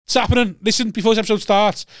It's happening. Listen, before this episode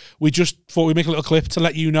starts, we just thought we'd make a little clip to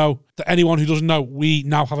let you know that anyone who doesn't know, we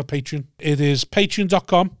now have a Patreon. It is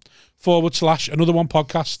patreon.com/another one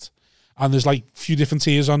podcast. And there's like a few different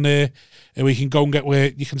tiers on there. And we can go and get where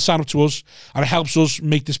you can sign up to us. And it helps us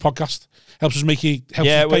make this podcast. Helps us make it, helps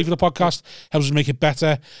us pay for the podcast. Helps us make it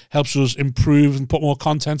better. Helps us improve and put more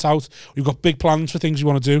content out. We've got big plans for things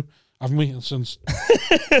we want to do. Haven't we? Since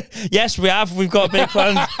yes, we have. We've got big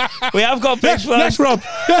plans. We have got big plans. Yes, Rob.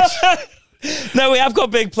 Yes. No, we have got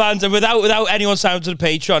big plans, and without anyone signing to the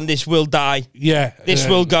Patreon, this will die. Yeah. This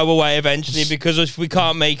will go away eventually, because if we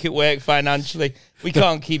can't make it work financially, we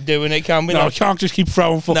can't keep doing it, can we? No, we can't just keep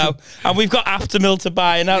throwing fucking... No, and we've got Aftermill to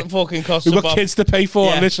buy, and that fucking costs We've got kids to pay for.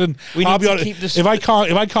 Yeah. Listen, we I'll need be to honest, keep this... if I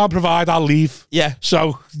can't provide, I'll leave. Yeah.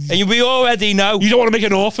 So... And we already know. You don't want to make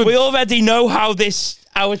an orphan. We already know how it's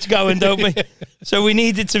going, don't we? So we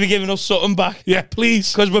needed to be giving us something back. Yeah,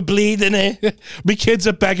 please. Because we're bleeding here. My kids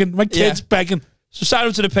are begging. My kids begging. So sign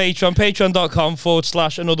up to the Patreon,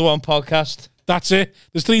 patreon.com/another one podcast. That's it.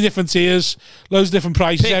 There's 3 different tiers, loads of different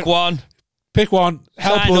prices. Pick one. Help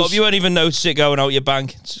Sign us. up. You won't even notice it going out your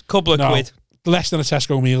bank. It's a couple of quid. Less than a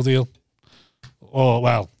Tesco meal deal. Or,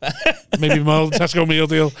 well, maybe more than a Tesco meal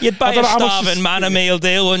deal. You'd buy a starving man a meal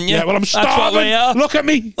deal, wouldn't you? Yeah, well, I'm starving. That's what we are. Look at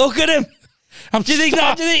me. Look at him. Do you think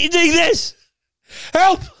that? Do you think this?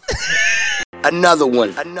 Help. Another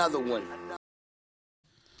one.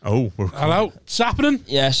 Oh, hello. It's happening.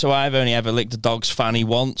 Yeah, so I've only ever licked a dog's fanny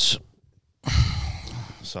once.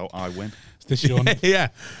 So I win. Is this your... yeah.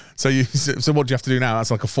 So what do you have to do now?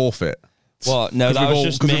 That's like a forfeit. What? No, that was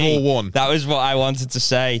just me. Because we've all won. That was what I wanted to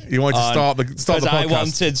say. You wanted to start the podcast. Because I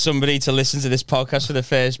wanted somebody to listen to this podcast for the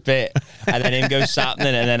first bit, and then him go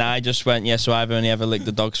happening, and then I just went, yeah, so I've only ever licked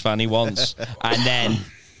the dog's fanny once. And then,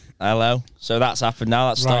 hello. So that's happened now.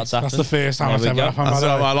 That starts happening. That's the first time that's ever happened.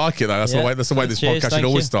 I like it, though. That's the way this podcast should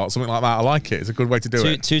always start. Something like that. I like it. It's a good way to do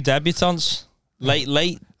it. 2 debutantes.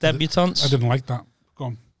 Late debutantes. I didn't like that. Go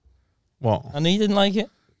on. What? I know you didn't like it.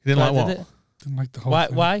 You didn't like what? Didn't like the whole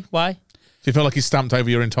thing. Why? Do you feel like he stamped over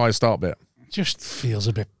your entire start bit? It just feels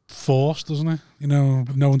a bit forced, doesn't it? You know,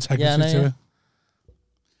 no integrity to it.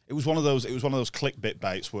 It was one of those clickbait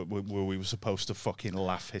baits where we were supposed to fucking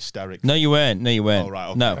laugh hysterically. No, you weren't. Oh, right,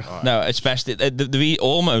 okay. No. Especially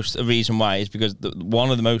almost a reason why is because one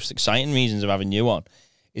of the most exciting reasons of having you on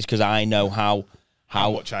is because I know how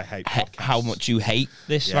much I hate podcasts. How much you hate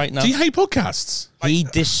this right now. Do you hate podcasts? He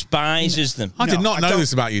despises them. I did not know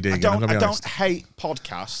this about you, Deegan. I don't hate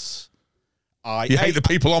podcasts. You hate the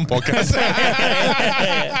people on podcasts.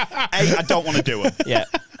 I don't want to do them. Yeah.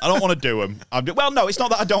 I don't want to do them. Well, no, it's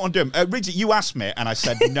not that I don't want to do them. Originally, you asked me, and I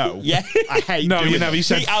said no. Yeah. I hate No, doing you never. You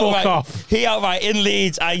said fuck off. He outright, in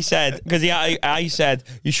Leeds, I said, because I said,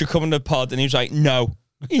 you should come on the pod, and he was like, no.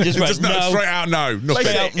 He just went, Just no. straight out, no.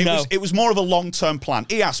 Nothing. It was more of a long-term plan.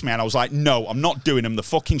 He asked me, and I was like, no, I'm not doing them. The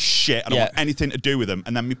fucking shit. I don't want anything to do with them.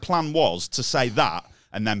 And then my plan was to say that,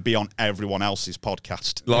 and then be on everyone else's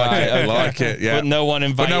podcast. I like it, yeah. But no one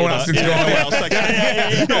invited no one else us. to go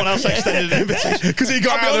on. No one else extended an invitation. Because he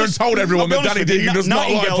got out there and told everyone that Danny Deegan does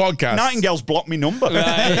not like podcasts. Nightingale's blocked me number.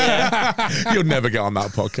 You'll never get on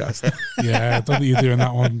that podcast. Yeah, I don't think you're doing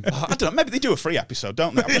that one. I don't know. Maybe they do a free episode,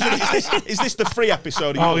 don't they? Is this the free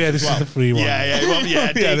episode? Oh, yeah, this is the free one. Yeah. Well,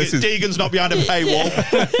 Deegan's not behind a paywall.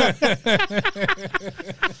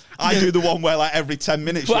 I do the one where, like, every 10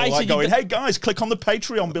 minutes you're like going, hey, guys, click on the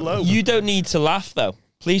Patreon below. You don't need to laugh, though.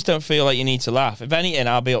 Please don't feel like you need to laugh. If anything,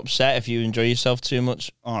 I'll be upset if you enjoy yourself too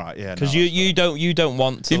much. All right, yeah. Because you don't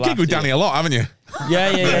want to You've laugh. gigged with Danny a lot, haven't you?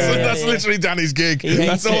 Yeah. That's literally Danny's gig.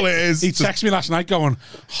 That's all it is. He texted me last night going,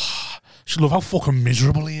 I love how fucking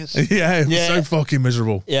miserable he is. Yeah, it was so fucking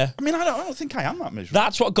miserable. Yeah. I mean, I don't think I am that miserable.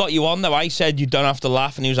 That's what got you on, though. I said you don't have to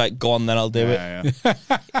laugh, and he was like, go on, then I'll do it. Yeah.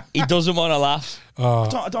 He doesn't want to laugh.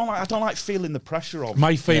 I don't like feeling the pressure of.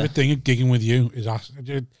 My favourite thing of gigging with you is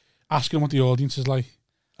asking what the audience is like.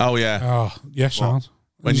 Oh, yeah. Oh, yes, sound.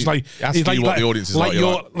 When he's like, asking you what the audience is like.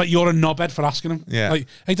 You're a knobhead for asking him. Yeah. Like,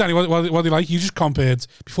 hey, Danny, what do you like? You just compared,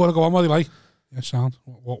 before I go on, what do you like? Yes, sound.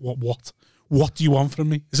 What do you want from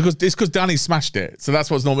me? It's because Danny smashed it. So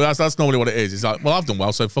that's normally what it is. It's like, well, I've done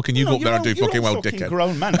well, so fucking you go up there and do fucking well, dickhead.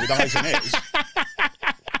 Grown man with eyes and ears.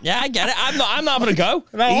 Yeah, I get it. I'm not having a go.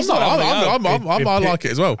 I like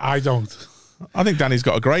it as well. I don't. I think Danny's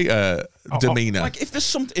got a great demeanour. Like if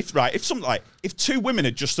two women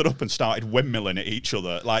had just stood up and started windmilling at each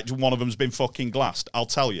other, like one of them's been fucking glassed, I'll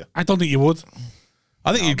tell you. I don't think you would.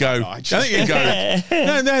 I think you'd go. no, I think you'd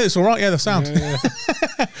go. No, it's all right. Yeah, the sound. We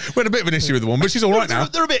had a bit of an issue with the one, but she's all right now.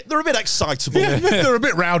 They're a bit excitable. Yeah, they're a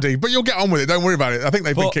bit rowdy, but you'll get on with it. Don't worry about it. I think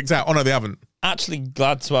they've been kicked out. Oh no, they haven't. Actually,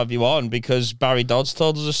 glad to have you on because Barry Dodds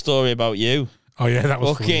told us a story about you. Oh yeah, that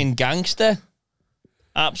was fucking gangster.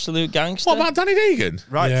 Absolute gangster. What about Danny Deegan?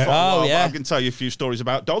 Right. Yeah. Well, yeah. I can tell you a few stories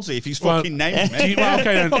about Doddsy if he's fucking naming me. okay,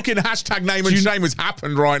 then. Fucking hashtag name and shame has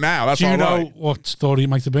happened right now. That's Do you all know right. what story it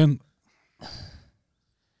might have been?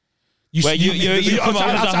 Where you come on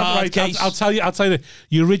as a hard case. I'll tell you that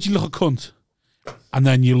you originally look a cunt, and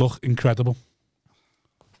then you look incredible.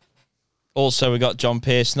 Also, we got John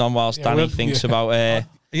Pearson on whilst Danny thinks about.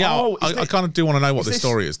 Yeah, Oh, I kind of do want to know what is this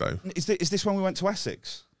story is, though. Is this when we went to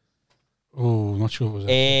Essex? Oh, not sure what was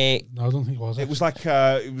it. No, I don't think it was. It was like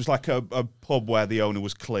a pub where the owner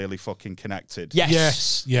was clearly fucking connected.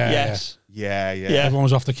 Yes. Yes. Yeah. Everyone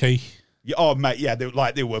was off the key. Yeah, oh mate, yeah,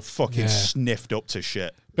 they were fucking Yeah. sniffed up to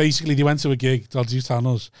shit. Basically, they went to a gig, Dodds used to tell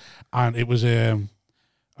us, and it was a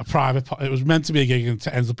private. It was meant to be a gig, and it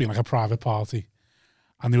ended up being like a private party,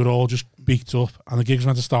 and they were all just beaked up. And the gig was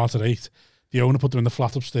meant to start at 8. The owner put them in the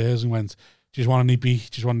flat upstairs and went, "Do you want any beer?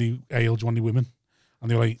 Do you want any ale? Do you want any women?" And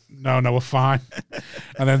they were like, no, we're fine.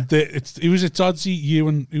 And then it was Doddsy, you,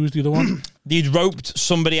 and who was the other one? You'd roped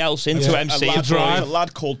somebody else into MC. A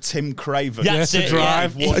lad called Tim Craven. That's it,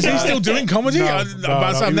 Drive. yeah. Is he still doing comedy? No,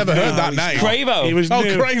 I've never heard that name. Cravo. He was Oh,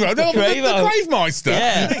 new. Cravo. No, Cravo. the Gravemeister.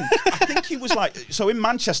 Yeah. I think he was like, so in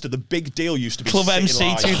Manchester, the big deal used to be Club City MC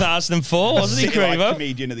Lights. 2004, wasn't he, City Light Cravo?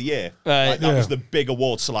 Comedian of the Year. Right. Like, that was the big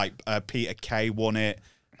award. So like Peter Kay won it.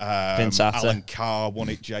 Vince Atta. Alan Carr won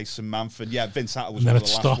it. Jason Manford. Yeah, Vince Atta was And then one of it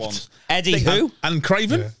the stopped. last ones. Eddie who? And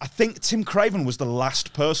Craven? I think Tim Craven was the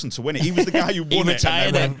last person to win it. He was the guy who won it.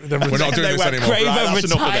 retired and it. they went- We're not doing they this went, anymore. "Right, Cravo that's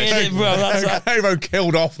enough of retired this." it, bro. That's Cravo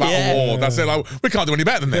killed off that Yeah. award. That's it. Like, we can't do any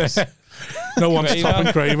better than this. No one's Cravo. stopping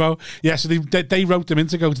Cravo. Yeah, so they wrote them in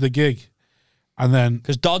to go to the gig. And then...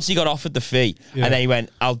 because Doddsy got offered the fee, Yeah. and then he went,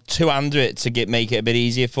 "I'll two-hander it to make it a bit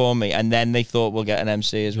easier for me." And then they thought we'll get an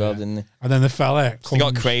MC as well, didn't they? And then the fella... They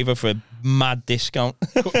got Cravo for a mad discount.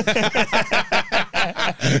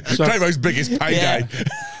 Cravo's biggest payday. Yeah.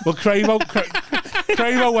 Well,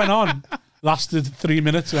 Cravo went on, lasted 3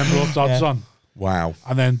 minutes, and then brought Dodds on. Wow.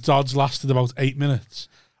 And then Dodds lasted about 8 minutes,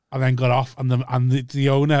 and then got off. And the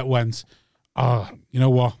owner went, "Oh, you know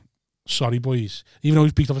what? Sorry, boys. Even though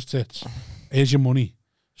he's beat off his tits, here's your money.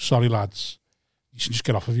 Sorry, lads. You should just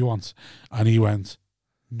get off if you want." And he went,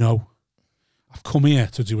 "No, I've come here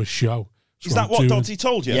to do a show." So Is that I'm what doing- Doddsy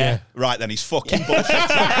told you? Yeah. Right, then he's fucking bullshit.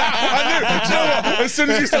 I knew. Do you know what? As soon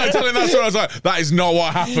as you started telling that story, I was like, that is not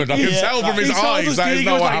what happened. I can tell from his He told eyes us, that he is goes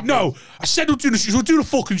not what like, happened. "No, I said we're doing a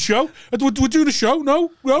fucking show. We're doing a show. No.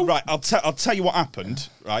 Right, I'll tell you what happened.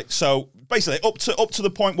 Right, so basically, up to the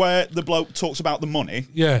point where the bloke talks about the money.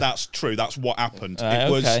 Yeah. That's true. That's what happened.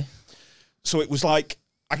 Okay. So it was like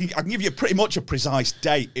I can give you pretty much a precise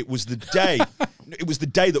date. It was the day. It was the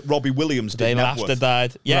day that Robbie Williams They did laughed Networth. and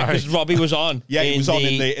died. Yeah, because Robbie was on. Yeah, he was on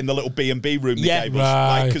in the little B&B room they Yeah. gave us.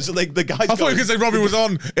 Right. Because the guys. I thought you were going to say Robbie was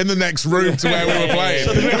on in the next room to where we were playing.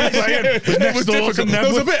 So the guys- It was door to difficult. There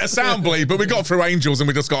was a Networth. bit of sound bleed, but we got through Angels and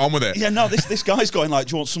we just got on with it. Yeah, no, this guy's going like,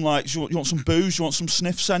 do you want some booze? Do you want some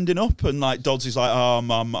sniff sending up? And like Dodsy's like, oh,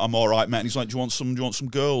 I'm all right, mate. And he's like, do you want some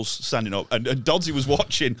girls standing up? And Doddsy was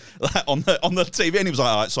watching like, on the TV, and he was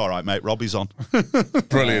like, oh, it's all right, mate. Robbie's on.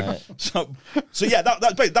 Brilliant. So yeah,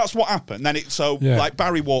 that's what happened. Then like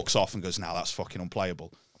Barry walks off and goes, "Now that's fucking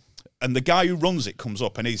unplayable." And the guy who runs it comes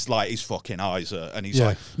up and he's like, his fucking eyes are, and he's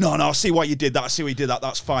like, no, I see why you did that. I see why you did that.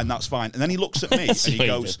 That's fine. And then he looks at me and See he why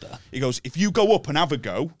you goes, did that. if you go up and have a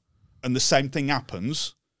go, and the same thing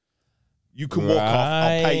happens, you can walk off.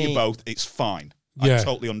 I'll pay you Right. both. It's fine. Yeah. I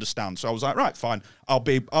totally understand. So I was like, right, fine.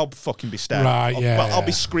 I'll fucking be stared. Right, I'll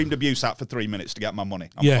be screamed abuse at for 3 minutes to get my money.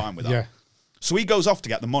 I'm fine with that. Yeah. So he goes off to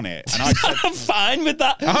get the money, and I said, I'm fine with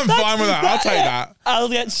that. I'm fine with that. I'll take that. I'll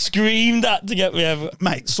get screamed at to get me ever.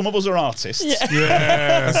 mate, some of us are artists.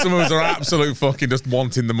 Yeah. Some of us are absolute fucking just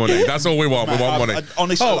wanting the money. That's all we want. We want money.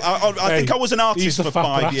 Honestly, I think I was an he's artist the for fat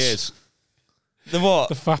 5 brass. years. The what?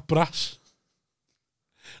 The fat brass.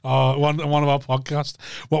 Oh, one of our podcasts.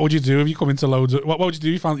 What would you do if you come into loads of... What would you do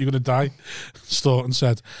if you found that you're going to die? Staunton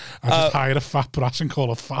said, I just hired a fat brass and call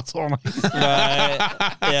her fat on it.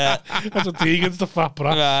 Right. Yeah. That's what Deegan's the fat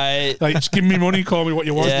brass. Right. Like, just give me money, call me what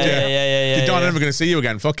you want. Yeah. You're never going to see you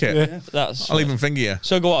again. Fuck it. Yeah. That's. I'll even finger you.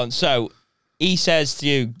 So go on. So he says to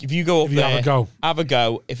you, if you go up If you there, have a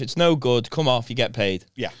go. If it's no good, come off. You get paid.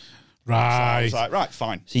 Yeah. I Right. was like, right,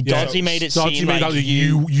 fine. See, Yeah. Doddsy made it Doddsy seem made like out that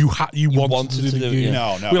you wanted to do the it. gig.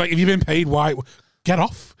 No. We're like, if you've been paid, why? get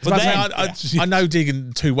off. But then, I know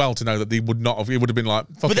Deegan too well to know that he would not have. He would have been like,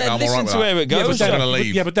 "Fuck but it, then I'm all listen right with to that." where it goes. I'm gonna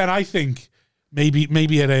leave. But then I think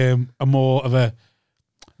maybe at a more of a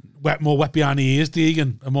more wet behind the ears,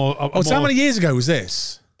 Deegan. So how many years ago was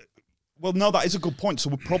this? Well, no, that is a good point.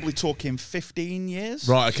 So we're probably talking 15 years.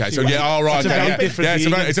 Right. Okay. So yeah. All right. It's a very Yeah. different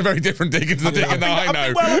It's a very different Deegan to the Deegan that I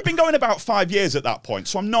know. Well, I've been going about 5 years at that point,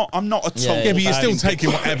 so I'm not a total. Yeah, but you're still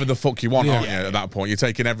taking whatever the fuck you want, Yeah. aren't you? At that point, you're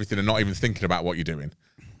taking everything and not even thinking about what you're doing.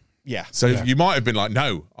 Yeah. So you might have been like,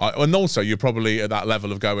 no, and also you're probably at that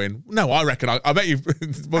level of going, no, I reckon. I bet you.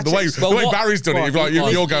 Well, the way Barry's done it,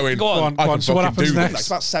 you're going. Go on. I can So what fucking happens do next? That's this.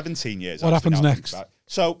 about 17 years. What happens next?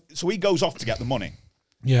 So he goes off to get the money.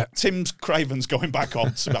 Yeah. Tim's Craven's going back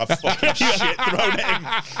on to have fucking shit thrown at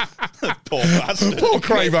him. Poor bastard. Poor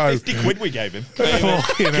Cravo. 50 quid we gave him. Going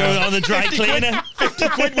on the dry 50 quid, cleaner. 50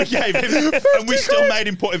 quid we gave him. And we still made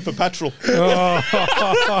him put in for petrol.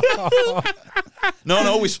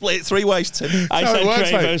 No, we split it 3 ways, Tim. I how said it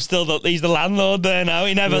works, mate. Cravo's still he's the landlord there now.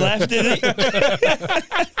 He never left, did he?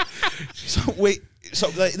 So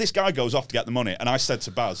this guy goes off to get the money, and I said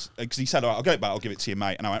to Baz, because he said, I'll get it back, I'll give it to you,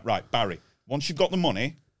 mate. And I went, right, Barry, once you've got the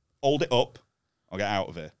money, hold it up, I'll get out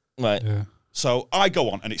of here. Right. Yeah. So I go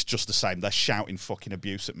on, and it's just the same. They're shouting fucking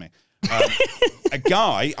abuse at me. A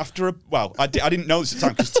guy, I didn't know this at the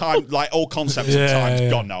time, because time, like all concepts of time's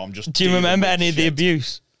gone now. I'm just. Do you remember any of the shit.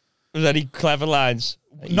 abuse? Was there any clever lines?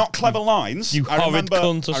 Not clever lines. You horrid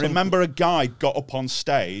cunt or something. I remember a guy got up on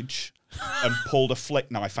stage and pulled a flick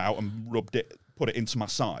knife out and put it into my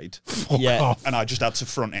side. Yeah. off. And I just had to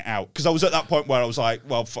front it out. Because I was at that point where I was like,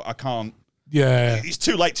 well, I can't. Yeah. It's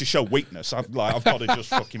too late to show weakness. I've got to just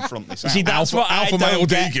fucking front this out. See, that's what I Alpha don't male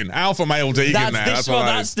get. Deegan. Alpha male Deegan That's now. this one.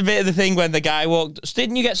 That's the bit of the thing when the guy walked.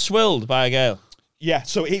 Didn't you get swilled by a girl? Yeah,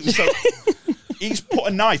 so he's put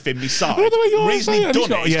a knife in my side. What the way The you're reason saying? he'd done He's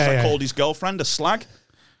got- it is because yeah, I yeah. called his girlfriend a slag.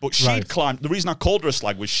 But she'd Right. climbed. The reason I called her a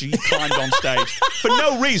slag was she climbed on stage for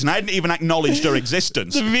no reason. I hadn't even acknowledged her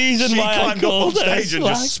existence. The reason she why I climbed up on called her a stage and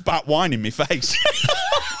slag. just spat wine in my face.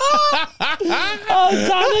 Oh,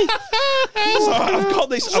 Danny. So I've got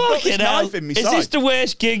this Fucking hell. knife in my Is side. this the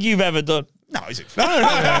worst gig you've ever done? No, is it?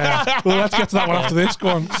 Well, let's get to that one after this. Go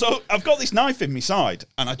on. So I've got this knife in my side,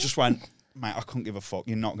 and I just went, mate, I couldn't give a fuck.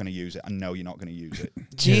 You're not going to use it. I know you're not going to use it.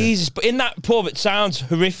 Jesus, but in that pub, it sounds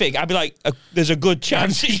horrific. I'd be like, there's a good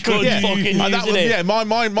chance he could fucking use And that would, it. yeah, my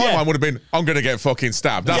mind would have been, I'm going to get fucking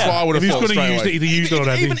stabbed. That's Yeah. what I would If have he's thought going to straight use it, away. he'd have used it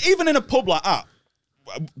already. Even in a pub like that,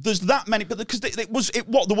 there's that many, but because there was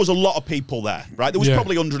a lot of people there, right? There was Yeah.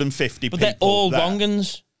 probably 150 But people. they're all there.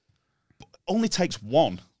 wrong'uns. Only takes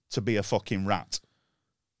one to be a fucking rat.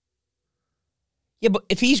 Yeah, but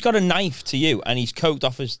if he's got a knife to you and he's coked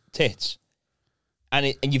off his tits,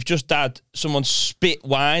 and you've just had someone spit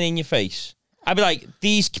wine in your face, I'd be like,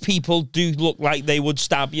 these people do look like they would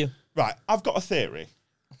stab you. Right, I've got a theory.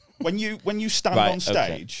 When you stand Right, on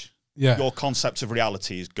stage, Yeah. your concept of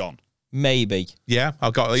reality is gone. Maybe. Yeah,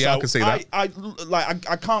 I can see that.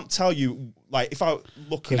 I can't tell you, like, if I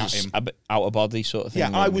looking at Because him. a bit out of body sort of thing. Yeah,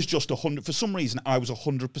 I maybe. was just 100. For some reason, I was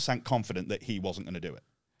 100% confident that he wasn't going to do it.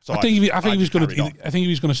 So I think he was just going carried on. to. I think he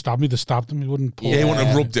was going to stab me. They stabbed him. He wouldn't. Pull Yeah, he it. wouldn't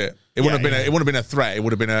have rubbed it. It wouldn't Yeah, have been. It wouldn't have been a threat. It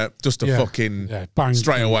would have been just a Yeah. fucking Yeah, bang,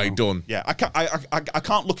 straight away bang. done. Yeah, I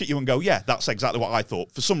can't look at you and go, yeah, that's exactly what I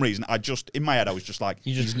thought. For some reason, in my head, I was just like,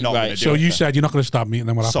 he's not right. going to do So it. you said you're not going to stab me, and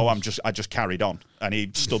then what happened? So I just carried on, and he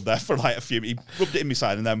stood there for like he rubbed it in my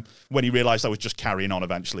side, and then when he realised I was just carrying on,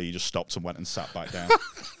 eventually he just stopped and went and sat back down.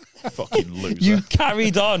 Fucking loser. You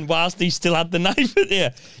carried on whilst he still had the knife at you.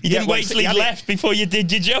 You didn't well, wait till he had it- left before you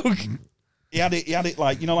did your joke. He had it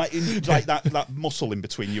like, you know, like that muscle in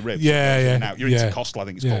between your ribs. Yeah, yeah, Now you're yeah. intercostal, I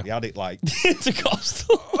think it's Yeah. called. He had it like.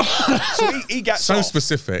 Intercostal. So he gets So off,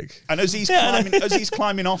 specific. and as he's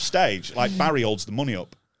climbing off stage, like Barry holds the money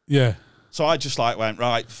up. Yeah. So I just like went,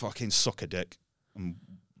 right, fucking suck a dick, and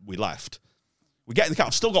we left. We get in the car.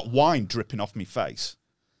 I've still got wine dripping off my face.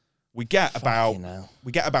 We get about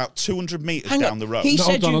hell. 200 meters Hang down on, the road. he No,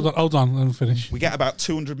 said hold on. Let me finish. We get about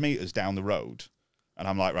 200 meters down the road, and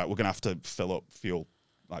I'm like, right, we're gonna have to fill up fuel.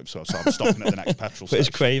 Like so I'm stopping at the next petrol Where's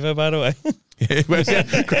station. Quavo, by the way?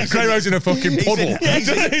 Cravo's in a fucking puddle.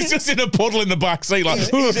 He's just in a puddle in the back seat, like. He's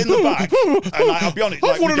in the back, and like, I'll be honest.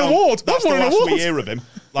 I've Like, won we an don't- award. That's I've the won an last we award. hear of him.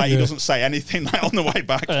 Like he doesn't say anything like on the way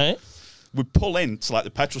back. All right. We pull in to like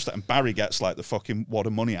the petrol station, and Barry gets like the fucking wad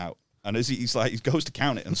of money out, and as he goes to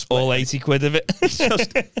count it and split All it, 80 quid of it.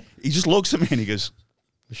 he just looks at me and he goes,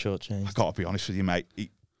 For short change. I gotta be honest with you, mate.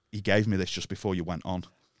 He gave me this just before you went on.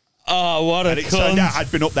 Oh, what a And it turned cunt. out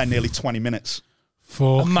I'd been up there nearly 20 minutes.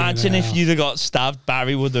 Imagine if you'd have got stabbed,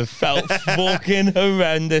 Barry would have felt fucking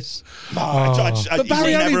horrendous. But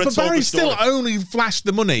Barry still only flashed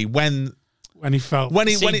the money when he felt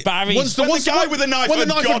Barry, once the guy with the knife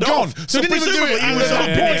had gone. So didn't even do it. He was on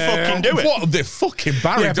point. Fucking do it. What the fucking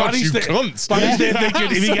Barry dodge, you cunt? Barry's there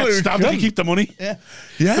thinking, if he gets stabbed, I can keep the money. Yeah.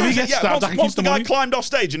 If he gets stabbed, I can keep once the the guy money. climbed off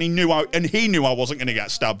stage and he knew I wasn't going to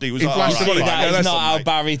get stabbed, he was like, flashed the money. That Yeah, is that's not how mate.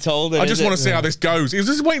 Barry told him. I just want to see how this goes. He was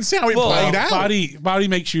just waiting to see how it played out. Barry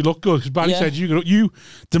makes you look good because Barry said you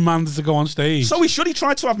demanded to go on stage. So he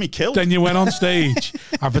tried to have me killed. Then you went on stage,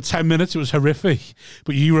 and for 10 minutes it was horrific,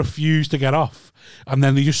 but you refused to get off. And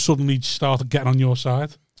then they just suddenly started getting on your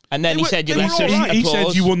side. And then he said you left. He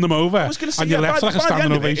said you won them over, I was going to say, and you left like a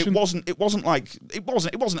standing ovation. It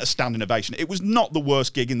wasn't a standing ovation. It was not the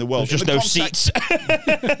worst gig in the world. There's just no seats.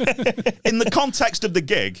 In the context of the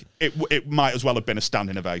gig, it might as well have been a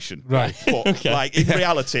standing ovation. Right. But like in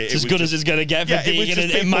reality, It's as good as it's going to get for Deegan,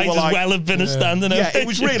 and it might as well have been a standing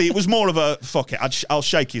ovation. It was more of a fuck it. I'll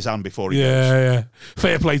shake his hand before he goes. Yeah.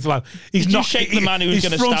 Fair play to that. He's Did you not shake the man who was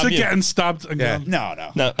going to front stab of you? getting stabbed. And Yeah.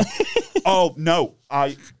 gone. No. Oh no,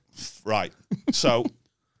 right. So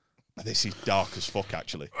this is dark as fuck,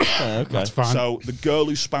 actually. Okay. That's fine. So the girl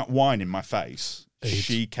who spat wine in my face,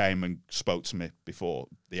 she came and spoke to me before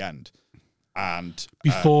the end, and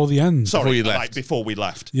Before the end. sorry, Before you left. like before we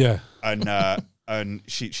left. Yeah. And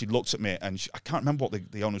she looked at me, and I can't remember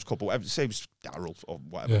what the owner's couple. Say it was Daryl or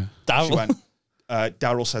whatever. Yeah. Daryl? She went.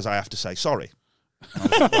 Daryl says I have to say sorry.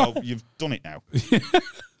 And I was like, well, you've done it now.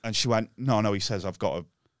 And she went, no. He says I've got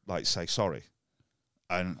to say sorry.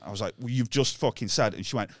 And I was like, well, you've just fucking said. And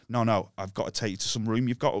she went, no, I've got to take you to some room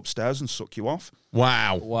you've got upstairs and suck you off.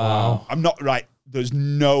 Wow. I'm not right. There's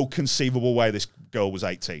no conceivable way this girl was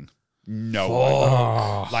 18. No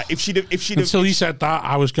way. Like if she'd Until you said that,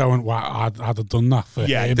 I was going, wow, I'd have done that for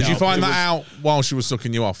Yeah, him. Did you find it that was- out while she was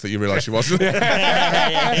sucking you off that you realised she wasn't?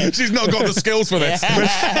 She's not got the skills for this.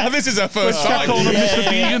 This is her first Kept time. calling him Mr.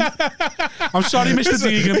 Deegan. I'm sorry, Mr.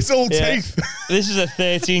 Deegan. It's all Yeah. teeth. This is a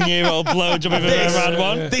 13-year-old blowjob if I've ever had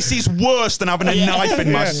one. This is worse than having a knife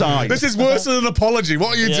in my side. This is worse than an apology.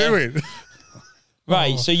 What are you Yeah. doing?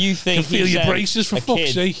 Right, so you think Can feel he your sent braces for a fuck's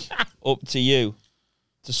kid sake. up to you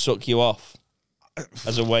to suck you off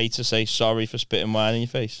as a way to say sorry for spitting wine in your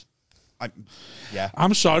face?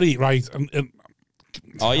 I'm sorry, right?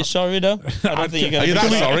 Are you sorry though? I don't think you're Are you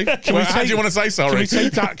going that sorry? How do you want to say sorry?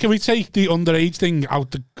 Can we take the underage thing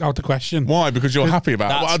out the question? Why? Because you're happy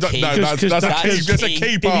about it. That's Well, I don't key. know. That's a key. key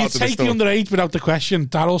If part you to the take the story. underage without the question,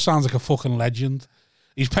 Daryl sounds like a fucking legend.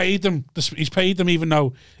 He's paid them. He's paid them, even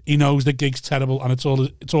though he knows the gig's terrible and it's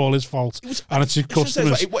all his fault, and it's his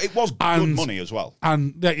customers. It was good money as well.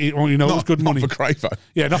 And yeah, it was good money Not for Cravo.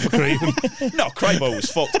 Yeah, not for Craven. No, Cravo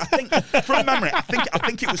was fucked. I think, from memory, I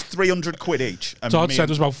think it was 300 quid each. And Todd me said and-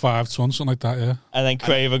 it was about 5 tons, something like that. Yeah. And then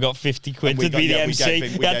Craver got 50 quid we to got- be the yeah, we MC. gave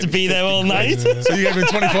him- we You had to gave be him there all 50 night. So you gave him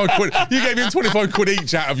 25 quid. You gave him 25 quid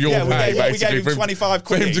each out of your Yeah, we pay, gave- we gave basically. him for 25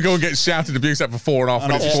 quid for him to each. go and get shouted abuse at for 4.5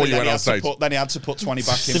 minutes before you went on stage. Then he had to put 20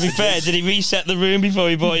 back in. To be fair, did he reset the room before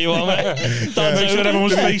he brought you on? Mate? Make sure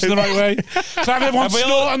everyone's facing the right way. Can I have everyone Have we all,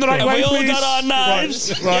 snort on the right have way, we all please? got our knives?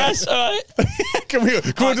 Right. Yes, all right. Can we do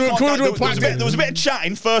a practice? There was a bit of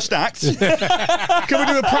chatting first act. Can we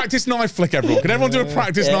do a practice knife flick, everyone? Can everyone do a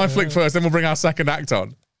practice knife flick first, then we'll bring our second act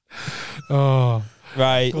on? Oh,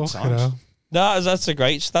 Right. fucking hell. No, that's a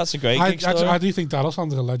great gig story. I do think Daryl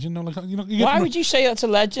sounds like a legend. No, like, you Why would you say that's a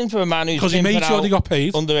legend for a man who's 'Cause he been made put sure out they got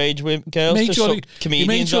paid. underage girls Made to sure suck they-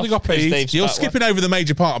 comedians he made sure they off got 'cause paid. they've You're spat skipping over the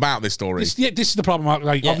major part about this story. This is the problem.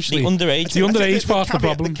 Like, Yeah, obviously, the underage. The underage part's the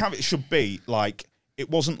caveat- problem. The caveat should be like. It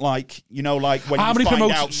wasn't like, like when How you many find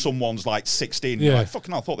promote- out someone's like 16, Yeah. you're like,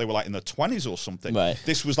 fucking hell, I thought they were like in their 20s or something. Right.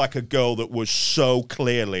 This was like a girl that was so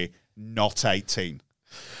clearly not 18.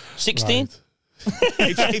 16?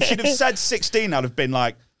 If she'd have said 16, I'd have been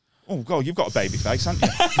like, oh, God, you've got a baby face, haven't you?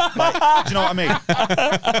 Like, do you know what I mean?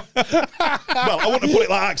 Well, I wouldn't have put it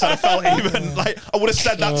like that because I'd have felt even, like, I would have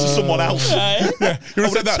said that to someone else. Right. You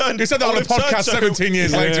said that on a podcast 17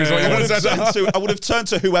 years later. Is what you would have said. I would have turned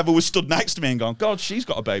to whoever was stood next to me and gone, God, she's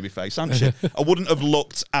got a baby face, hasn't she? I wouldn't have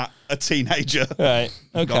looked at a teenager. Right.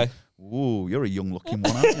 and Okay. gone, ooh, you're a young looking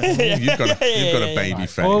one, aren't you? You've got a baby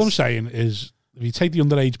face. All I'm saying is, if you take the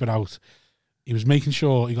underage bit out, he was making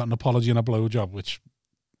sure he got an apology and a blowjob, which,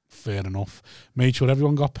 fair enough. Made sure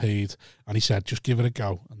everyone got paid, and he said, just give it a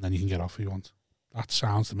go, and then you can get off if you want. That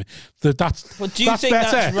sounds to me. That's do you think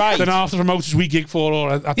better that's right? than half the promoters we gig for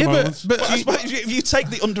or at the moment. But if you take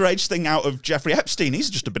the underage thing out of Jeffrey Epstein, he's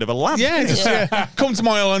just a bit of a lad. Yeah, just come to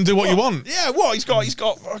my island and do what you want. Yeah, what? He's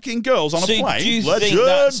got fucking girls on a plane. Do you think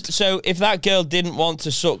that's, so if that girl didn't want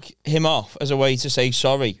to suck him off as a way to say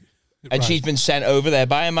sorry, and she's been sent over there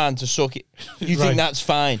by a man to suck it, you think that's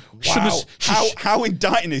fine? Wow. How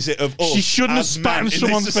indicting is it of us? She shouldn't have spat in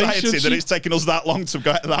someone's face, should that it's taken us that long to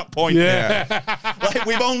get to that point. Yeah. Like,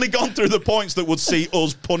 we've only gone through the points that would see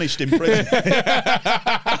us punished in prison.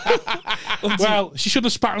 Well, she shouldn't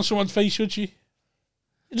have spat in someone's face, should she?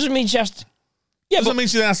 It doesn't mean she has to. Yeah, Doesn't mean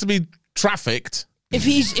she has to be trafficked. If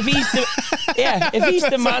he's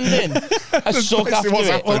demanding a suck after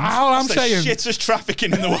it. Well, all I'm saying, shittest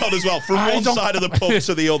trafficking in the world as well, from one side of the pub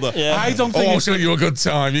to the other. Yeah. I don't think I'll show you a good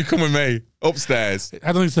time. You come with me upstairs. I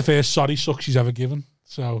don't think it's the first sorry suck she's ever given.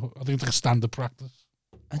 So I think it's like a standard practice.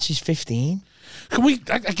 And she's 15. Can we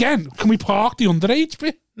park the underage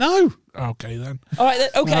bit? No. Okay then. All right,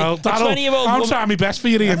 okay. Well, a 20-year-old I'm woman. trying my best for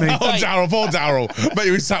you, Ian. Oh, Daryl, poor Daryl. Bet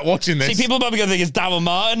you sat watching this. See, people probably going to think it's Daryl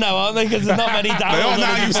Martin now, aren't they? Because there's not many Daryls.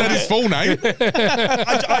 Now you said his full name.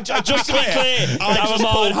 Just to be clear, Daryl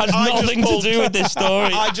Martin has nothing to do with this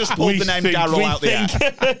story. I just pulled the name Daryl out the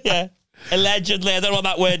air. Yeah. Allegedly, I don't know what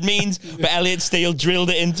that word means, but Elliot Steele drilled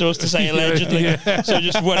it into us to say allegedly. Yeah. So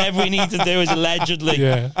just whatever we need to do is allegedly.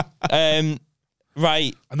 Yeah.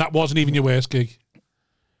 Right. And that wasn't even your worst gig.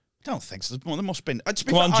 I don't think so. There must have been.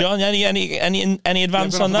 Come on, John. Any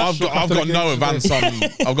advance on that? I've got no advance on.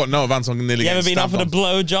 I've got no advance on nearly. You ever been offered a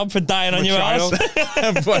blow job for dying on your ass?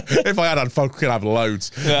 If I had, I'd fucking have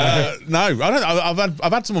loads. Yeah. No, I don't.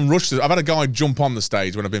 I've had someone rush. I've had a guy jump on the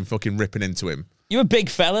stage when I've been fucking ripping into him. You're a big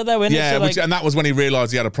fella, though, innit? Yeah, So, and that was when he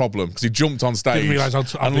realised he had a problem because he jumped on stage Didn't realise how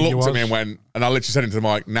and big he looked at was. me and went, and I literally said into the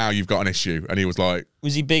mic, "Now you've got an issue," and he was like,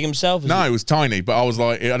 was he big himself? "No, it was tiny," but I was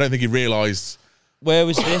like, I don't think he realised. Where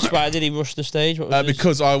was this? Why did he rush the stage? What was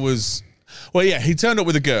Because I was. Well, yeah, he turned up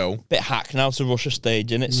with a girl. bit hack now to rush a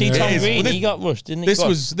stage, innit? See, Yeah. Tom It is. Green, Well, he got rushed, didn't he?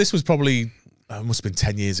 This was probably must have been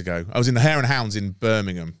 10 years ago. I was in the Hare and Hounds in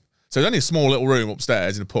Birmingham, so it was only a small little room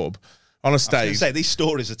upstairs in a pub on a I was stage. going to say, these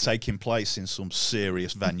stories are taking place in some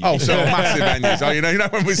serious venue. Oh, so massive venues. Oh, you know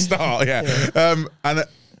when we start, yeah. And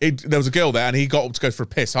there was a girl there, and he got up to go for a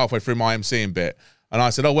piss halfway through my emceeing bit, and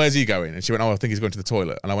I said, "Oh, where's he going?" And she went, "Oh, I think he's going to the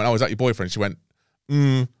toilet." And I went, "Oh, is that your boyfriend?" She went,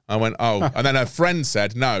 I went, "Oh," and then her friend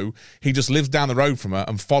said, "No, he just lives down the road from her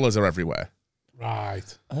and follows her everywhere." Right.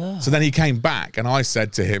 So then he came back, and I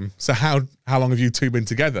said to him, "So how long have you two been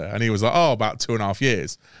together?" And he was like, "Oh, about 2.5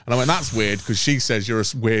 years." And I went, "That's weird because she says you're a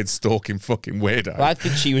weird stalking fucking weirdo." Well, I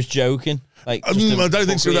think she was joking. Like, I don't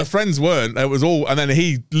think so. Their friends weren't. It was all, and then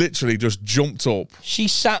he literally just jumped up. She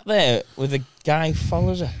sat there with a guy who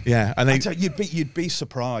follows her. Yeah, and then You'd be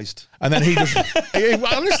surprised. and then he just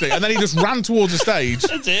honestly, and then he just ran towards the stage.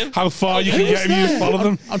 That's him. How far you can get if you just follow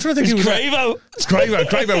them? I'm trying to think who was Cravo.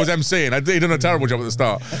 Cravo was emceeing. He done a terrible job at the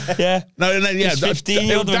start. Yeah. No, and then yeah, He's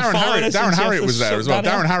 15-year-old been Darren following Harriott. us Darren since Harriott he was there as well. sucked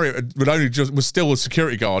Darren that Harriott was still a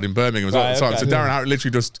security guard in Birmingham as well at the time. Right, So okay. Darren Harriott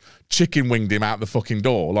literally just chicken winged him out the fucking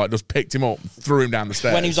door, like just picked him up, threw him down the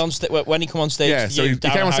stairs. When he was on when he come on stage. Yeah, so he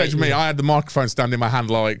came on stage with me. I had the microphone stand in my hand,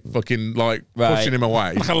 like fucking, like Right. pushing him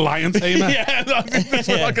away. Like a lion tamer. Yeah,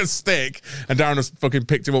 like a stick. And Darren just fucking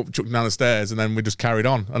picked him up, chucked him down the stairs, and then we just carried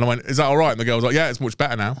on. And I went, "Is that all right?" And the girl was like, "Yeah, it's much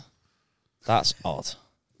better now." That's odd.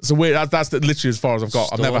 So weird. That's literally as far as I've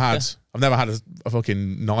got. I've never Stalker. had a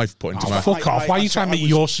fucking knife put into Oh, my. fuck off. Why are you I trying to make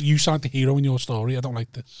you sound like the hero in your story? I don't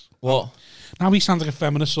like this. What? Now he sounds like a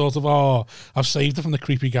feminist sort of, I've saved her from the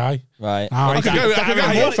creepy guy. Right. Now, I could go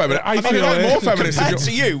more feminist. I I could feel go more it. feminist. Compared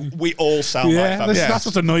to you, we all sound Yeah, like feminists. that's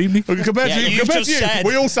what's annoying me. Compared Yeah, to you you, just said-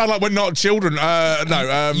 we all sound like we're not children.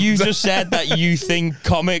 You just said that you think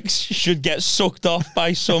comics should get sucked off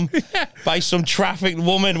by some trafficked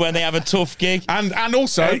woman when they have a tough gig. and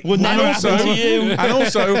also Would never happen to you. and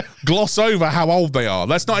also gloss over how old they are.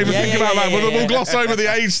 Let's not even think about that. We'll gloss over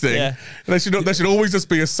the age thing. Yeah. There should always just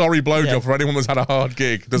be a sorry blowjob Yeah. for anyone that's had a hard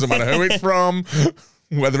gig. Doesn't matter who it's from,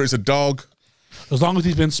 whether it's a dog. As long as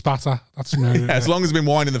he's been spatter, that's no. As long as it's been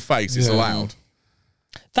wine in the face, it's Yeah. allowed.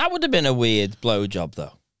 That would have been a weird blowjob,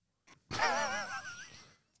 though.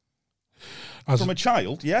 From a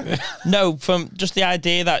child, yeah. No, from just the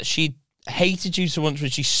idea that she hated you so much when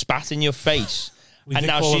she spat in your face, We and did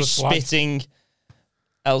now call it she's a slag. spitting.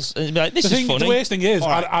 Else, and be like, this The is funny. The worst thing is, All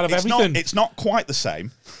right, out of it's everything, it's not quite the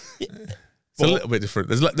same. It's a little bit different.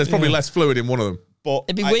 There's probably less fluid in one of them. But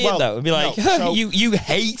It'd be weird though. It'd be like, no, so- you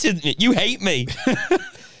hated me. You hate me. when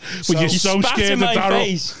you're You so spat scared in of my Daryl.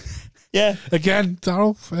 face. Yeah. Again,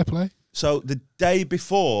 Daryl, fair play. So the day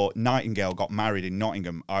before Nightingale got married in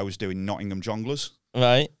Nottingham, I was doing Nottingham Jonglers.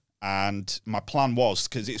 Right. And my plan was,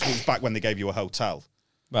 because it was back when they gave you a hotel.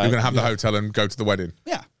 Right. You're going to have the hotel and go to the wedding.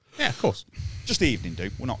 Yeah. Yeah, of course. Just the evening,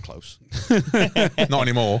 dude. We're not close. Not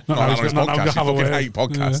anymore. Not on his podcast. You fucking hate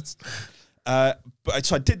podcasts. But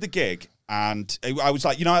so I did the gig, and I was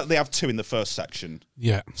like, they have 2 in the first section.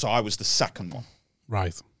 Yeah. So I was the second one.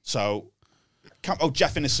 Right. So,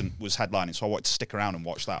 Jeff Innocent was headlining, so I wanted to stick around and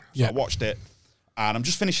watch that. So Yeah. I watched it, and I'm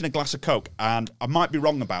just finishing a glass of Coke, and I might be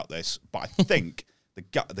wrong about this, but I think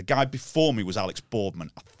the guy before me was Alex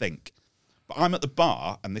Boardman, I think. But I'm at the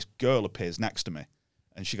bar, and this girl appears next to me,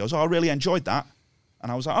 and she goes, "Oh, I really enjoyed that."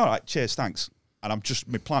 And I was like, "All right, cheers, thanks." And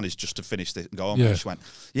my plan is just to finish this and go home. Yeah. And she went,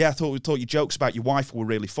 "Yeah, I thought your jokes about your wife were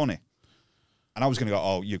really funny." And I was going to go,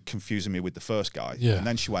 "Oh, you're confusing me with the first guy." Yeah. And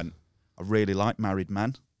then she went, "I really like married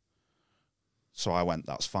men." So I went,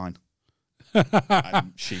 "That's fine."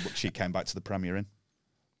 And she came back to the Premier Inn.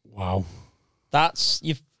 Wow.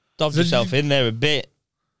 You've dobbed yourself in there a bit.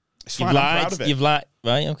 It's You've fine, I'm lied. proud of it. You've lied.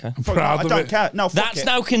 Right, okay. Proud I of don't it. care. No, fuck That's it.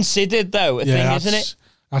 now considered, though, a thing, isn't it?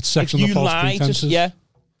 That's sex If on the you false lie, pretenses.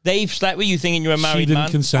 they've slept with you thinking you're a She married didn't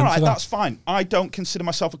man. consent All right, to that. that's fine. I don't consider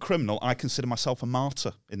myself a criminal. I consider myself a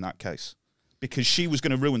martyr in that case. Because she was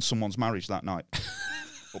going to ruin someone's marriage that night.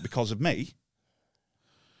 But because of me,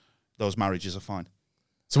 those marriages are fine.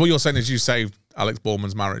 So what you're saying is you saved Alex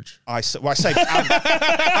Bourman's marriage? I saved our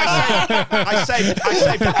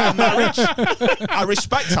marriage. I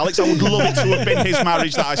respect Alex. I would love it to have been his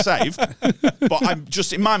marriage that I saved. But I'm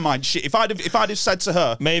just, in my mind, if I'd have said to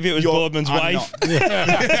her... Maybe it was Boardman's wife.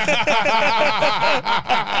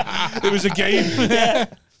 It was a game.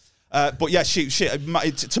 But yeah, she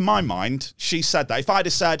to my mind, she said that. If I'd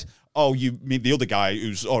have said, "Oh, you mean the other guy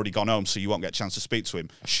who's already gone home, so you won't get a chance to speak to him,"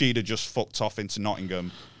 she'd have just fucked off into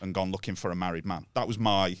Nottingham and gone looking for a married man. That was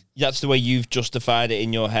my... That's the way you've justified it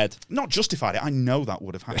in your head. Not justified it. I know that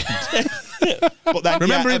would have happened. But then,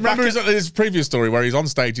 Remember his previous story where he's on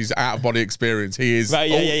stage, he's out of body experience. He is. Right,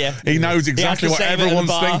 yeah. He knows exactly to what save it at the everyone's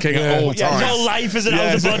bar. thinking at all Yeah, times. His whole life is an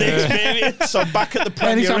out-of-body experience. So back at the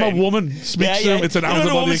Premier Anytime a Inn, woman speaks to him, it's an You know when a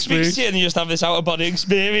out-of-body woman speaks experience. to you and you just have this out-of-body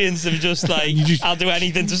experience of just like, I'll do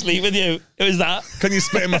anything to sleep with you. It was that. Can you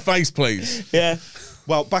spit in my face, please? Yeah.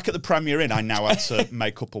 well, back at the Premier Inn, I now had to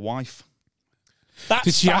make up a wife. That's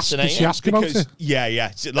Did she fascinating. ask about Because it?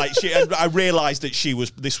 yeah, like I realised that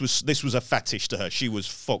this was a fetish to her. She was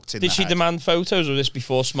fucked in. Did the she head. demand photos or was this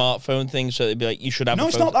before smartphone things? So they'd be like, you should have No, a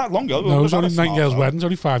it's photo. not that long ago. No, it was We've only had a Nightingale's smartphone. wedding. It was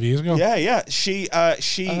only 5 years ago. Yeah.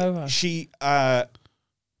 She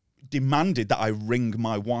demanded that I ring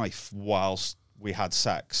my wife whilst we had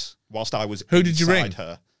sex. Whilst I was Who did you inside ring?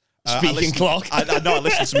 her. Speaking clock. I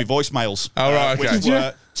listened to my voicemails. Oh, right, okay. Which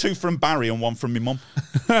were 2 from Barry and 1 from my mum.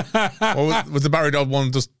 Or was the Barry Dodd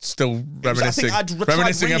one just still reminiscing, I'd tried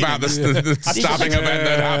reminiscing ringing about him. the stabbing event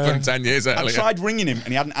that happened 10 years I earlier? tried ringing him and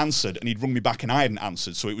he hadn't answered, and he'd rung me back and I hadn't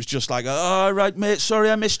answered. So it was just like, "All right, mate, sorry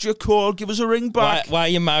I missed your call. Give us a ring back." Why are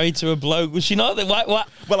you married to a bloke? Was she not? Why?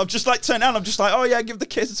 Well, I've just like turned down. I'm just like, "Oh yeah, give the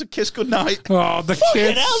kids a kiss goodnight." Oh, the Fucking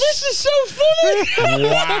kids. hell, this is so funny.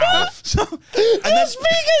 Wow. So, And then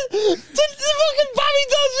speaking to the fucking Barry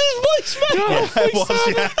Dodds' voicemail. it was,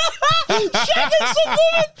 yeah. Shagging some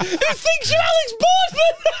woman who thinks you're Alex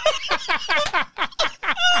Boardman.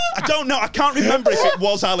 I don't know. I can't remember if it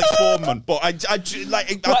was Alex Boardman, but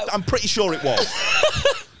I'm pretty sure it was.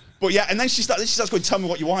 But yeah, and then she starts going, "Tell me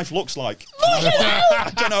what your wife looks like."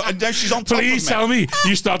 I don't know. And then she's on top Please of me. tell me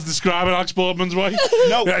you started describing Alex Boardman's wife.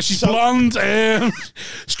 No, Yeah, she's so- blonde,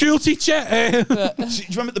 school teacher. Do you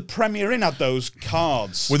remember the Premier Inn had those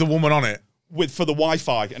cards With a woman on it. for the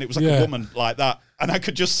Wi-Fi, and it was like Yeah. a woman like that, and I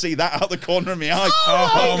could just see that out the corner of my eye.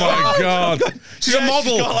 Oh my God. She's a Yeah,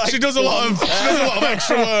 model. she's got, like, She does a lot of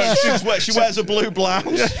extra work. She wears a blue blouse.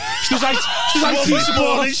 She was like this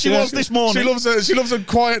morning. She was this morning. She loves a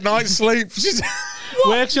quiet night's sleep. She's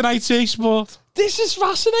works in IT sport. This is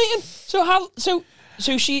fascinating. So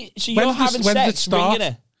you're having when did it sex, start?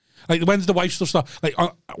 ringing her. Like, when's the wife stuff start? Like,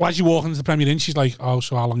 as you walk into the Premier Inn, she's like, "Oh,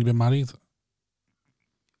 so how long have you been married?"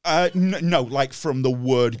 No, like from the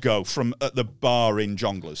word go, from at the bar in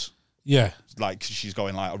Jonglers. Yeah. Like she's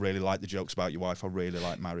going like, "I really like the jokes about your wife. I really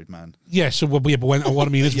like married men." Yeah, so but what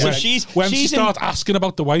I mean is Yeah. when, So when she she's starts asking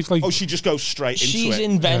about the wife, like, Oh, she just goes straight into She's it.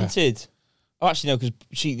 invented. Oh, actually, no, because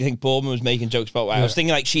I think Boardman was making jokes about. I was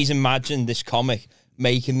thinking like she's imagined this comic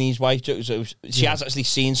making these wife jokes. So she has actually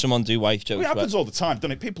seen someone do wife jokes. It happens but- all the time,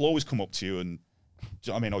 doesn't it? People always come up to you and, do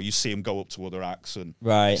you know what I mean, or you see them go up to other acts and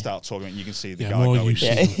Right. start talking, and you can see the yeah, guy more going. you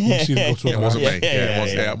see them go to It other wasn't acts. me.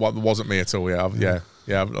 Yeah, It wasn't me at all. Yeah.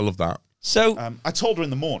 I love that. So I told her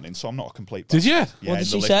in the morning, so I'm not a complete. Did you? Yeah, What did in the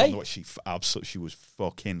she lift say? on the way, she absolutely, she was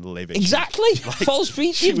fucking livid. exactly, She was, false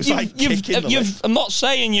speech. she was like kicking the lift. I'm not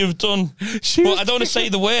saying you've done. She Well, was I don't want to say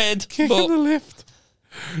the word. kicking But the lift.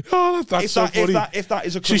 Oh, that's If so that, funny. if that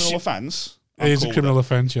is a criminal offence, It is a criminal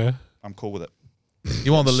offence, yeah. I'm cool with it.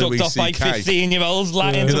 You want the sucked Louis off by C.K. 15-year-olds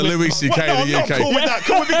lying You're to the women. Louis C.K. Well, no, of I'm the not UK. cool with that.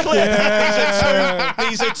 Can we be clear?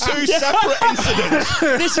 These are two separate incidents.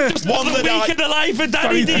 This is just One another that week in the life of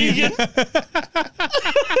Danny Deegan.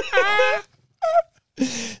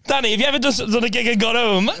 Danny, have you ever done a gig and got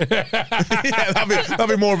home? Yeah, that'd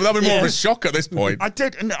be more of a shock at this point. I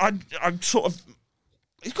did, and I sort of.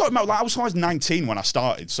 It's got like I was 19 when I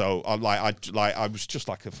started, so I was just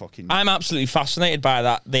like a fucking. I'm absolutely fascinated by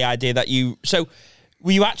that. The idea that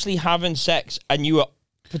were you actually having sex and you were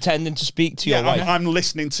pretending to speak to your wife? I'm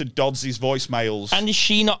listening to Dodsy's voicemails. And is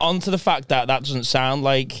she not onto the fact that doesn't sound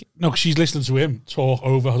like? No, because she's listening to him talk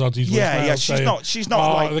over Dodsy's Yeah, voicemail she's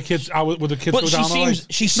not like the kids. Would the kids But go she down?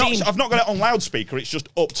 seems. I've not got it on loudspeaker. It's just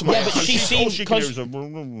up to my. Yeah, but she seems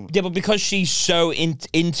Yeah, but because she's so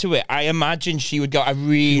into it, I imagine she would go. I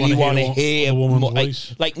really want to hear the woman's more,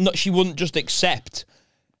 voice. like she wouldn't just accept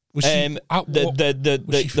Was she, the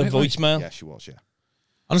voicemail. Yeah, she was. Yeah.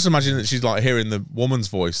 I just imagine that she's like hearing the woman's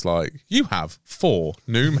voice, like, you have 4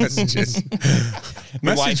 new messages.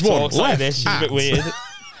 My wife Message 1, talks like left this. She's a bit at. weird.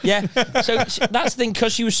 Yeah. So that's the thing,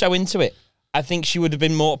 because she was so into it, I think she would have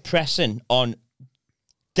been more pressing on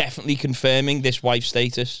definitely confirming this wife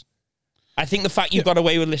status. I think the fact you got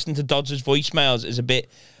away with listening to Dodds' voicemails is a bit.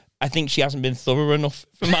 I think she hasn't been thorough enough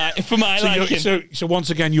for my liking. So once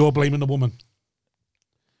again, you're blaming the woman.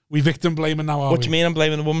 We victim blaming now, are What we? do you mean I'm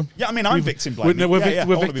blaming the woman? Yeah, I mean, I'm victim blaming. We're I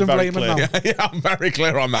wanna be victim very blaming clear. now. Yeah, I'm very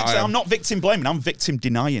clear on that. Actually, I'm not victim blaming. I'm victim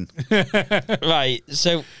denying. Right.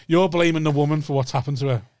 So You're blaming the woman for what's happened to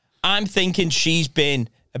her. I'm thinking she's been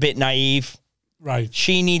a bit naive. Right.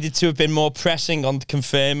 She needed to have been more pressing on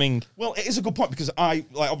confirming. Well, it is a good point because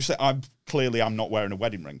obviously I'm not wearing a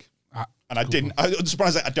wedding ring. And I didn't. I'm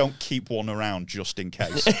surprised that I don't keep one around just in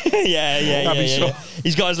case. Yeah.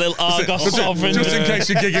 He's got his little Argos sovereign. Just in case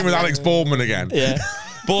you're gigging with Alex Boardman again. Yeah.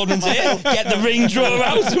 Boardman's here. Get the ring drawer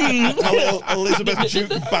out. My little Elizabeth Duke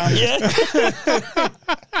band. Yeah.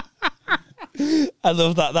 I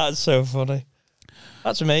love that. That's so funny.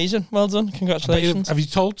 That's amazing. Well done. Congratulations. Have you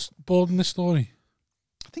told Borden this story?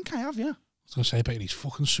 I think I have, yeah. I was going to say, I bet he's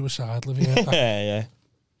fucking suicidal if he heard that.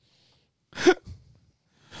 Yeah.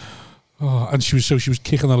 Oh, and she was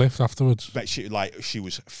kicking the lift afterwards. But she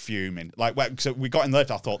was fuming. So we got in the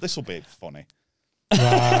lift. I thought this will be funny. Right.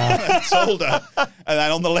 I told her, and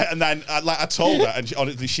then on the lift, and then I told her,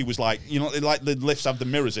 and she was like, like the lifts have the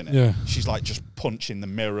mirrors in it. Yeah. She's like just punching the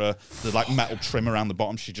mirror, the like metal trim around the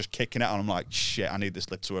bottom. She's just kicking it, and I'm like, shit, I need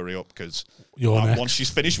this lift to hurry up because once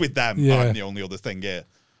she's finished with them, I'm the only other thing here.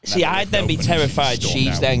 See, I'd then be terrified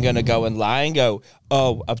she's then going to go and lie and go,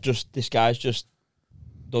 oh, this guy's just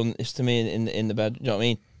done this to me in the bed. You know what I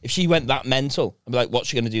mean? If she went that mental, I'd be like, what's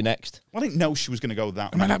she going to do next? I didn't know she was going to go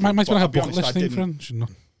that. Might have been a bucket list thing for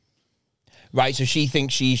her. Right, so she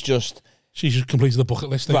thinks she's just completed the bucket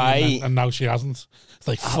list thing, right, and now she hasn't. It's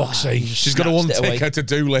like, fuck's sake. She's got to untick her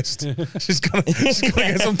to-do list. She's got to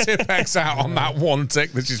get some Tipp-Ex out on that one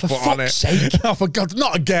tick that she's put on it. Sake. Oh, for God,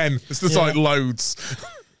 not again. It's just like loads.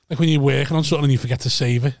 Like when you're working on something and you forget to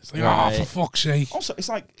save it. It's like, right. for fuck's sake. Also, it's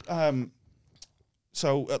like,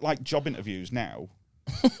 so at like job interviews now,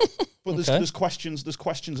 but there's questions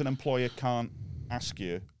an employer can't ask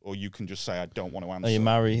you, or you can just say, I don't want to answer. Are you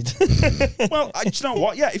married? Well, do you know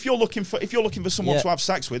what? Yeah, if you're looking for someone to have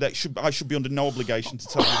sex with, I should be under no obligation to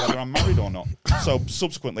tell you whether I'm married or not. So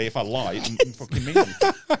subsequently, if I lie, I'm fucking mean.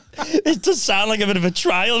 It does sound like a bit of a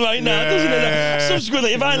trial right now, doesn't it?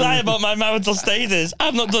 Subsequently, if I lie about my marital status,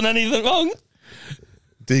 I've not done anything wrong.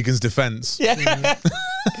 Deegan's defense. Yeah.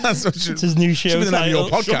 That's what It's his new show should be the name of your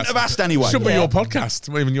title. podcast. Shouldn't have asked anyway. Should be your podcast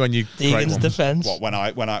when you create Deegan's one. defense. What when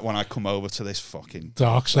I come over to this fucking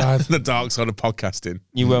Dark side. The dark side of podcasting.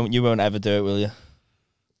 You won't ever do it, will you?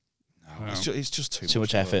 it's just too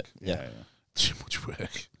much work. effort. Yeah. Too much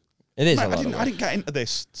work. It is Mate, a lot of I work. didn't get into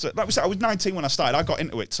this. So, like we said, I was 19 when I started. I got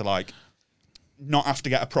into it to like not have to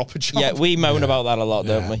get a proper job. Yeah, we moan about that a lot,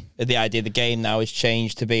 don't we? The idea the game now has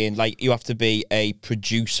changed to being like you have to be a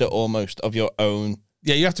producer almost of your own.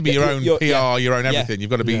 Yeah, you have to be your own PR, your own everything. Yeah. You've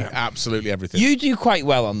got to be absolutely everything. You do quite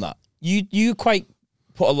well on that. You quite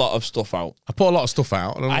put a lot of stuff out. I put a lot of stuff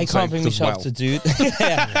out. I can't bring myself to do,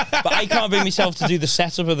 but I can't bring myself to do the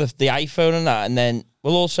setup of the iPhone and that. And then,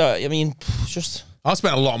 well, also, I mean, just I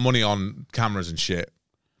spent a lot of money on cameras and shit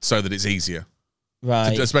so that it's easier,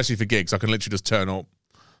 right. especially for gigs. I can literally just turn up,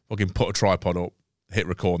 fucking put a tripod up, hit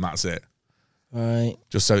record, and that's it. Right.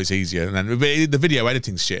 just so it's easier. And then the video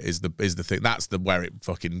editing shit is the thing. That's where it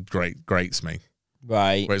fucking grates me.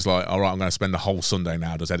 Right. Where it's like, all right, I'm going to spend the whole Sunday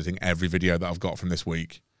now just editing every video that I've got from this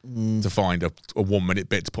week to find a 1 minute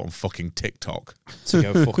bit to put on fucking TikTok. To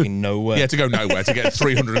go fucking nowhere. Yeah, to go nowhere, to get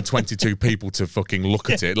 322 people to fucking look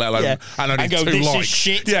at it, let alone and only I go, 2 this likes. is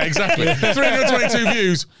shit. Yeah, exactly. 322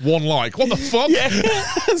 views, 1 like. What the fuck? Yeah.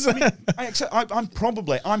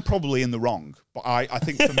 I'm probably in the wrong, but I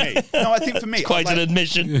think for me, It's quite an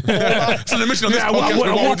admission. It's an admission on this podcast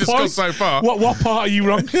with what we've discussed so far. What part are you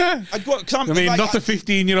wrong? Yeah. I I mean, not the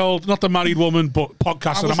 15-year-old, not the married woman, but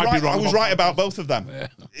podcasting. I might be wrong. I was right about both of them.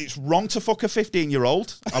 It's wrong to fuck a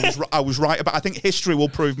 15-year-old. I was right about. I think history will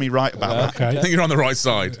prove me right about that. I think you're on the right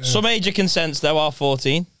side. Some age of consents, though, are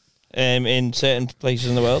 14 in certain places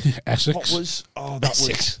in the world. Essex. What was? Oh, that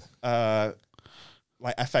was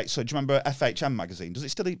like FH. So do you remember FHM magazine? Does it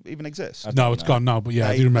still even exist? No, it's gone now, but yeah,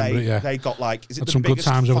 I do remember it, yeah. They got like, is it Had the some good biggest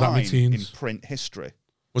times over that fine many teens. in print history?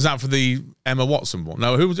 Was that for the Emma Watson one?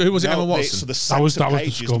 No, who was it? Emma Watson? So the That was centre the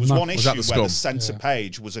pages. scum, There was no? one Was issue that the where the scum? centre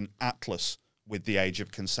page was an atlas with the age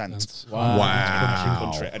of consent. Wow.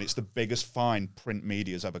 Country, and it's the biggest fine print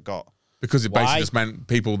media's ever got. Because it basically Why? just meant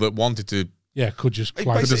people that wanted to Yeah, could just It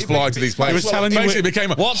fly. could just fly to these places. It was telling you basically it-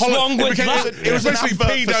 became a What's wrong with that? It was It's an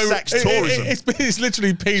basically advert for pedo sex tourism. It's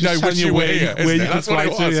literally pedo. Just telling Wish you you were where you- here. where isn't you it? could That's what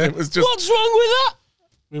it fly to, was. yeah. It was just. What's wrong with that?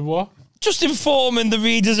 With what? Just informing the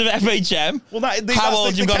readers of FHM Well, how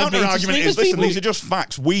old you've got to be to argument sleep is, with listen, people. these are just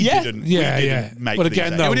facts. We Yeah. didn't. Yeah, we yeah. didn't make But these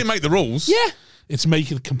again, up. no. We didn't make the rules. Yeah. It's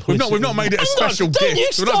making it complicit. We've not made it a Hang on, special don't you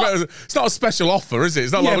gift. stop. It's not a special offer, is it?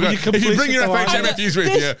 It's not Yeah, like but we go, you're if you bring your complicit, FHM though, nephews with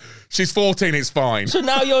this- you, she's 14, it's fine. So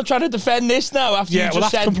now you're trying to defend this now after Yeah, you well,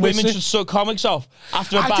 just that's said women complicit. should suck comics off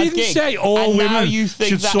after a I bad didn't gig. say all and now women you think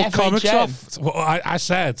should that suck comics FHM off. Well, I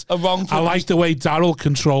said are wrong for I this. like the way Daryl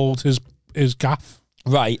controlled his gaff.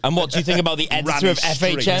 Right, and what do you think about the editor of his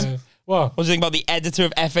string. FHM? What? What do you think about the editor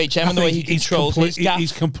of FHM and the way he controls his gaff?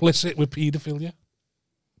 He's complicit with paedophilia.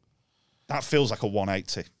 That feels like a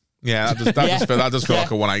 180. Yeah, that does feel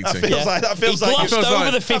like a 180. That feels He like glossed you- over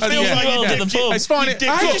the that feels 15-year-old like at you the dipped- pub. It's fine. You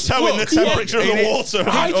dipped your toe in the temperature of the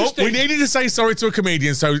water. We needed to say sorry to a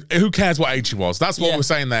comedian, so who cares what age he was? That's what Yeah. we're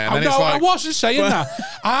saying there. And then No, it's like, I wasn't saying that.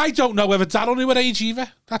 I don't know whether Daryl knew her age either.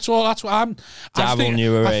 That's all. That's what I'm. Daryl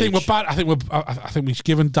knew her I think age. we're bad. I think we've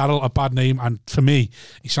given Daryl a bad name, and for me,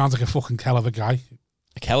 he sounds like a fucking hell of a guy.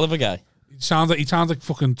 A hell of a guy. He sounds like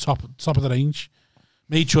fucking top of the range.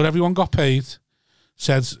 Made sure everyone got paid.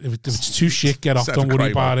 Said if it's too shit, get off. Set Don't the worry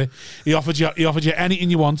crate about it. He offered you anything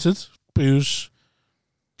you wanted. Booze.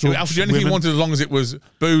 he drugs, offered you anything you women. wanted as long as it was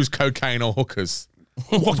booze, cocaine, or hookers.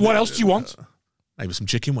 What else do you want? Maybe some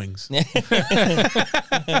chicken wings.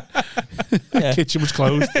 Kitchen was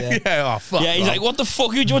closed. Oh, fuck. Yeah, he's like, what the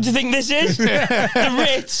fuck do you think this is? The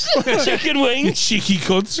Ritz. Chicken wings. Cheeky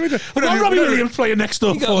cunts. Well, don't Robbie even- Williams playing next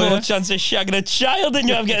door You got for more you. chance of shagging a child than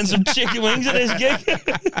you have getting some chicken wings at this gig.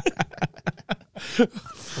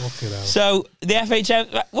 Fucking hell. So the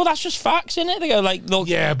FHM, well, that's just facts, isn't it? They go like, look,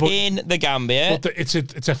 Yeah, but- in the Gambia, But it's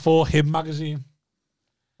a for him magazine.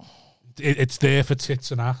 It's there for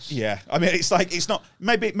tits and ass. Yeah, I mean, it's like it's not.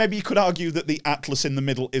 Maybe you could argue that the atlas in the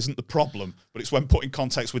middle isn't the problem, but it's when put in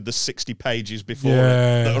context with the 60 pages before it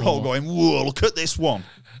that are all going, "Whoa, look at this one."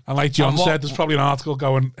 And like John And what- said, there's probably an article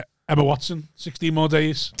going, Emma Watson, 16 more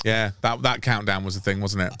days. Yeah, that countdown was the thing,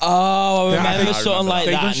 wasn't it? oh, I Yeah, I remember think- something like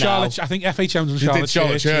They've done that now. Charlotte. I think FHM's done They did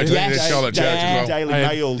Charlotte Church. yeah. They did Charlotte Church as well. Daily Uh,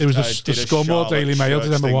 Mail. it was the did a Scum or Charlotte Daily Mail Church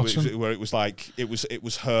did Emma thing Watson. where it was like it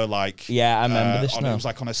was her like. Yeah, I remember this It now. was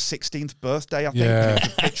like on her 16th birthday, I think. Yeah. And it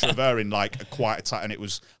was a picture of her in like a quiet attack, and it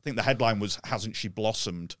was. I think the headline was "Hasn't she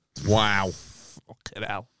blossomed?" Wow. Fucking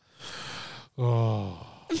hell.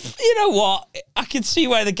 You know what? I can see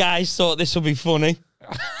why the guys thought this would be funny.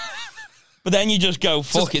 But then you just go,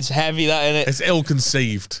 fuck, it's heavy, that, innit? It's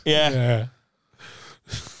ill-conceived. Yeah, Yeah.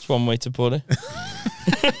 it's one way to put it.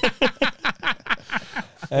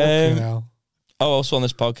 Fucking hell. Also on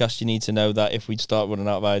this podcast, you need to know that if we start running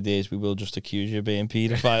out of ideas, we will just accuse you of being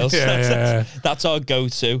paedophiles. Yeah, That's our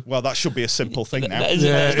go-to. Well, that should be a simple thing now. That is-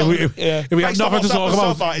 Yeah, that's not- if yeah. we have Based on nothing to what's talk happened so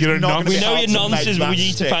far, about, it's you're a not gonna nonce. be We know hard your to make nonsense, but we that need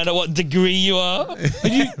to stick. find out what degree you are.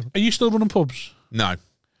 Are you still running pubs? No.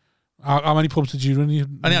 How many pubs did you run?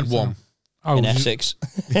 I only had one. Oh, In you- Essex.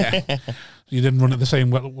 You didn't run at the same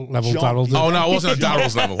level John- Daryl did. Oh, no, I wasn't at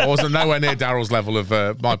Daryl's level. I wasn't nowhere near Daryl's level of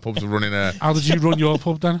my pubs were running a... How did you run your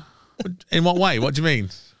pub then? In what way? What do you mean?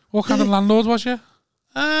 What kind of landlord was you?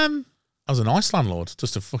 I was a nice landlord,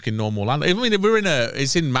 just a fucking normal landlord. I mean,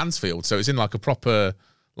 it's in Mansfield, so it's in like a proper,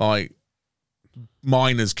 like,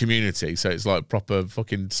 miners community. So it's like proper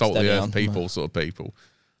fucking salt of the Steady earth on, people, sort of people.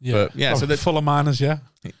 Yeah. But yeah, so they're full of minors, yeah.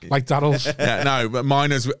 Like Daryl's. yeah, no, but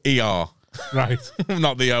mine is ER. Right.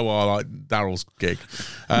 Not the OR like Daryl's gig.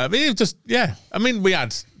 But it was just, yeah. I mean, we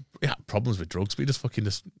had problems with drugs, but we just fucking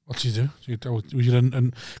just. What did you do?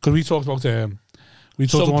 Because we talked about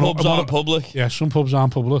Some pubs aren't public. Yeah, some pubs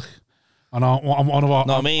aren't public. And on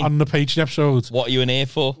the Patreon episode, what are you in here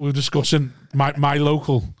for? We were discussing my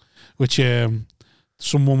local, which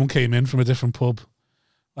some woman came in from a different pub.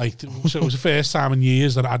 Like, so it was the first time in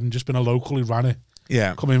years that it hadn't just been a local who ran it.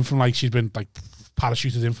 Yeah. Come in from, like, she'd been, like,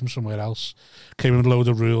 parachuted in from somewhere else. Came in with a load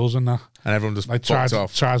of rules and that. And everyone just like fucked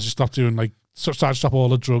off. Tried to stop doing, like, tried to stop all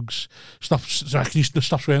the drugs. Can you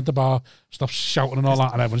stop swearing at the bar? Stop shouting and all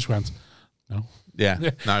that. And everyone just went, no. Yeah,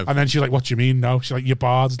 no. And then she's like, what do you mean, no? She's like, you're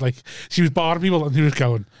barred. Like, she was barring people and he was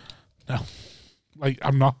going, no. Like,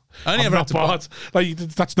 I'm not. I only I'm ever not had to barred. Like,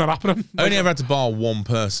 that's not happening. I only ever had to bar one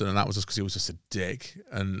person, and that was just because he was just a dick,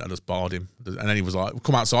 and I just barred him. And then he was like,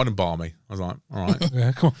 come outside and bar me. I was like, all right.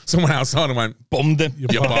 Yeah, come on. Someone outside and went, bummed him. You're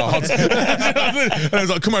barred. And I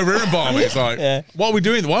was like, come over here and bar me. It's like, what are we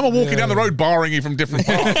doing? Why am I walking down the road barring you from different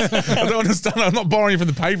bars? I don't understand. I'm not barring you from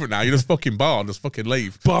the pavement now. You're just fucking barred. Just fucking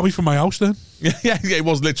leave. Bar me from my house then. Yeah, it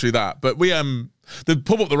was literally that. But we, the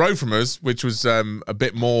pub up the road from us, which was a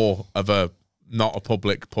bit more of a, not a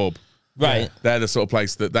public pub. Right. They're the sort of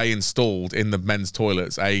place that they installed in the men's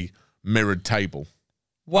toilets a mirrored table.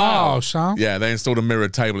 Wow. Sam. Yeah, they installed a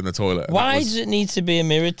mirrored table in the toilet. Why does it need to be a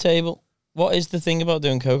mirrored table? What is the thing about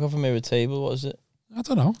doing coke off a mirrored table? What is it? I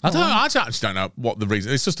don't know. I actually don't know what the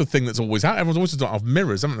reason. It's just a thing that's always out. Everyone's always done it off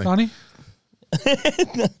mirrors, haven't they? Danny?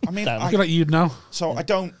 I mean, I feel like you'd know. So I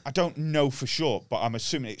don't know for sure, but I'm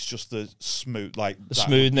assuming it's just the smooth, like the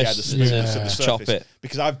smoothness. Yeah, the smoothness of the Chop surface. it.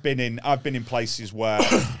 Because I've been in places where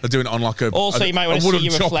they're doing it on like a also you might want to wooden see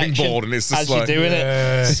your chopping reflection board, and it's just as like, you're doing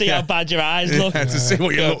it. See how bad your eyes look. to see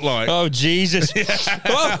what you look like. Oh Jesus!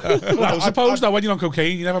 I suppose that when you're on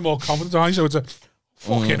cocaine, you never more confident, are you? So it's a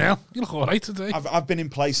fucking hell. You look all right today. I've been in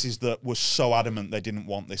places that were so adamant they didn't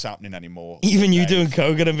want this happening anymore. Even you doing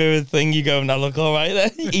coke and a mirrored thing, you go, "I look all right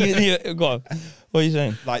there." Go on. What are you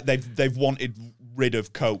saying? Like they've wanted rid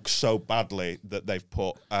of coke so badly that they've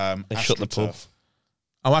put They shut the pub.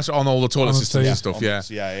 Oh, actually, on all the toilet On the systems and stage. stuff,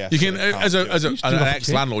 Yeah. You So can, they can't as do it. an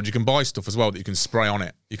ex-landlord, you can buy stuff as well that you can spray on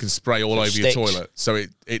it. You can spray all over your sticks. toilet, so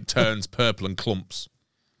it turns purple and clumps.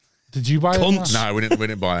 Did you buy Cunts. it? No, we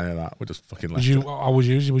didn't buy any of that. We just fucking left Would you?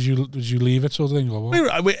 it. Would you leave it sort of thing? Or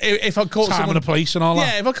what? If I caught Time someone, and a place and all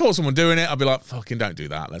that. yeah, if I caught someone doing it, I'd be like, fucking don't do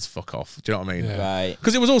that. Let's fuck off. Do you know what I mean? Yeah. Right.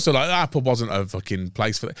 Because it was also like our pub wasn't a fucking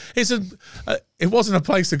place for that. It wasn't a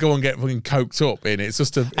place to go and get fucking coked up in. It's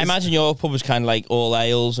just I imagine your pub was kind of like all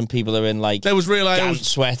ales and people are in like there was real dance ales.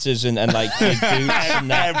 sweaters and like big boots and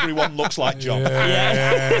that. Everyone looks like John.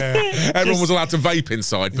 Yeah. Everyone was allowed to vape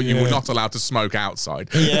inside, but you were not allowed to smoke outside.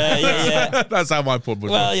 Yeah. That's how my pub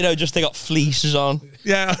was. Well, just they got fleeces on.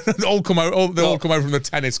 Yeah, they all come over. They all come over from the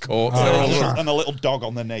tennis courts. They're all- And a little dog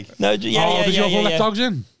on the knee. No, Did you all let dogs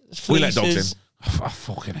in? We let dogs in. Fleeces. I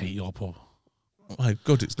fucking hate your pub. Oh,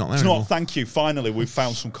 good, it's not there It's anymore. not. Thank you. Finally, we've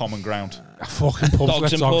found some common ground. I fucking pubs Dogs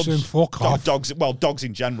let and dogs pubs. in. Fuck off. Dogs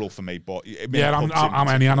in general for me, but Yeah, I'm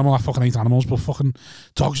any animal. I fucking hate animals, but fucking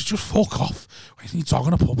dogs, just fuck off. What do you need a dog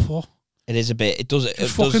in a pub for? It is a bit. It does. It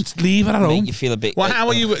Just does fucking leave it at make home. you feel a bit. Well, like, how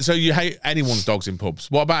are you? So you hate anyone's dogs in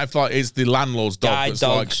pubs? What about if like it's the landlord's dog Guide that's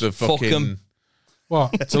dogs, like the fuck fucking? 'em.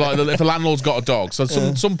 What? So like if a landlord's got a dog, so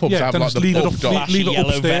some pubs Yeah, have then like just the leave it pub up, dog. leave it Yellow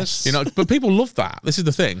upstairs. vest. You know, but people love that. This is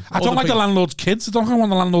the thing. I don't like the landlord's kids. I don't want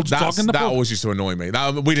the landlord's dog in the That pub. always used to annoy me. We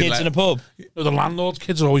didn't Kids in let, a pub. The landlord's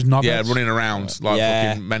kids are always knobheads. yeah, running around like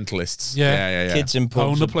Yeah. fucking mentalists. Yeah. Yeah. Kids in Own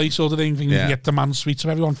pubs. the place sort of thing. You Yeah. can get demand suites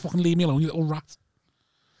of everyone. Fucking leave me alone, you little rat.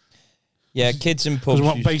 Yeah, kids in pubs. Because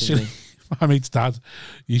what used to basically, be- my mate's dad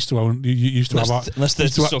used to own. You used to have. Unless they're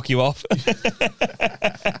used to to suck you off.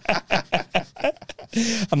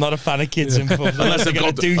 I'm not a fan of kids in pubs. Unless they're they've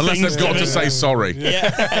going got, to do unless things they've got to to me. say sorry.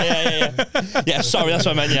 Yeah. Yeah, sorry, that's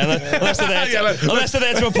what I meant. Yeah, unless they're there to, unless they're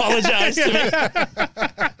there to apologise to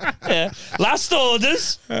me. Yeah. Last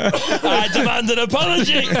orders. I demand an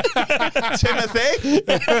apology. Timothy.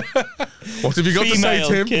 What have you got Female to say,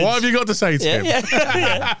 Tim? kids. What have you got to say, Tim?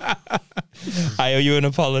 Yeah. I owe you an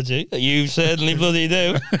apology. You certainly bloody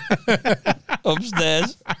do.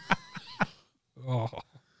 Upstairs. Oh.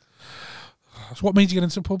 So what made you get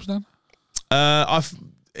into pubs then?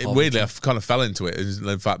 Weirdly, I kind of fell into it. Is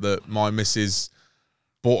the fact that my missus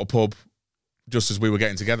bought a pub just as we were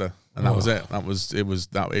getting together, and that was it.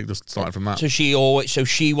 It just started from that. So she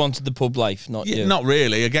wanted the pub life, not you. Not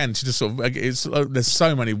really. Again, she just sort of. There's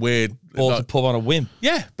so many weird. Bought the pub on a whim.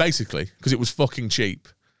 Yeah, basically, because it was fucking cheap.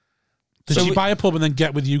 Did So she we- buy a pub and then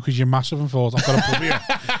get with you because you're massive and thought, I've got a pub here?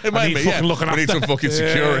 need fucking looking we need after. some fucking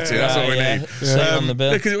security. That's what we need. Stay on the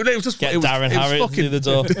bill. Because it was just Get it was, Darren it was Harriott fucking, through the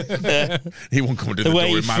door. He won't come and do The the way door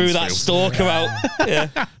he in threw that Mansfield. stalker out. Yeah.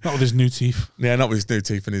 Not with his new teeth. Yeah, not with his new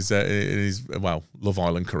teeth in his Love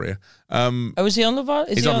Island career. Oh, is he on Love Island?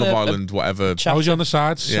 He's on Love Island, whatever. Chap- I was on the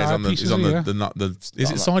sides. Yeah, side he's on pieces, the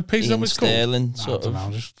is it side piece? Is that Ian what it's called? Sterling, I sort don't of.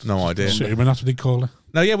 know, just No idea. assuming that's what they call it.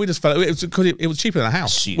 No, yeah, we just fell. It was because it was cheaper than a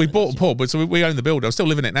house. Assuming We bought a pub, but so we own the building. I'm still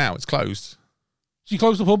living it now. It's closed. So you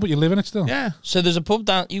close the pub, but you live in it still? Yeah, So there's a pub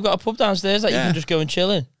down. You've got a pub downstairs that you Yeah. can just go and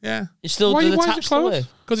chill in. yeah. You still Why- do the why is it taps still closed? live.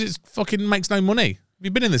 Because it fucking makes no money. Have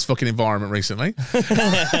you been in this fucking environment recently?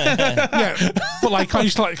 Yeah. But like, can't you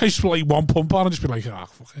just put like one pump on and just be like, oh,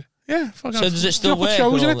 fuck it. Yeah, fuck So off. does it Do still you not put work?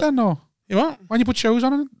 shows in or it then, or? You what? Why don't you put shows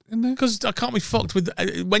on it in there? Because I can't be fucked with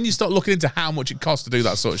when you start looking into how much it costs to do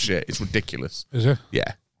that sort of shit. It's ridiculous. Is it?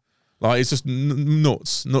 Yeah, like it's just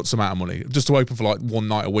nuts amount of money just to open for like one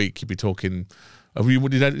night a week. You'd be talking.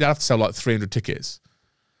 You'd have to sell like 300 tickets.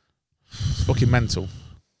 It's fucking mental.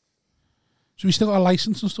 So we still got a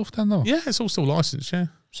license and stuff then, though? Yeah, it's all still licensed. Yeah,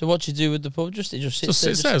 So what do you do with the pub? It just sits just there.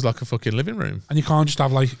 sits there as like a fucking living room. And you can't just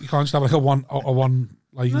have like a one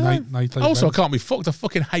like night like Also, I event. can't be fucked. I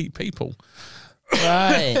fucking hate people.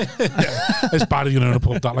 Right. It's bad if you know in a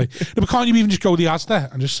pub that like. No, but can't you even just go to the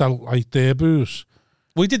Asda and just sell like their booze,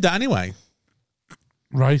 We did that anyway.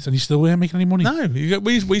 right? And you still weren't making any money. No,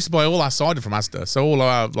 we used to buy all our cider from Asda. So all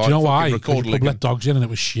our like Do you know why? fucking Because record the pub let dogs in and it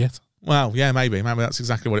was shit. Well, yeah, maybe that's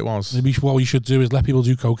exactly what it was. Maybe what we should do is let people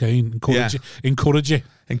do cocaine, encourage it.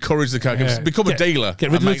 Encourage the coke. Yeah. Become a dealer get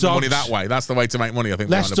rid and of make the the money dogs. that way. That's the way to make money, I think.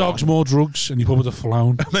 Less behind the bar. dogs, more drugs, and you pub with a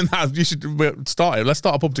flown. Then you should start it. Let's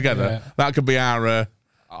start a pub together. Yeah. That could be our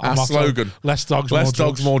motto. slogan. Less dogs, Less more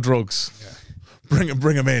dogs, drugs. more drugs. Yeah.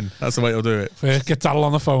 Bring them in. That's the way to do it. Get Daryl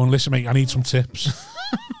on the phone. Listen, mate, I need some tips.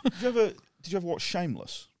 Did you ever watch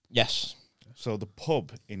Shameless? Yes. So the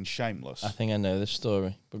pub in Shameless I think I know this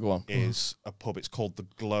story, but go on. is a pub. It's called the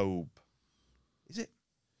Globe. Is it?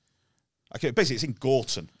 Okay, basically it's in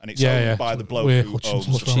Gorton, and it's owned by the bloke Where who Hutchins owns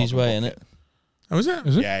was the from. Cheese Way, Bucket. innit? Oh, is it?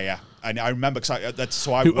 Is it? Yeah, yeah. And I remember because I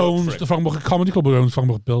Who worked owns for the him. Frogbucket Comedy Club? Who owns the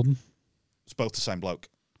Frogbucket Building? It's both the same bloke.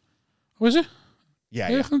 Oh, is it? Yeah,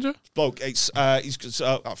 Yeah, yeah. can do. Bloke. It's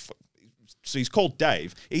so he's called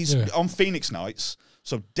Dave. He's on Phoenix Nights.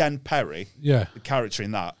 So Den Perry, Yeah. the character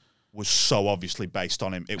in that, was so obviously based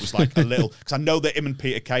on him. It was like a little because I know that him and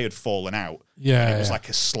Peter Kay had fallen out. Yeah, and it was yeah. like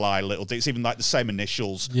a sly little. It's even like the same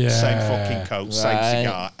initials, Yeah. same fucking coat, same Right.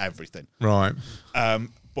 cigar, everything. Right.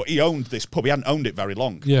 But he owned this pub. He hadn't owned it very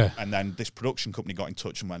long. Yeah. And then this production company got in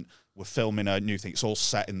touch and went, "We're filming a new thing. It's all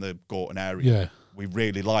set in the Gorton area. Yeah. We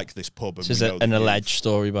really like this pub." And This is we know an that you-" alleged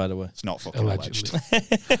story, by the way. It's not fucking alleged.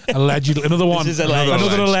 Allegedly. Allegedly. Another one. is alleged.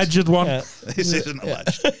 Another alleged one. This isn't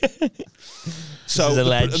alleged. So is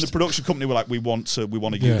alleged. and the production company were like, "We want to Yeah.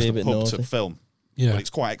 use Be a the bit pub naughty. to film, Yeah. but it's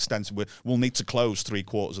quite extensive. We'll need to close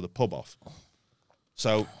 3/4 of the pub off."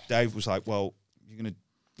 So Dave was like, "Well, you're gonna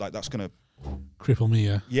like that's gonna." Cripple me,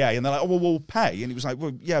 yeah. Yeah, and they're like, "Oh, well, we'll pay." And he was like,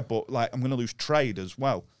 "Well, yeah, but like, I'm going to lose trade as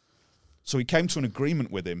well." So he came to an agreement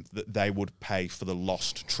with him that they would pay for the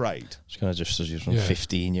lost trade. I was going to just use some Yeah.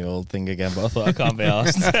 15-year-old thing again, but I thought I can't be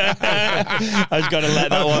asked. I was going to let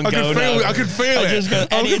that one I go. could feel now. it. I could feel I it. just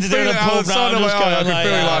got I anything could to do feel with it a out pub the now. side I'm of my just eye. I going could like,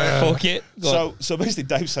 feel it like, fuck it. Go on. So basically,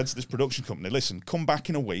 Dave said to this production company, "Listen, come back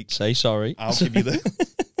in a week. Say sorry. I'll give you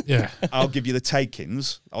the Yeah. I'll give you the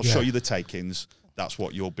take-ins. I'll Yeah. show you the take-ins. That's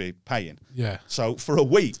what you'll be paying." Yeah. So for a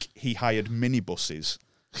week, he hired minibuses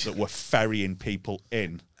that were ferrying people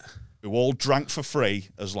in, who all drank for free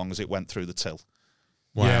as long as it went through the till.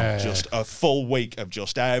 Wow. Yeah. Just a full week of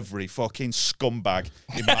just every fucking scumbag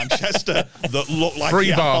in Manchester that looked like Free he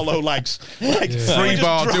had bar. hollow legs. Like, Free just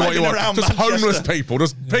bar, do what you driving want. around Just Manchester. homeless people.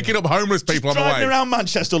 Just picking up homeless people on the Driving way. around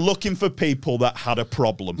Manchester looking for people that had a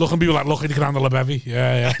problem. Looking people like, look, you can handle a bevy.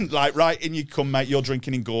 Yeah, yeah. Like, right, in you come, mate, you're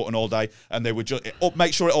drinking in Gorton all day, and they would just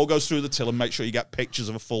make sure it all goes through the till and make sure you get pictures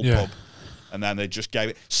of a full Yeah. pub. And then they just gave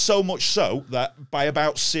it so much so that by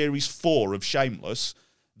about series 4 of Shameless,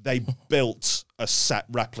 they built a set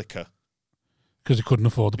replica. Because he couldn't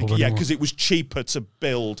afford the pub Yeah, anymore. because it was cheaper to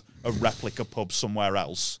build a replica pub somewhere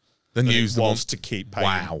else Then than use it the was one. to keep paying.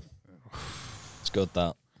 Wow. It's good,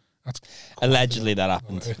 that. That's Allegedly, that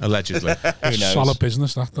happened. Allegedly. Who knows? solid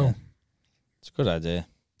business, that, though. It's a good idea.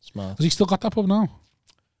 Smart. Has he still got that pub now?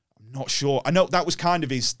 Not sure. I know that was kind of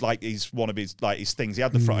his one of his things. He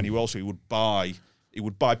had the front, and he would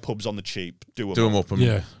buy pubs on the cheap, do them up and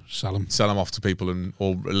Yeah, sell him. sell them off to people, and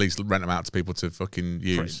or at least rent them out to people to fucking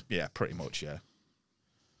use. pretty much, yeah.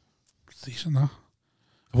 Decent, that.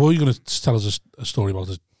 Or are you going to tell us a story about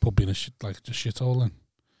the pub being a shithole then?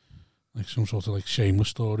 like some sort of like shameless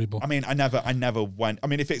story. But I mean, I never went. I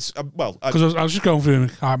mean, if it's because I was just going through.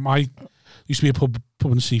 I used to be a pub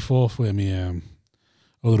in the Seaforth where me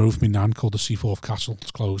other roof, my nan called the Seaforth Castle.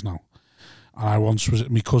 It's closed now. And I once was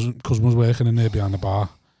my cousin was working in there behind the bar.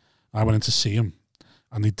 I went in to see him,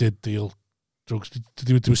 and they did deal drugs.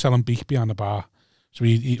 They were selling beef behind the bar. So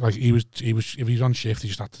he was if he was on shift, he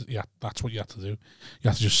just had to. Yeah, that's what you had to do. You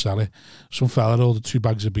had to just sell it. Some fella ordered 2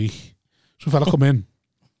 bags of beef. Some fella come in,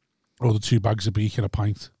 ordered 2 bags of beef and a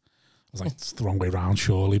pint. I was like, it's the wrong way round,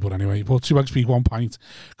 surely. But anyway, he bought 2 bags of beef, 1 pint,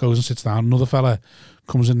 goes and sits down. Another fella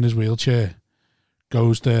comes in his wheelchair,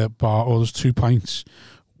 goes to the bar, orders 2 pints,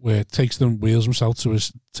 where takes them, wheels himself to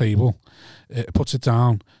his table, puts it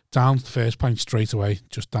down, downs the first pint straight away,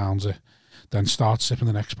 just downs it. Then starts sipping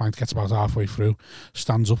the next pint, gets about halfway through,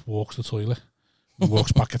 stands up, walks to the toilet,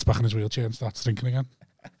 walks back, gets back in his wheelchair and starts drinking again.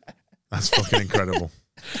 That's fucking incredible.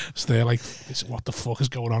 So they're like, what the fuck is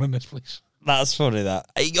going on in this place? That's funny, that.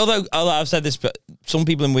 Although I've said this, but some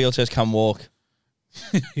people in wheelchairs can walk.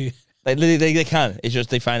 They can. It's just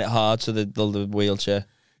they find it hard, so they'll do the wheelchair.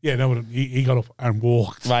 Yeah, no, but he got up and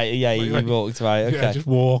walked. Right, yeah, he walked, right, okay. Yeah, just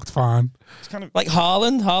walked, fine. It's kind of like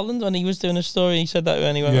Haaland, when he was doing a story, he said that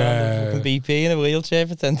when he went around with BP in a wheelchair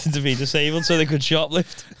pretending to be disabled so they could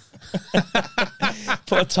shoplift.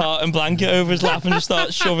 Put a tartan blanket over his lap and just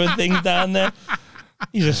start shoving things down there.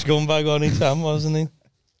 He's a scumbag on his time, wasn't he?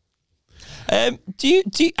 Do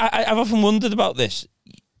you I've often wondered about this.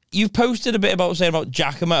 You've posted a bit about saying about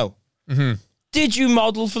Giacomo. Mm-hmm. Did you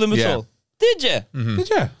model for them at all? Did you? Mm-hmm. Did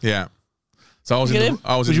you? Yeah. So I was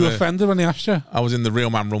Was you offended when they asked you? I was in the Real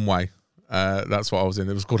Man Runway. That's what I was in.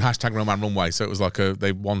 It was called #Real Man Runway. So it was like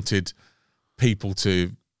they wanted people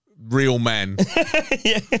real men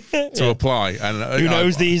to apply. And who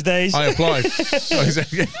knows these days? I applied.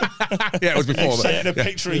 Yeah, it was before that. Sending a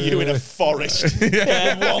picture of you in a forest, one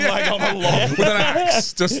leg on a log with an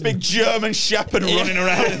axe, just big German shepherd running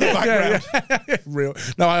around in the background. Real.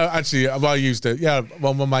 No, I used it. Yeah,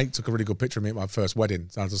 well, my mate took a really good picture of me at my first wedding,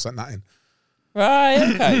 so I just sent that in. Right.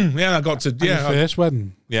 Okay. Yeah, I got to. Your first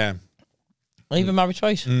wedding. Yeah. Are you been married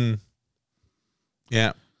twice?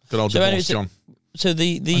 Yeah. Good old divorce, John. So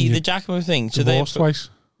the Giacomo thing. So Divorced twice?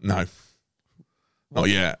 No. Not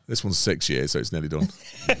yet. This one's 6 years, so it's nearly done.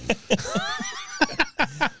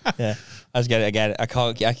 Yeah. I was getting it again. I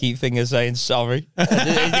keep thinking of saying sorry. You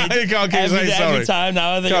can't keep saying sorry. Every time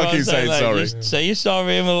now, I think can't keep saying sorry. Just say you're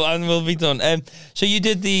sorry, and we'll be done. So you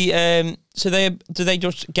did the. So did they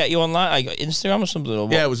just get you online, like Instagram or something? Or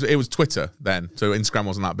what? Yeah, it was Twitter then. So Instagram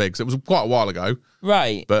wasn't that big. So it was quite a while ago.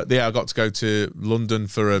 Right. But yeah, I got to go to London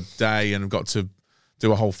for a day and got to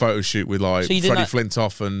do a whole photo shoot with like Freddie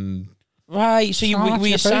Flintoff and. Right. So were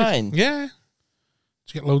you signed? Yeah.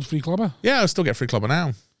 Did you get loads of free clubber? Yeah, I still get free clubber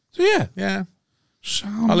now. So yeah. Yeah.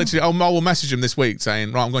 I will message them this week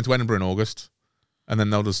saying, right, I'm going to Edinburgh in August, and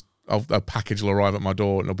then a package will arrive at my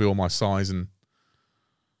door and it'll be all my size and.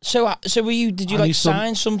 So were you? Did you like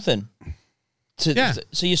sign something? Yeah.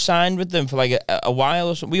 So you signed with them for like a while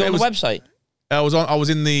or something? Were you on the website? I was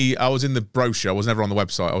in the brochure. I was never on the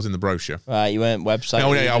website. I was in the brochure. Right, you weren't website.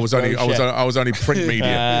 Oh yeah, I was only print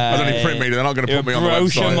media. I was only print media. They're not going to put me on the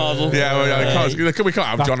website. Model. Yeah, we can't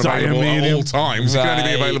have John available at all times. Right. He can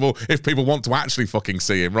only be available if people want to actually fucking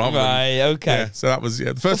see him, rather than. Okay. Yeah, so that was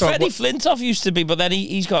the first time. Freddie Flintoff used to be, but then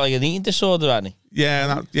he's got like an eating disorder, hasn't he?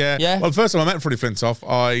 Yeah. Well, the first time I met Freddie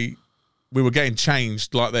Flintoff, we were getting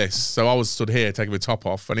changed like this. So I was stood here taking my top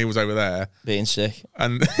off and he was over there. Being sick.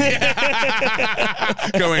 And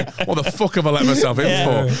going, what the fuck have I let myself in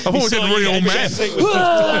for? I thought it was in Real Men.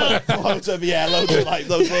 Loads of like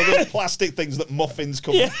those plastic things that muffins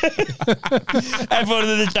come in. Everyone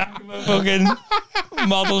in the Giacomo fucking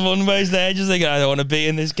model runways there just thinking, I don't want to be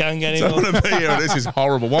in this gang anymore. I don't want to be here. This is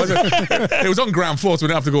horrible. Why is it was on ground floor, so we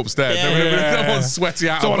didn't have to go upstairs. Everyone's sweaty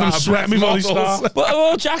out. Don't want to sweat me before they start.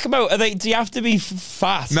 But Giacomo, do you have to be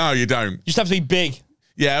fat? No, you don't. You just have to be big.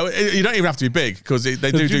 Yeah, you don't even have to be big because they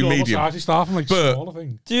do medium. Staff and like smaller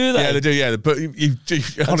thing. Do they? Yeah, they do. Yeah, but you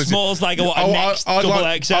honestly, small's like a next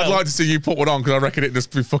double XL. I'd like to see you put one on because I reckon it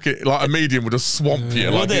just be fucking like a medium would just swamp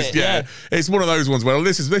you. Like this, yeah, it's one of those ones where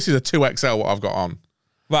this is a 2XL what I've got on.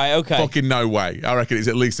 Right. Okay. Fucking no way. I reckon it's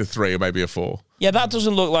at least a 3 or maybe a 4. Yeah, that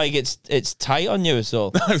doesn't look like it's tight on you at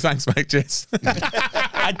all. No, thanks, mate. Cheers.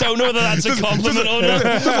 I don't know whether that's a compliment or not.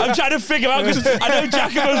 I'm trying to figure out because I know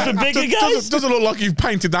Giacomo's for bigger guys. Doesn't look like you've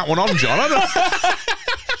painted that one on, John. I'll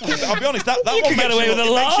be honest, that you one can get away with a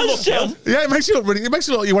large, John. Yeah, it makes you look like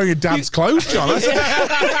you're wearing your dad's clothes, John. It makes you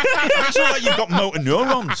look like you've got motor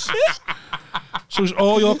neurons. So is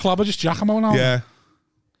all your club just Giacomo now? Yeah.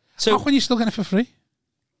 So how can you still get it for free?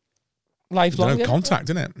 Lifelong. No contact,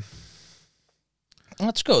 innit?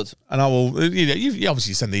 That's good. And I will, you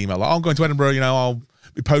obviously send the email, like, I'm going to Edinburgh, I'll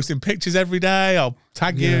be posting pictures every day, I'll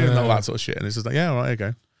tag you and all that sort of shit. And it's just like, yeah, all right, here you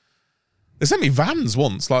go. They sent me Vans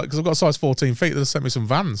once, like, because I've got a size 14 feet, they sent me some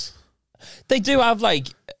Vans. They do have, like...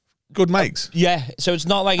 Good makes. Yeah, so it's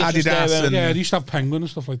not like it's Adidas just and- Yeah, they used to have Penguin and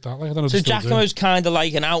stuff like that. Like, I don't know if So they still do. Giacomo's kind of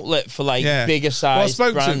like an outlet for like bigger Well, I size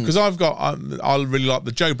spoke brands. to because I've got, I really like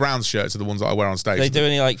the Joe Brown shirts are the ones that I wear on stage. They do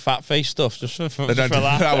any like fat face stuff just for They don't. for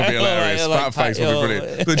laugh. That would be hilarious. Like, Fat face would be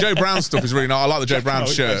brilliant. But the Joe Brown stuff is really nice. I like the Joe Brown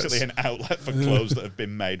It's shirts. basically an outlet for clothes that have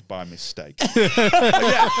been made by mistake.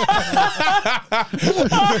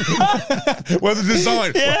 Well, the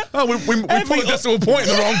design. Yeah. Oh, we put the decimal point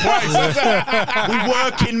in the wrong place. We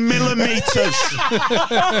work in millimeters.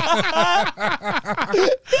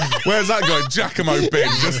 Where's that going? Giacomo bin.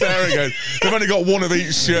 Just there it goes. They've only got one of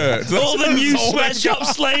each shirt. All the new That's all they've sweatshop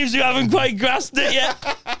got. slaves who haven't quite grasped it yet.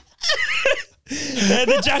 They're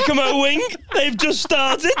the Giacomo wing. They've just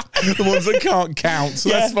started. The ones that can't count. So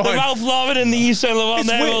Yeah, that's the fine. Ralph Lauren and the Yves Saint Laurent, It's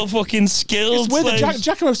they're weird. all fucking skilled It's weird that slaves.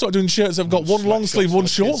 Giacomo started doing shirts that have got one long sleeve, one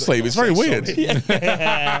short sleeve. It's very weird. It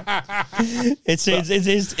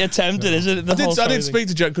is attempted, isn't it? The whole I side did of speak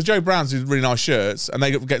to Joe because Joe Brown's do really nice shirts and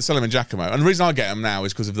they sell them in Giacomo. And the reason I get them now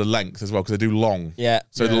is because of the length as well, because they do long. Yeah.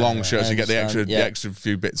 So the long Yeah, shirts, I you get the extra, understand, yeah. the extra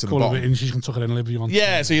few bits at the Call it bottom. inches, you can tuck it in a little bit you want.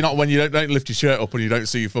 Yeah, so you're not when you don't lift your shirt up and you don't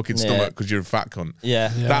see your fucking Yeah. stomach because you're a fat cunt. Yeah.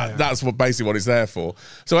 That's what basically what it's there for.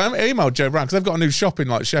 So I emailed Joe Brown because they've got a new shop in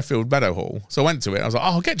like Sheffield Meadowhall. So I went to it. I was like, oh,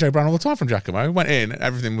 I'll get Joe Brown all the time from Giacomo. Went in,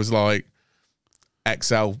 everything was like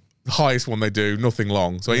XL, the highest one they do, nothing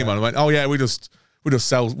long. So I emailed and went, oh yeah, we just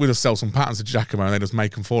sell some patterns to Giacomo and they just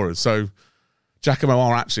make them for us. So Giacomo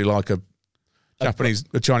are actually like a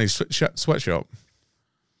Chinese sweatshop.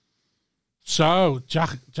 So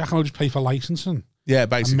Giacomo just pay for licensing Yeah, and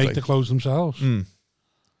basically. make the clothes themselves.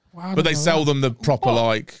 Wow, But they sell them the proper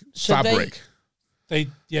like So fabric. They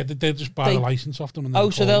just buy They- the license off them. And then Oh,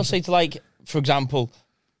 so call they'll them. say to like, for example,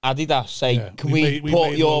 Adidas say, Yeah, can we we, made- we put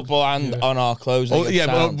made your loads. brand Yeah. on our clothes? Oh, yeah,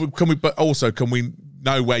 but can we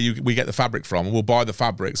know where we get the fabric from? And we'll buy the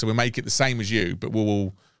fabric, so we make it the same as you, but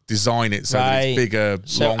we'll design it so that it's bigger,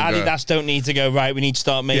 So longer. Adidas don't need to go, right, we need to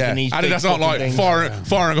start making Yeah, these big Adidas aren't fucking like things.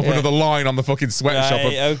 firing up another line on the fucking sweatshop.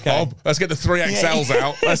 Right, okay. Oh, let's get the 3XLs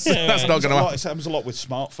out. That's not going to happen. It happens a lot with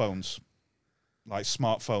smartphones. Like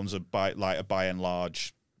smartphones are by and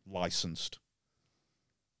large licensed.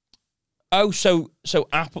 Oh, so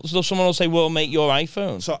Apple, so someone will say, we'll make your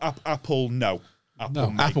iPhone. So Apple, no.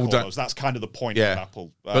 Apple Apple all don't- those. That's kind of the point Yeah. of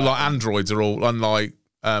Apple. But like Androids are all unlike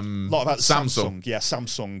a lot of that Samsung. Yeah,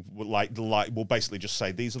 Samsung will basically just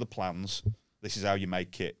say these are the plans. This is how you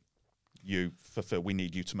make it. You fulfill. We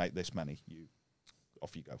need you to make this many.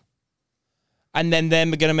 Off you go. And then they're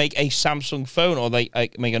going to make a Samsung phone, or they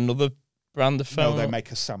make another brand of phone. No, they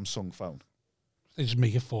make a Samsung phone. They just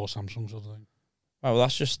make it for Samsung sort of thing. Oh, well,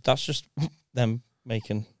 that's just them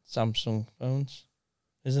making Samsung phones,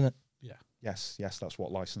 isn't it? Yes, that's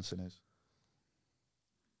what licensing is.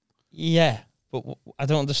 Yeah, but I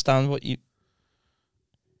don't understand what you.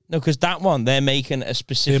 No, because that one they're making a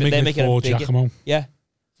specific. They're making it for a bigger. Giacomo. Yeah,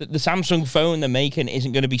 the Samsung phone they're making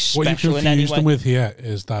isn't going to be What you special in any confused way. them with here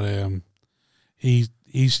is that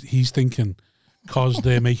he's thinking because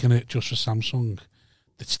they're making it just for Samsung,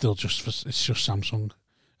 it's still just Samsung.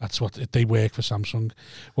 That's what they work for Samsung.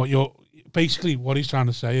 What he's trying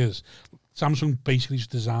to say is Samsung basically just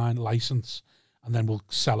design, license, and then we'll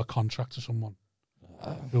sell a contract to someone.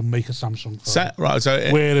 We'll make a Samsung phone. Right, so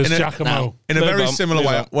Whereas in a- Giacomo, in a Move very on, similar move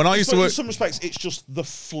way, on. when I used to In work, some respects, it's just the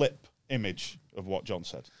flip image of what John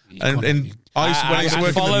said. and I used to I work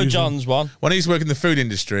in follow the John's one. When I used to work in the food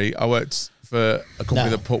industry, I worked for a company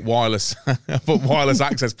that put wireless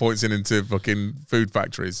access points into fucking food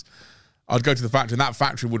factories. I'd go to the factory, and that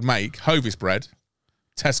factory would make Hovis bread,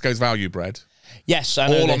 Tesco's value bread, Yes, I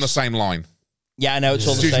know all this. on the same line. Yeah, I know it's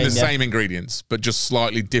all It's the using same. the Yeah. same ingredients, but just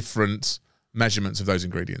slightly different measurements of those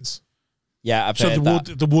ingredients. Yeah, I've so heard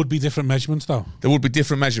that. there would be different measurements though. There would be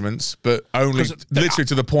different measurements, but only 'Cause literally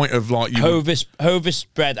to the point of like you. would- Hovis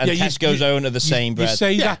bread and Tesco's own are the same bread. You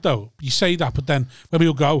say that though. You say that, but then when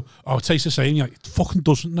people go, "Oh, it tastes the same," you're like, "It fucking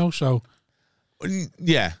doesn't know." So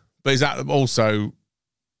Yeah, but is that also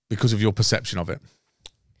because of your perception of it?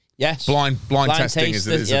 Yes, Blind testing is taste,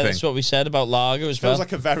 the yeah, thing. that's what we said about lager as well.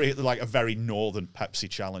 Feels like a very northern Pepsi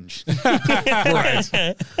challenge.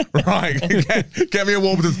 Right, get me a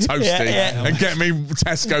Warburton toasty Yeah. and get me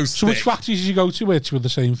Tesco's So which thick. factories did you go to which were the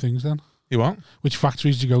same things then? You what? Which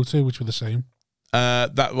factories did you go to which were the same?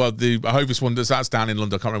 The Hovis one that's down in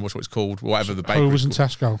London. I can't remember what it's called. Whatever the bakery. Hovis and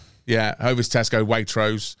Tesco. Yeah, Hovis, Tesco,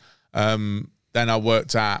 Waitrose. Then I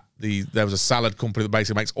worked at there was a salad company that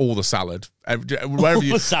basically makes all the salad. Wherever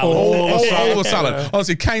you, the salad. all the salad.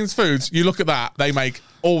 Honestly, Cane's Foods, you look at that, they make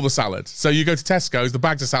all the salad. So you go to Tesco's, the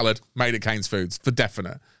bags of salad made at Cane's Foods, for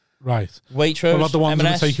definite. Right. Waitrose, What about the ones in the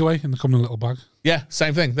M&S? takeaway and they come in a little bag? Yeah,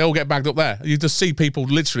 same thing. They all get bagged up there. You just see people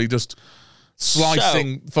literally just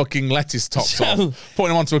slicing fucking lettuce tops off, putting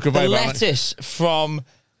them onto a conveyor The belt. lettuce from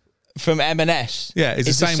M&S. Yeah, it's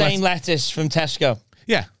the same lettuce from Tesco.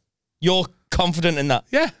 Yeah. You're confident in that?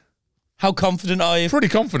 Yeah. How confident are you? Pretty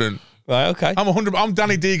confident. Right, okay. I'm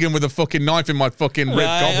Danny Deegan with a fucking knife in my fucking rib,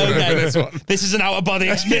 confident for this one. This is an out-of-body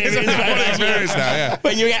experience. It's an out-of-body experience now, yeah.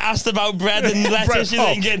 When you get asked about bread and lettuce, you're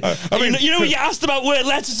thinking, you know when you get asked about where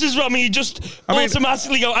lettuce is from, and you just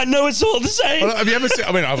automatically go, I know it's all the same. Well, have you ever seen,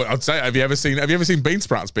 I'd say, have you ever seen bean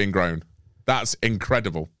sprouts being grown? That's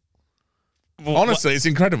incredible. Honestly, it's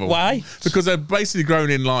incredible. Why? Because they're basically grown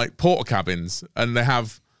in like porter cabins, and they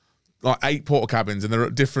have like 8 porter cabins, and they're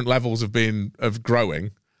at different levels of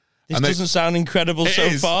growing. This doesn't sound incredible so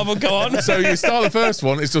far, but go on. So you start the first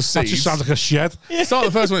one, it's just seeds. That just sounds like a shed. Start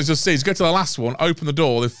the first one, it's just seeds. Go to the last one, open the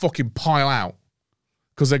door, they fucking pile out.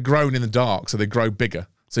 Because they're grown in the dark, so they grow bigger.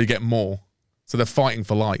 So you get more. So they're fighting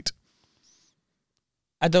for light.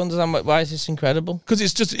 I don't understand why is this incredible? Because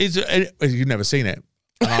you've never seen it.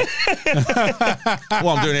 What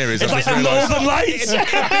I'm doing here is It's like the Northern Lights.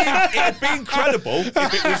 It'd be incredible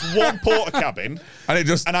if it was one porter cabin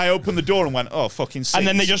and I opened the door and went, oh, fucking seats. And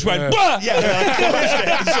then they just went, yeah,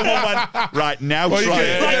 and someone went, right, now try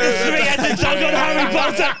it. Like the three-headed dog on Harry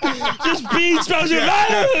Potter. Just bean sprouts.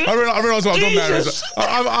 I realise what I've done there is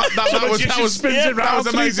that was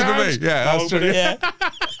amazing for me. Yeah, that's true. Yeah.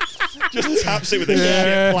 Just taps it with a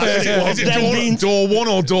shit plastic one. Is it door 1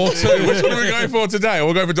 or door 2? Which one are we going for today?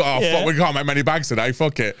 We'll go for door. Fuck, we can't make many bags today.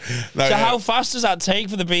 Fuck it. No, So how fast does that take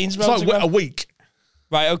for the bean sprouts? It's like a week.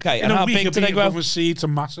 Right, okay. And how big do they grow? From seed to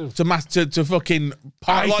massive. To fucking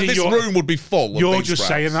like this room would be full. You're just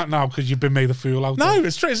saying that now because you've been made a fool out. No,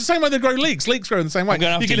 it's true. It's the same way they grow leeks. Leeks grow in the same way.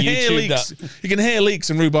 You can hear leeks. You can hear leeks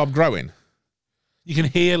and rhubarb growing. You can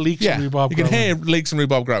hear leeks and rhubarb. You can hear leeks and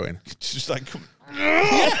rhubarb growing. It's just like.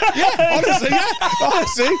 Honestly,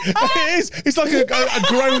 it is. It's like a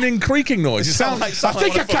groaning, creaking noise. It sounds like I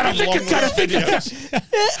think I can.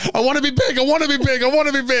 I want to be big. I want to be big. I want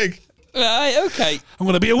to be big. Right, okay. I'm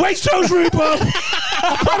going to be a Waitrose rhubarb.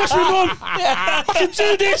 I promise you, Mum. I can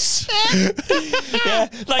do this. Yeah,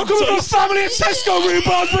 like I'm coming from a family of Tesco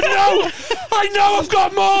rhubarbs, but no, I know I've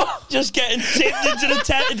got more. Just getting tipped into the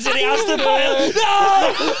Aston pile.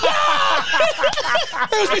 No!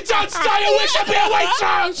 It was my dad's day. I wish I'd be a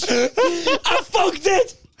Waitrose. I fucked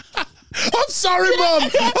it. I'm sorry,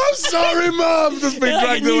 Mum. I'm sorry, Mum. Just been dragged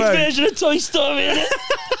like a new away. version of Toy Story, innit?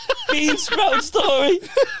 Bean sprout story.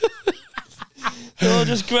 They're all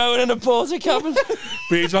just growing in a porter cabin.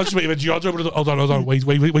 Beans, I'll just wait a minute. Hold on. Wait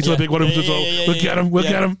till the big one opens the door. We'll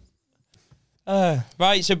get him.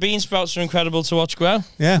 Right, so bean sprouts are incredible to watch grow.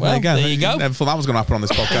 Yeah, well, there you go. Never thought that was going to happen on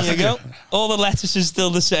this podcast. There you go. All the lettuce is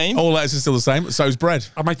still the same. All lettuce is still the same. So's bread.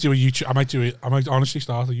 I might do a YouTube. I might honestly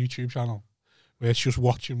start a YouTube channel where it's just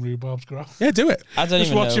watching rhubarbs grow. Yeah, do it. I don't just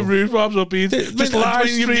even watching know. Rhubarbs or beans. Just live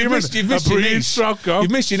streaming. You've missed your niche. Go. You've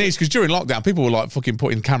missed your niche because during lockdown, people were like fucking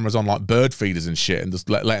putting cameras on like bird feeders and shit and just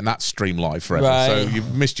letting that stream live forever. Right. So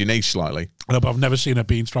you've missed your niche slightly. No, but I've never seen a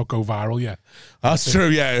bean sprout go viral yet. That's true.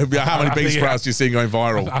 Yeah. How many bean sprouts do you see going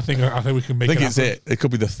viral? I think we can make. I think it it's happen. it. It could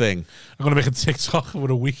be the thing. I'm gonna make a TikTok with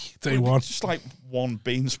a week day one. Just like one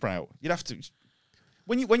bean sprout. You'd have to.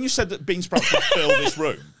 When you said that bean sprouts would fill this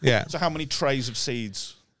room. Yeah. So how many trays of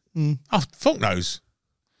seeds? Oh, fuck knows.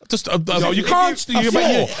 Just No, you can't. You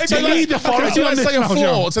need the forest. Let's say a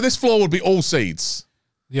floor. So this floor would be all seeds.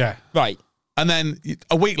 Yeah. Right. And then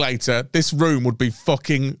a week later, this room would be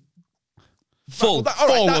fucking Full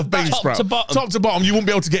of bean sprouts. Top to bottom, you wouldn't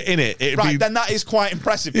be able to get in it. It'd Right, be, then that is quite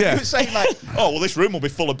impressive. Yeah. You were saying like, oh, well, this room will be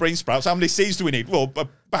full of bean sprouts. How many seeds do we need? Well,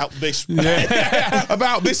 about this.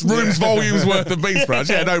 about this room's volume's worth of bean sprouts.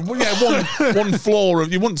 Yeah, no, one floor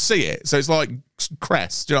of, you wouldn't see it. So it's like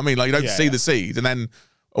crest. Do you know what I mean? Like you don't see the seed, and then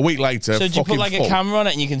a week later, So do you put like a camera on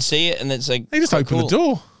it and you can see it, and it's like you just open the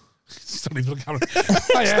door. Don't even look at it.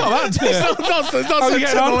 It's not so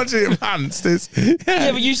technology advanced.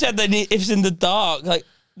 Yeah, but you said they need, if it's in the dark, like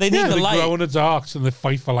they need the They light. grow in the dark, and they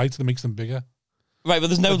fight for light, and it makes them bigger. Right, but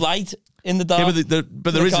there's no light in the dark. Yeah,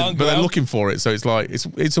 but there isn't. But they're looking for it, so it's like it's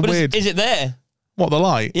a weird. Is it there? What, the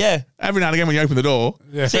light? Yeah. Every now and again when you open the door,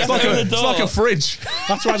 Yeah. So you it's have to open the it's door. like a fridge.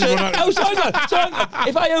 That's why they run out. Oh, sorry, no.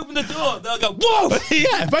 If I open the door, they'll go, whoa!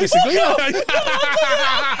 Yeah, basically.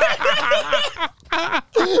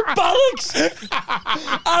 Bollocks!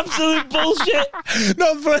 Absolute bullshit.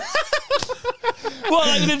 Not for. What,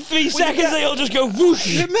 like within 3 seconds they all just go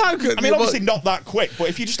whoosh? No, I mean, obviously not that quick, but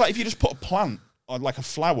if you just put a plant on like a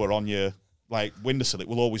flower on your like windowsill, it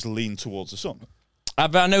will always lean towards the sun. I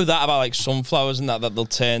know that about like sunflowers and that they'll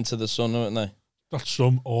turn to the sun, won't they? That's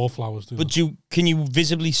all flowers do. But can you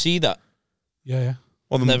visibly see that? Yeah.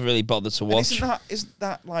 Well, never really bothered to watch. Isn't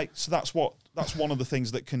that like, so that's one of the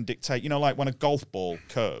things that can dictate, like when a golf ball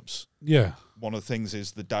curves. Yeah. One of the things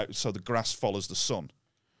is so the grass follows the sun.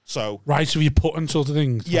 So right, so you're putting sort of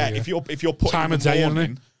things. Yeah, if you're putting time in of the day,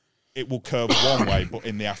 morning, it will curve one way, but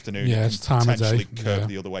in the afternoon yeah, it it's can time of potentially day. curve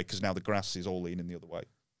the other way because now the grass is all leaning the other way.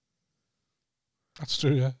 That's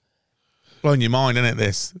true, yeah. Blowing your mind, isn't it,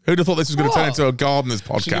 this? Who'd have thought this was going to turn into a gardener's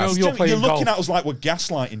podcast? So you're looking at us like we're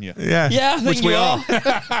gaslighting you. Yeah. Yeah, I think we you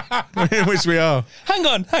are. Which we are. Hang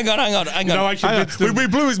on. I convinced him. We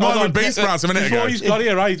blew his mind with bean sprouts a minute ago. Before he's got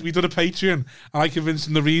here, right, we did a Patreon, and I convinced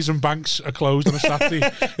him the reason banks are closed on a Saturday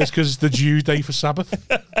is because it's the due day for Sabbath.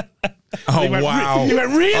 Oh, wow. He went,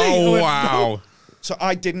 really? Oh, wow. So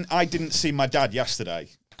I didn't see my dad yesterday.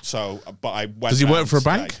 But I went. Does he work round for a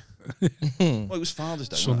today. bank? Well, it was Father's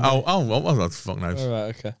Day. Wasn't it? Oh, fuck knows. All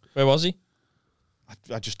right, okay. Where was he?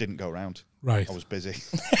 I just didn't go round. Right. I was busy.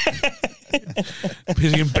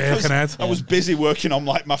 Busy in Birkenhead. I was busy working on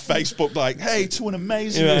like my Facebook, like, hey, to an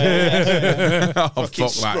amazing Oh, fuck fucking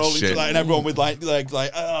that scrolling shit. to like, and everyone with like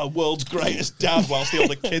world's greatest dad, whilst the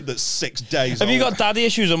other kid that's 6 days Have old. you got daddy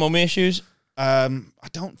issues or mummy issues? I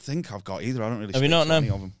don't think I've got either. I don't really. Have you speak not? to No. any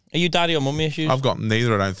of them. Are you daddy or mummy issues? I've got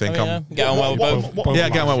neither, I don't think. Oh, yeah. Get on well with both. Yeah,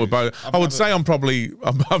 getting well with both. I would say I'm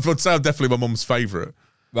definitely my mum's favourite.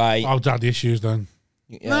 Right. Oh, daddy issues then.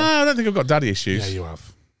 Yeah. No, I don't think I've got daddy issues. Yeah, you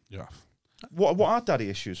have. You have. What are daddy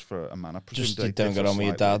issues for a man? I presume Just they you don't differ get on with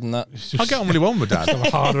your slightly. dad and that. It's just I get on really well with dad. have a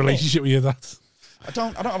hard relationship with your dad. I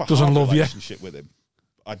don't have a Doesn't hard love you. relationship with him.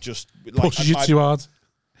 I just Pushes you too hard.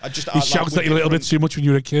 He shouts at you a little bit too much when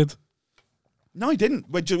you were a kid. No, he didn't.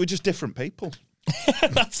 We're just different people.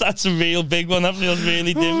 That's a real big one. That feels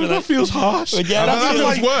really different. That feels harsh. But yeah, that feels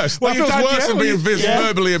like, worse. well, That your feels dad- worse than being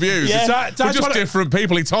verbally abused. Yeah. We're just different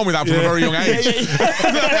people. He told me that from a very young age.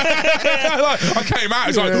 I came out,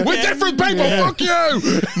 it's like, we're different people, fuck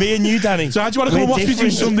you! Me and you, Danny. So, do you want to come and watch me do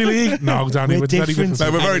Sunday League? No, Danny, we're very different.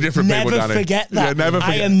 No, we're very different people, Never Danny. forget that. Yeah, never I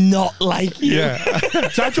forget. am not like you. Yeah. So, do you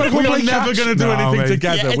want to come We are play never catch? going to do No, anything mate.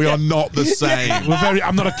 together. Yeah, We yeah. are not the same.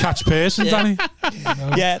 I'm not a catch person, Danny.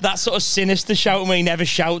 Yeah, that sort of sinister shouting where he never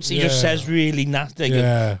shouts. He just Yeah. says really nasty.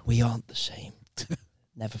 Yeah. We aren't the same.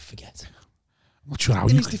 Never forget. I'm not sure how In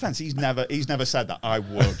you his could. defence, he's never said that. I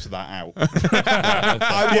worked that out. I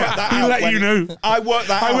worked that He out. let when you know. I worked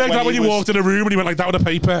that out. I worked out when he you was- walked in a room and he went like that with a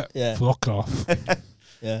paper. Yeah. Fuck off.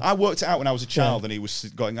 I worked it out when I was a child, and he was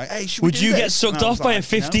going like, "Hey, should we Would do you get this?" sucked And I was off by a like,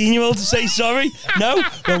 15-year-old to say sorry? No?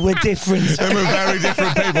 Well, we're different. And we're very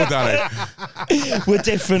different people, Danny. We're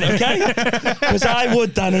different, okay? Because I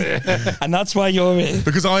would, Danny. And that's why you're here.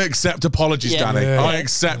 Because I accept apologies, Yeah. Danny. Yeah. I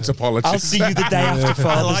accept apologies. I'll see you the day after I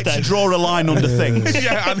Father's like to Day. draw a line under things.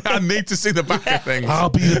 Yeah, I need to see the back of things.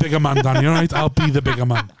 I'll be the bigger man, Danny, all right? I'll be the bigger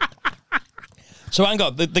man. So hang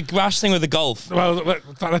on, the grass thing with the golf. Well,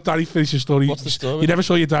 let Danny finish your story. What's the story? You never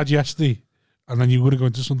saw your dad yesterday, and then you would have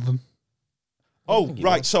gone to something. Oh,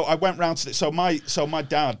 right. So I went round to it. So my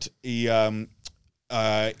dad,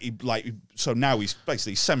 so now he's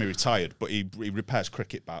basically semi-retired, but he repairs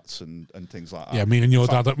cricket bats and things like that. Yeah, me and your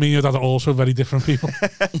dad are also very different people.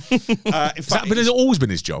 In fact, But has it always been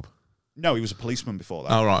his job? no, he was a policeman before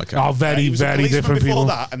that. Oh, right, okay. Oh, very, He was a very policeman different before people.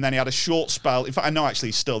 that, and then he had a short spell. In fact, I know actually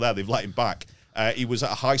he's still there. They've let him back. He was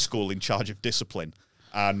at a high school in charge of discipline,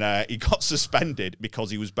 and he got suspended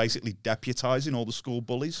because he was basically deputising all the school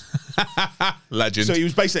bullies. Legend. So he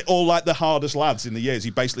was basically all like the hardest lads in the years. He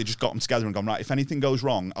basically just got them together and gone, right, if anything goes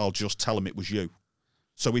wrong, I'll just tell them it was you.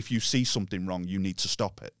 So if you see something wrong, you need to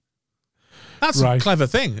stop it. That's Right. a clever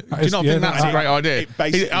thing. Do you is- not yeah, think that's a that- great idea? it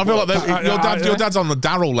basically I feel like works. your dad's on the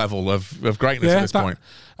Darryl level of greatness at this point.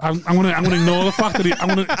 I'm gonna ignore the fact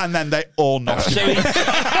that And then they all knocked him. So he,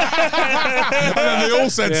 And then they all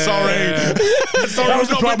said sorry. Sorry, That was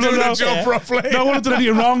the not been problem, doing though. the job properly. no one had done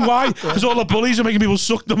anything wrong. Why? Because all the bullies are making people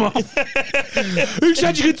suck them off. Who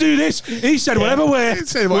said you could do this? He said whatever worked. He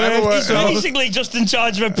said whatever worked. he's basically just in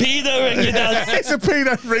charge of a pedo ring, your dad. It's a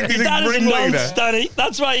peanut ring. He's Your a dad is a ringleader. nonce, Danny.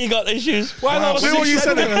 That's why you got issues. Why not? Do you know what you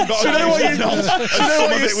said? Do you know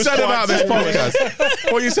what you said about this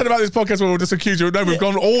podcast? What you said about this podcast? Where we'll just accuse you. No, we've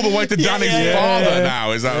gone all the way to Danny's father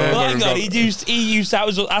now. Is that? Well, where hang we've on, gone? he used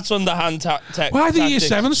that's underhand tactics. Why are the year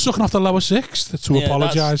 7 sucking off the lower 6th to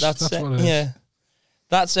apologise? That's what it is. Yeah.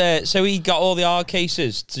 That's so he got all the R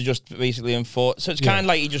cases to just basically enforce. So it's kind of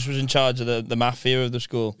like he just was in charge of the mafia of the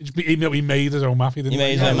school. He made his own mafia, didn't he?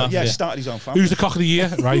 Made his own mafia. Yeah, started his own family. Who's the cock of the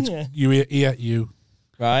year? Right, you.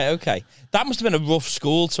 Right, okay. That must have been a rough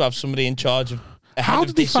school to have somebody in charge of. How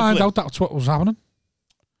did they find out that's what was happening?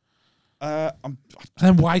 And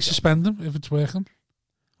then why suspend them if it's working?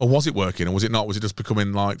 Or was it working, or was it not? Was it just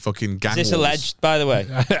becoming like fucking gang Is this wars? alleged, by the way?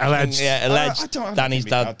 Alleged. Yeah, alleged. I don't Danny's think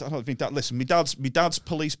dad. I don't think that. Listen, my dad's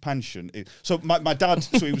police pension. So my dad,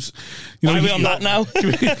 so he was. Why are we on that now?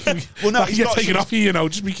 Well, no, he's got taken off you,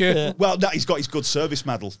 just be careful. Yeah. Well, no, he's got his good service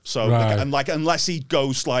medal. So, Right. and unless he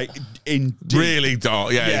goes like in deep, Really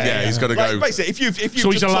dark. Yeah, he's got to like, go. Basically, if you So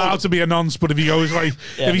he's just allowed told- to be a nonce, but if he goes like,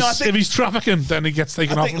 if he's trafficking, then he gets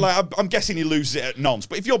taken I off. think, like, I'm guessing he loses it at nonce.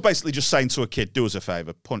 But if you're basically just saying to a kid, "Do us a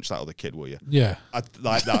favor, punch that other kid, will you?" Yeah.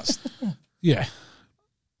 That's Yeah.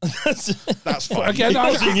 that's fine. Again, It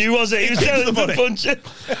wasn't you, was it? He was telling him to punch it.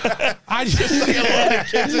 I just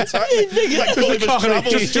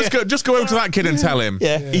Just go over to that kid and tell him.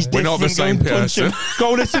 Yeah, he's We're not the same person.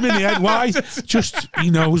 go and hit him in the head. Why? Just he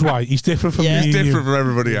knows why. He's different from me. Yeah. and you. Different from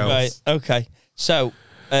everybody else. Right, okay. So,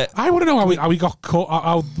 I want to know how he got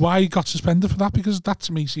caught. Why he got suspended for that? Because that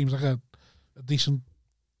to me seems like a decent.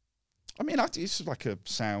 I mean, it's like a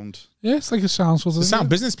sound. Yeah, it's like a sound sort of. It's a sound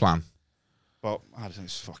business plan. But I don't think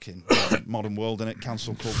it's fucking modern world, innit?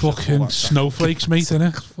 Cancel culture. Fucking snowflakes, mate,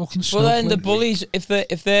 innit? Fucking well, then the snowflakes. bullies,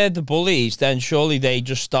 if they're the bullies, then surely they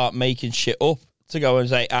just start making shit up to go and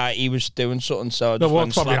say, he was doing something, so I No, just went what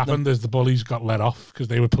and probably slapped them. happened is the bullies got let off because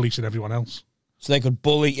they were policing everyone else. So they could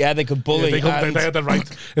bully. Yeah, they could bully. Yeah, and- they had the right.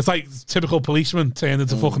 It's like typical policemen turned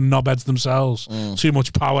into fucking knobheads themselves. Too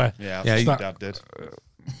much power. Yeah, Yeah, my dad did.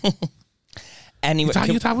 Anyway,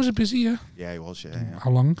 Your dad was a busy, yeah. Yeah, he was. Yeah. How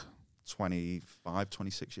long? 25,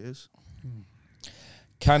 26 years.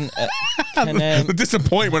 can The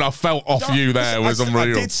disappointment I felt off you there was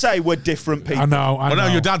unreal. I did say we're different people. I know. Well, no,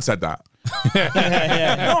 your dad said that.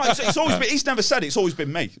 No, it's always been. He's never said it. It's always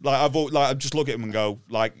been me. I just look at him and go,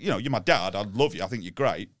 like, you're my dad. I love you. I think you're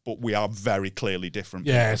great, but we are very clearly different.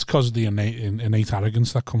 Yeah, it's because of the innate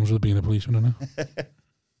arrogance that comes with being a policeman, isn't it?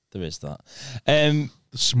 there is that.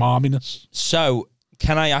 The smarminess. So,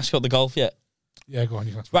 can I ask about the golf yet? Yeah, go on.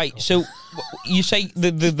 You can Right. So, you say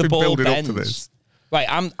the Been ball building up bends. to this. Right,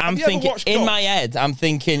 I'm you ever thinking watched in golf? my head. I'm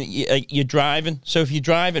thinking you're driving. So if you're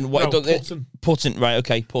driving, what No, putting. putting? Right,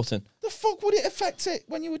 okay, putting. The fuck would it affect it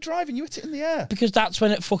when you were driving? You hit it in the air. Because that's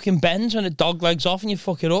when it fucking bends, when it dog legs off and you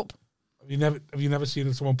fuck it up. Have you never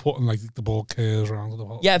seen someone putting like the ball curves around the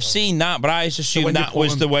ball? Yeah, I've seen that, but I just assumed when you're that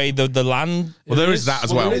was putting- the way the land. Well, there is that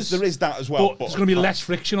as well. There is that as well. But there's going to be less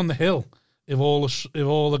friction on the hill if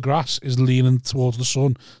all the grass is leaning towards the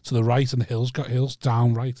sun to the right and the hills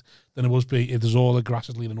down right than it would be if there's all the grass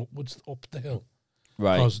is leaning upwards up the hill.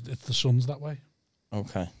 Right. Because if the sun's that way.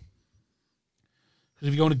 Okay. Because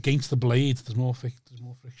if you're going against the blade, there's more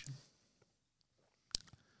friction.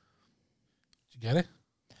 Do you get it?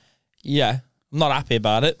 Yeah, I'm not happy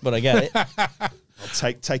about it, but I get it. I'll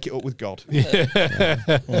take it up with God.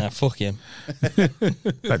 Yeah, fuck him.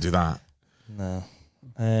 Don't do that. No.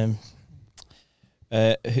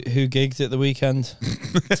 Who gigged at the weekend?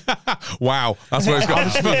 Wow, that's where it's got.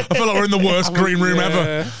 I feel like we're in the worst green room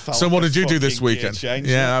ever. So, what did you do this Fucking gear weekend? change,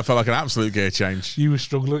 Yeah, yeah. that felt like an absolute gear change. You were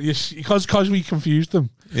struggling because we confused them.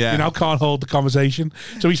 Yeah. You now can't hold the conversation.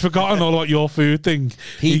 So he's forgotten all about your food thing.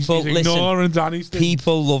 People, he's ignoring Danny's thing.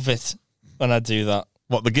 People love it when I do that.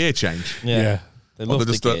 What, the gear change? Yeah. They love they're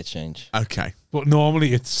the just gear change. Okay. But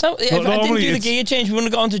normally it's So if I didn't normally do the it's gear change, we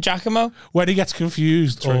wouldn't have gone to Giacomo when he gets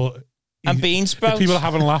confused or and he- bean if sprouts. people are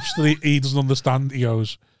having laughs that he doesn't understand. He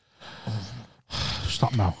goes,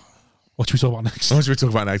 "Stop now. What should we talk about next?" What should we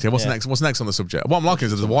talk about next? What's Yeah. next? What's next on the subject? What I'm liking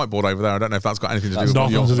is there's a whibite over there. I don't know if that's got anything to do That's with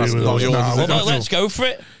nothing yours. to do That's with not us. yours, No, is well, it? that's Let's go for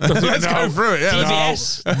it. Let's go through it. Yeah,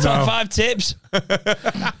 TBS, No. top 5 tips.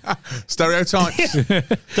 stereotypes,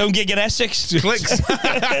 Don't gig in Essex. clicks.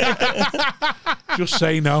 Just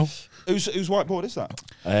say no. Whose whiteboard is that?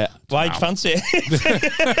 Why'd you fancy it?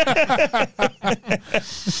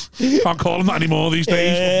 Can't call him that anymore these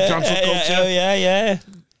days. Cancel culture. yeah.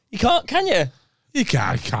 You can't, can you? You can.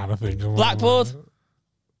 I can't think. Blackboard.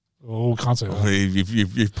 Oh, can't say that.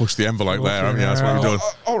 You've pushed the envelope there, haven't you? That's what you've done.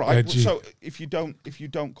 All right. Edgy. So if you don't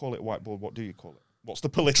call it a whiteboard, what do you call it? What's the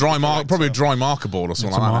political? Probably a correct term? dry marker board or It's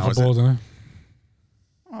something a like that. marker Now, board, is it? isn't it?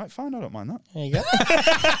 All right, fine. I don't mind that. There you go.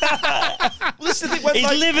 Listen, when, He's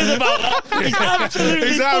like, living about that. He's absolutely,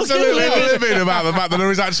 He's absolutely fucking living. living about the fact that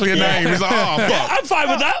there is actually a name. He's like, oh fuck. I'm fine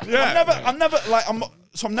with that.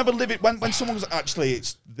 I'm never living when someone's actually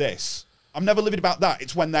it's this. I'm never living about that.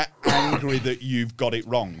 It's when they're angry that you've got it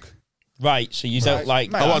wrong. Right, so you don't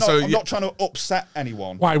like... Mate, I'm not trying to upset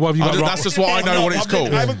anyone. Why? What have you got wrong? That's just what I know what it's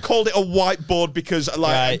called. I haven't called it a whiteboard because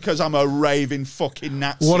I'm a raving fucking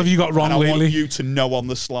Nazi. What have you got wrong and lately? I want you to know on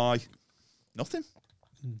the sly. Nothing.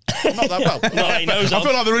 Not that well. Well, he knows I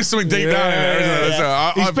feel like there is something deep down in there, isn't there?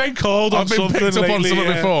 yeah. So He's been called on I've been something picked up on lately, something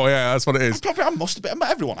yeah. before. Yeah, that's what it is. Probably I must have been.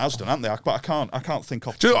 Everyone else done, haven't they? But I can't think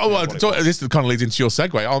of. This kind of leads into your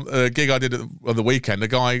segue. On a gig I did on the weekend, a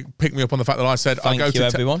guy picked me up on the fact that I said, Thank you,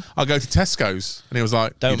 everyone. I go to Tesco's. And he was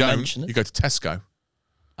like, Don't you don't. mention it. You go to Tesco.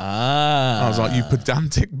 Ah. I was like, you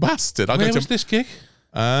pedantic bastard. Where was this gig?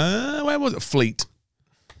 Where was it? Fleet.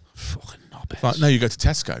 Fucking knobhead. Like, no, you go to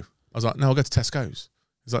Tesco. I was like, no, I'll go to Tesco's.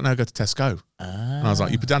 He's like, no, go to Tesco. And I was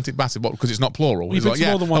like, you pedantic bastard. What? Because it's not plural. You've He's been like, to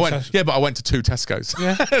yeah. more than one I went, Tesco. yeah, but I went to 2 Tesco's.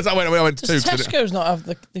 Yeah. So I went to 2. Does Tesco's not have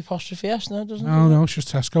the apostrophe S now, doesn't it? No, it's just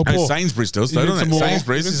Tesco. And But Sainsbury's does, he's though, been doesn't to it? more-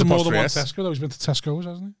 Sainsbury's he's is been to more than one apostrophe S. Tesco, though. He's been to Tesco's,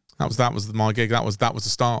 hasn't he? That was my gig. That was the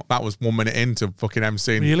start. That was 1 minute into fucking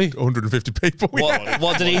emceeing Really? 150 people.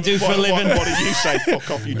 What did he do for a living? What did you say?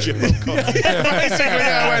 Fuck off, you Jimbo cunt. Basically,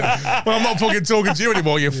 I went, well, I'm not fucking talking to you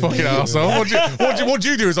anymore, you fucking arsehole. What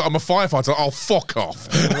do you do? Is like, I'm a firefighter. Oh, fuck off.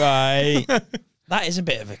 Right. That is a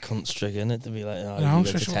bit of a cunt trigger, isn't it? To be like, oh, No, you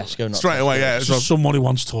go to it's just- Tesco, not Straight away, yeah. It's It's like, just someone who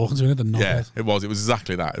wants talking to him, the knobhead. yeah, it was. It was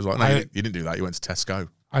exactly that. It was like, no, I- you didn't do that. You went to Tesco.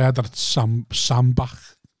 I had that at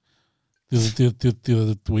Sambach the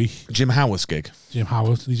other week. Jim Howard's gig. Jim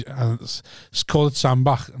Howard. It's called it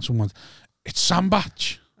Sambach, and someone went, it's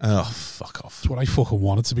Sambach. Oh, fuck off. That's what I fucking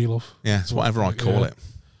wanted to be, love. Yeah, it's whatever I call it.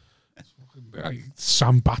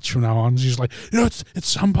 Sambach from now on. She's like, it's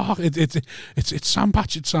Sambach. It's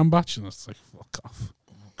Sambach. It's Sambach. And it's like, fuck off.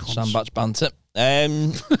 Sandbatch banter.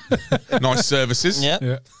 Nice services. Yeah.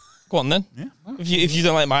 Yeah. Go on then. Yeah. If you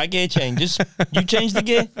don't like my gear changes, you change the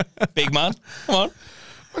gear. Big man. Come on.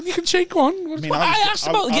 Well, you can shake one. I asked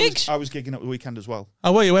about the gigs. I was gigging at the weekend as well.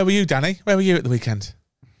 Oh, were you? Where were you, Danny? Where were you at the weekend?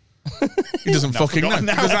 He doesn't fucking know. forgotten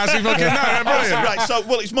now. He doesn't actually fucking know. Brilliant.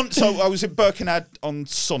 Right, it's Monday. So I was in Birkenhead on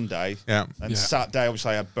Sunday. Yeah. And Yeah. Saturday,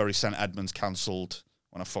 obviously, I had Bury St Edmunds cancelled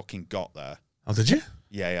when I fucking got there. Oh, did you?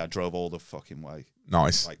 Yeah, I drove all the fucking way.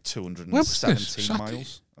 Nice. Like Where was this? 217 Saturday?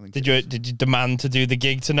 miles. I think Did it you demand to do the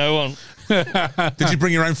gig to no one? Did you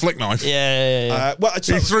bring your own flick knife? Yeah. well,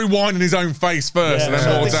 He threw wine in his own face first and Yeah.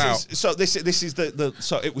 then walked out. this is the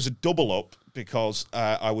so it was a double up because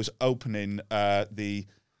I was opening the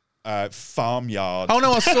farmyard. Oh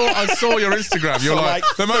no, I saw your Instagram. You're So, like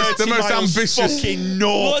the 30 most miles ambitious. fucking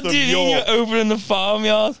north What of do you mean York. you're opening the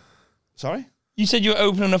farmyard? Sorry, You said you were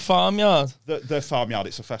opening a farmyard. the farmyard.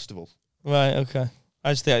 It's a festival. Right, okay.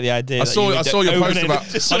 I just like the idea. I saw your post opening about.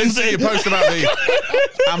 I didn't see your post about the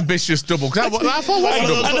ambitious double. That thought was a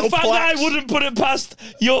double. And the fact that I wouldn't put it past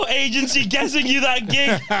your agency getting you that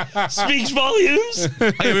gig speaks volumes.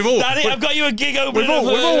 Hey, we've all, Danny, I've got you a gig opening.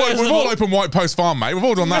 we've all opened White Post Farm, mate. We've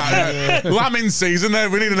all done that. Lambing season. There,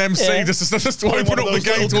 we need an MC Yeah. just to One open of up the those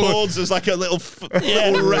gate. little To all cords, there's like a little,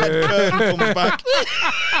 little red curtain comes back.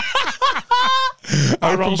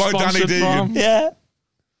 opened by Danny sponsored Deegan. from- Yeah.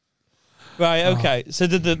 Right, okay. So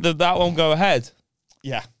did that one go ahead?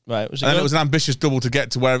 Yeah. Right. Was it And good? it was an ambitious double to get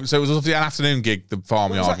to where. So it was obviously an afternoon gig, the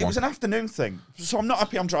farmyard It was one. an afternoon thing. So I'm not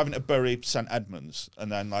happy I'm driving to Bury St Edmunds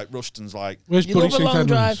and then like Rushton's like, Where's You Bury love a St long Edmunds?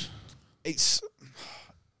 drive.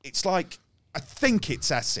 it's like, I think it's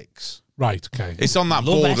Essex. Right, okay. It's on that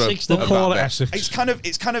Love border. Essex, of though. that Call it bit. Essex. It's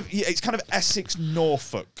kind of Essex,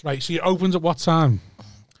 Norfolk. Right, so you opened at what time?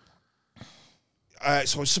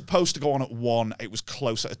 So I was supposed to go on at 1. It was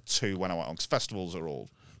closer to 2 when I went on because festivals are all.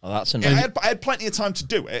 Oh, that's I annoying. had plenty of time to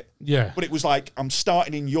do it. Yeah. But it was like, I'm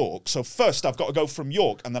starting in York. So first I've got to go from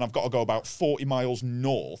York and then I've got to go about 40 miles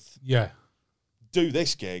north, Yeah. do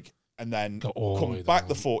this gig, and then Go all the way come back down.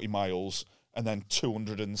 the 40 miles, and then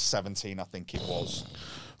 217, I think it was.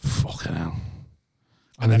 Fucking hell.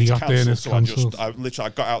 And then you it's got there and it's cancelled, cancelled. I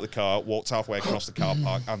got out of the car, walked halfway across the car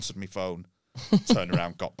park, answered my phone, turned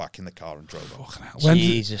around, got back in the car and drove off. Fucking hell.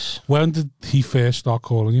 Jesus. When did he first start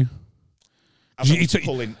calling you?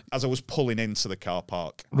 As I was pulling into the car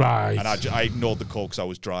park. Right. And I ignored the call because I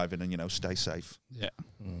was driving and, stay safe. Yeah.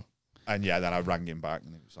 And yeah, then I rang him back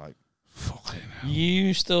and he was like, Fucking hell.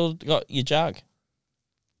 You still got your Jag?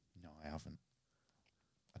 no, I haven't.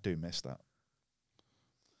 I do miss that.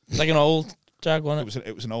 It's like an old Jag, wasn't it?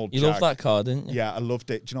 It was an old You Jag. loved that car, didn't you? Yeah, I loved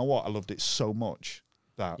it. Do you know what? I loved it so much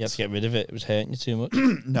that You had to get rid of it. It was hurting you too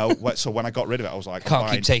much. so when I got rid of it, I was like,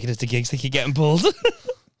 Can't keep taking us to gigs. They keep getting pulled.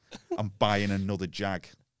 I'm buying another Jag,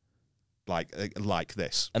 like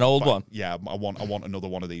this, An old But, one? Yeah, I want another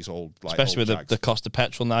one of these old, Especially old with Jags. the cost of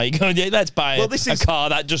petrol now. You're going to let's buy This a is- car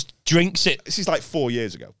that just drinks it. This is like 4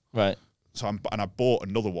 years ago. Right. So I bought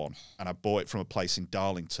another one, and I bought it from a place in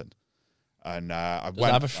Darlington, And I Does went.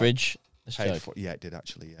 it have a fridge? Yeah, it did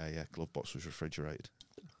actually. Yeah. Glove box was refrigerated.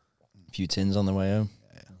 A few tins on the way home.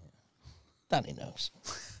 Yeah.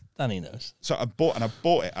 Danny knows. So I bought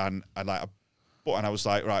it, and I was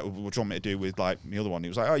like, right, what do you want me to do with like the other one? He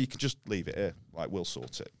was like, oh, you can just leave it here. Like, we'll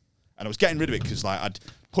sort it. And I was getting rid of it because like I'd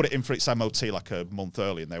put it in for its MOT like a month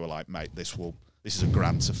early, and they were like, mate, this is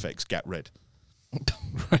 $1,000 to fix. Get rid.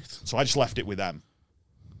 Right. So I just left it with them.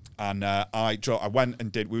 And I went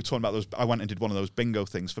and did. We were talking about those. I went and did one of those bingo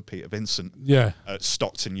things for Peter Vincent. Yeah. At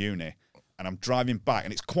Stockton Uni, and I'm driving back,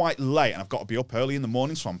 and it's quite late, and I've got to be up early in the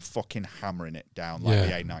morning, so I'm fucking hammering it down like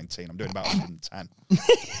the A19. I'm doing about 110.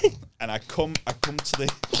 And I come to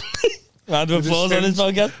the Round of applause on his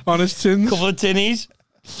podcast. On his tins. Couple of tinnies.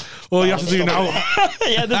 All you have to do now.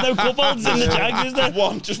 Yeah, there's no cup holders in the Jags, is there?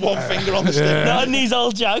 Just one finger on the stick. Not in these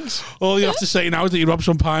old Jags. All you have to say now is that you robbed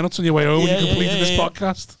some pine nuts on your way home when you completed this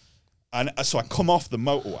podcast. And so I come off the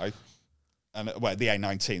motorway, and the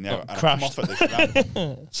A19 there, and I crashed. come off at this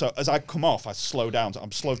ramp. So as I come off, I slow down.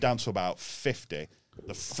 I'm slowed down to about 50.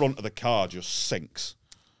 The front of the car just sinks,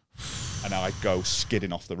 and I go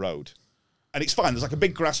skidding off the road. And it's fine. There's like a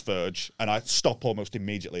big grass verge, and I stop almost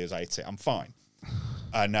immediately as I hit it. I'm fine.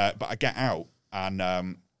 And but I get out,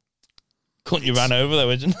 and Couldn't you ran over though,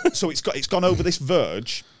 isn't it? so it's gone over this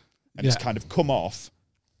verge, and it's kind of come off,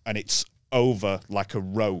 and it's over like a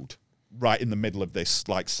road right in the middle of this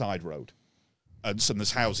like side road. And so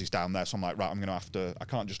there's houses down there, so I'm like, right, I'm gonna have to. I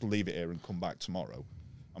can't just leave it here and come back tomorrow.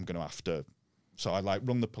 I'm gonna have to. So I like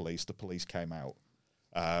rung the police. The police came out.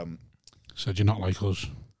 Said you're not like us.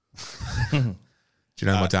 Do you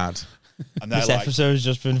know my dad? And they're This like, episode's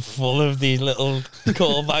just been full of these little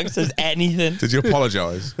callbacks. There's anything. Did you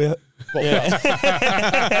apologise? so why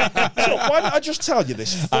don't I just tell you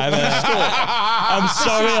this? I'm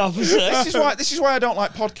sorry, officer. This is why I don't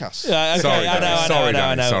like podcasts. Yeah, okay, Sorry, I know.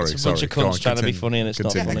 Danny. Sorry, It's a bunch of Go on, cunts trying to be continue. funny and it's not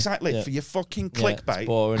Continue. funny. Exactly. Yeah. For your fucking Yeah, clickbait. it's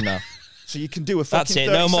boring now. So you can do a fucking That's it.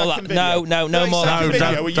 No more. 30-second video. No more. 30-second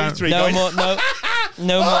video No, with you don't- three No going, more.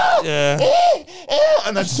 No more. Yeah.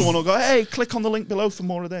 and then someone will go, hey, click on the link below for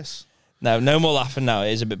more of this. No more laughing now.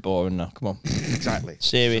 It is a bit boring now. Come on. Exactly.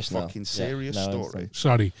 Serious It's a now. fucking Yeah, serious no, story.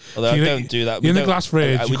 Sorry. Although So I you- don't do that. You're in the don't- glass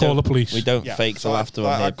fridge, we you call don't- the police. We don't Yeah. fake the So laughter on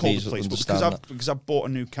I here. called Please the police understand that. because I've bought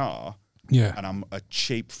a new car Yeah. and I'm a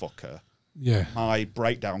cheap fucker. Yeah. My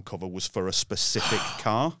breakdown cover was for a specific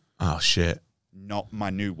car, Oh shit! not my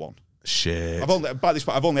new one. Shit! I've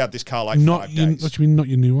only had this car like Not 5 your, days. what do you mean, not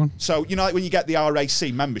your new one? So you know, like when you get the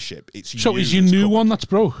RAC membership, it's So is your that's new covered. one that's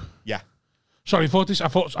broke? Yeah. Sorry, I thought this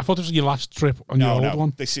was your last trip on your old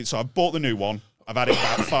one. This is so. I bought the new one. I've had it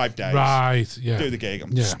about 5 days. Right. Yeah. Do the gig.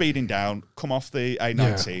 I'm Yeah. speeding down. Come off the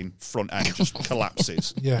A19. Front end just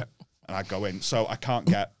collapses. Yeah. And I go in. So I can't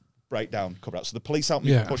get breakdown cover out. So the police help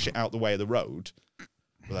me Yeah. push it out the way of the road.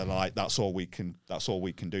 But they're like, that's all we can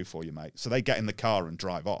do for you, mate. So they get in the car and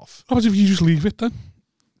drive off. What if you just leave it then?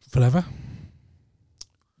 Forever?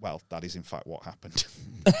 Well, that is in fact what happened.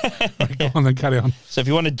 Right, go on then, carry on. So if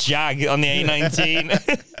you want a Jag on the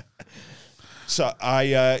A19, So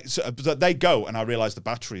but they go, and I realise the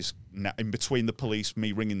battery's in between the police,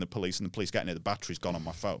 me ringing the police, and the police getting it. The battery's gone on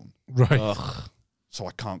my phone, Right. so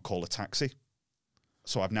I can't call a taxi.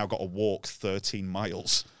 So I've now got to walk 13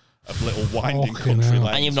 miles of little winding Fucking country hell.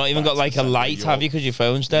 lanes. and you've not even back got to like a central light, York. have you? Because your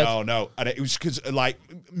phone's dead. No. And it was because like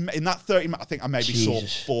in that 30 minutes, I think I maybe saw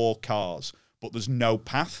Jesus. 4 cars, but there's no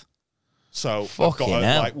path. So I've got Fucking to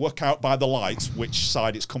hell. like work out by the lights which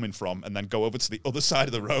side it's coming from, and then go over to the other side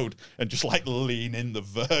of the road and just like lean in the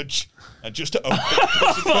verge and just to open.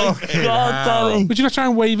 God, Danny. Would you not try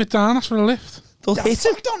and wave it down? Ask for a lift. They'll I hit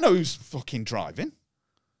him. don't know who's fucking driving.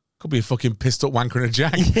 Could be a fucking pissed up wanker in a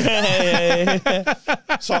Jag.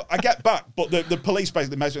 So I get back, but the police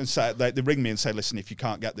basically measure and say they ring me and say, "Listen, if you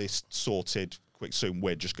can't get this sorted quick soon,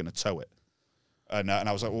 we're just going to tow it." And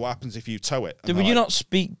I was like, "Well, what happens if you tow it?" And Would they're you like- not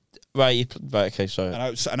speak? Right, okay, sorry.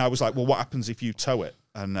 And I was like, "Well, what happens if you tow it?"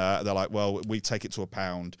 And they're like, "Well, we take it to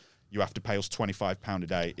 £1. You have to pay us £25 a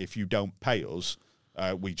day. If you don't pay us,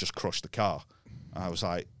 we just crush the car." And I was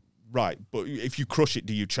like, "Right, but if you crush it,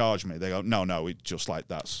 do you charge me?" They go, "No, it's just like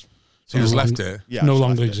that's." So you just left it. Yeah, I no just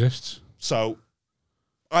longer left it. exists. So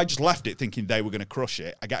I just left it thinking they were going to crush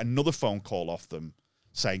it. I get another phone call off them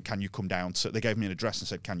saying, "Can you come down to?" They gave me an address and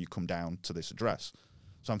said, "Can you come down to this address?"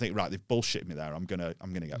 So I'm thinking, right, they've bullshitted me there. I'm gonna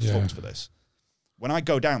get Yeah. fucked for this. When I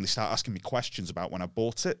go down, they start asking me questions about when I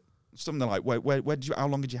bought it. Something like, where did you? How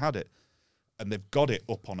long had you had it? And they've got it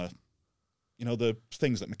up on a, the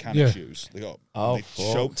things that mechanics use. They got,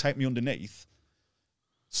 take me underneath.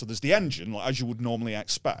 So there's the engine, like as you would normally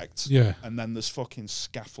expect. Yeah. And then there's fucking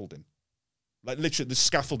scaffolding. Like literally the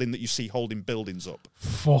scaffolding that you see holding buildings up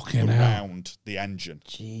Fucking hell. around the engine.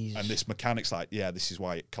 Jeez. And this mechanic's like, yeah, this is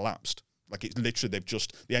why it collapsed. Like it's literally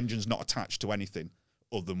the engine's not attached to anything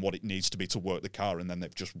other than what it needs to be to work the car, and then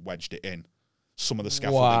they've just wedged it in. Some of the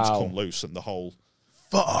scaffolding's come loose and the whole.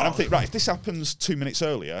 And I'm thinking, right, if this happens 2 minutes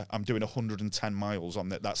earlier, I'm doing 110 miles on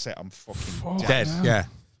that. That's it. I'm fucking Dead. Yeah.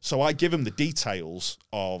 So I give him the details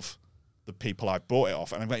of the people I bought it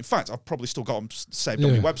off, and I'm like, in fact, I've probably still got them saved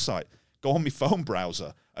on my website. Go on my phone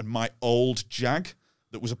browser, and my old Jag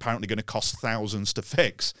that was apparently going to cost thousands to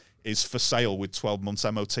fix is for sale with 12 months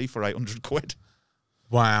MOT for 800 quid.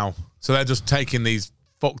 Wow. So they're just taking these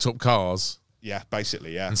fucked up cars. Yeah,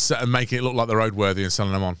 basically, yeah. And making it look like they're roadworthy and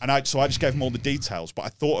selling them on. And so I just gave him all the details, but I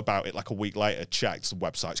thought about it like a week later, checked, the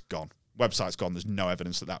website's gone. Website's gone, there's no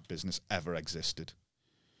evidence that business ever existed.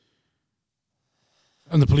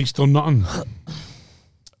 And the police done nothing.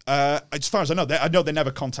 As far as I know they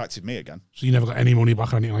never contacted me again. So you never got any money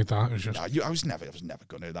back or anything like that? It was just... No, I was never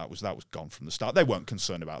going to. That was gone from the start. They weren't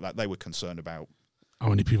concerned about that. They were concerned about... How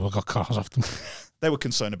many people got cars off them? They were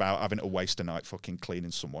concerned about having to waste a night fucking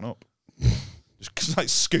cleaning someone up. Just like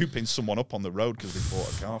scooping someone up on the road because they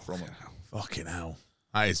bought a car from them. Fucking hell.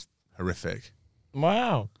 That is horrific.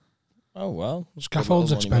 Wow. Oh, well.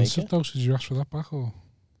 Scaffold's expensive, though, so did you ask for that back, or...?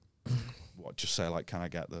 What, just say, like, can I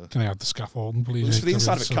get the... Can I have the scaffolding, please? It was for the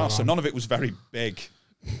inside of a car, so none of it was very big.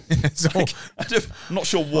 I'm not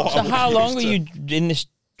sure what... So how long were you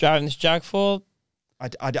driving this Jag for?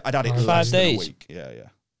 I'd had it 5 days. than a week. Yeah.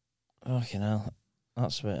 Fucking hell.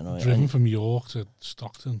 That's a bit annoying. Driven from York to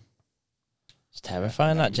Stockton. It's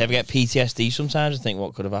terrifying, that. Do you ever get PTSD sometimes and think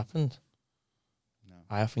what could have happened? No.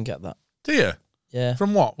 I often get that. Do you? Yeah.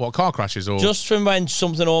 From what? What, car crashes or? Just from when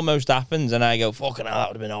something almost happens and I go, fucking hell, that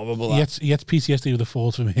would have been horrible. He had PTSD with the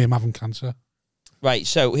thought of him having cancer. Right,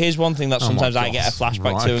 so here's one thing that sometimes I God. get a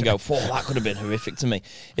flashback to and go, "Fuck, that could have been horrific to me."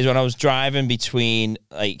 Is when I was driving between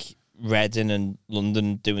like Reading and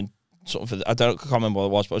London doing something. I can't remember what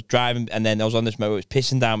it was, but I was driving and then I was on this motorway. It was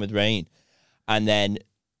pissing down with rain, and then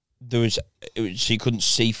so you couldn't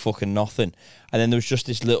see fucking nothing, and then there was just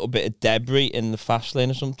this little bit of debris in the fast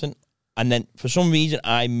lane or something, and then for some reason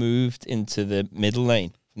I moved into the middle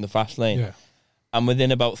lane from the fast lane, and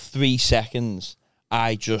within about 3 seconds.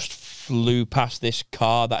 I just flew past this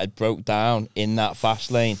car that had broke down in that fast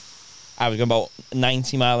lane. I was going about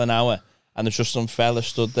 90 mile an hour, and there's just some fella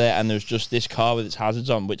stood there, and there's just this car with its hazards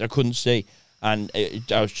on, which I couldn't see. And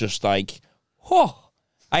I was just like, whoa.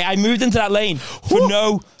 I moved into that lane for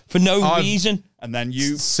no reason. And then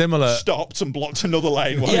you similar stopped and blocked another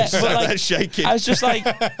lane while Yeah, you sat but like, there shaking. I was just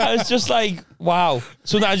like, wow.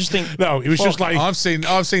 So then I just think, no, it was just like I've seen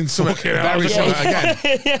something very similar again.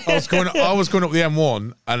 I was going up the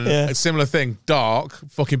M1 and a similar thing, dark,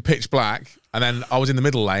 fucking pitch black, and then I was in the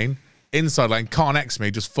middle lane, inside lane, car next to me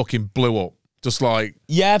just fucking blew up. Just like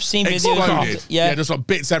I've seen videos. Exploded. Yeah, just like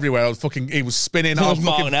bits everywhere. He was spinning. I was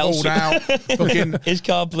fucking pulled out. Fucking, his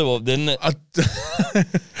car blew up, didn't it?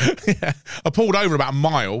 I pulled over about a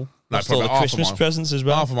mile. Lost all the Christmas presents as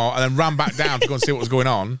well. Half a mile, and then ran back down to go and see what was going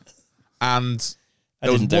on. And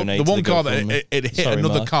there was the one car that it hit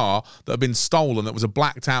another car that had been stolen. That was a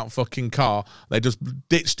blacked out fucking car. They just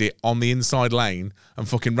ditched it on the inside lane and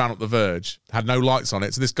fucking ran up the verge. Had no lights on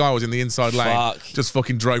it. So this guy was in the inside lane, just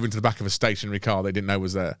fucking drove into the back of a stationary car they didn't know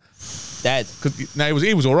was there. Dead.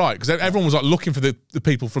 He was all right because everyone was like looking for the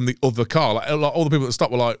people from the other car. Like all the people that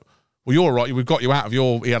stopped were like, "Well, you're all right. We've got you out of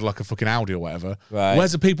your." He had like a fucking Audi or whatever. Right.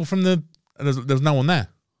 Where's the people from the? And there was no one there.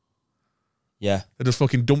 Yeah. They just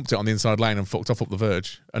fucking dumped it on the inside lane and fucked off up the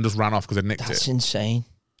verge and just ran off because they nicked it. That's insane.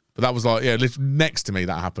 But that was like, next to me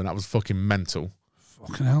that happened. That was fucking mental.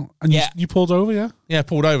 Fucking hell. And you pulled over, yeah? Yeah,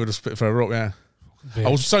 pulled over to spit for a rock, yeah. Bitch. I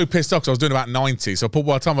was so pissed off because I was doing about 90. So by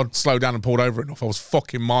the time I slowed down and pulled over enough, I was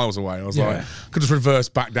fucking miles away. I was like, could just reverse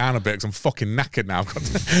back down a bit because I'm fucking knackered now.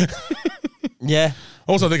 Yeah.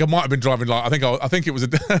 Also, I think I might have been driving like I think it was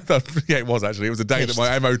it was actually. It was a day that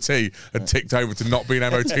my MOT had ticked over to not being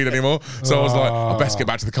MOT'd anymore. So I was like, I best get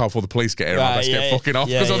back to the car before the police get here. I best get fucking off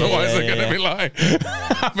because otherwise they're going to be like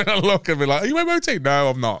having a look and be like, "Are you MOT?" No,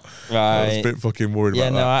 I'm not. Right. I was a bit fucking worried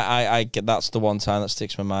about that. Yeah, no, I get that's the one time that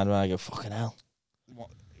sticks in my mind when I go, "Fucking hell."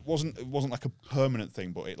 It wasn't like a permanent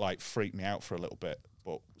thing, but it like freaked me out for a little bit.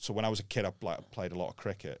 But so when I was a kid, I played a lot of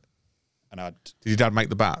cricket, and did your dad make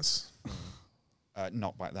the bats?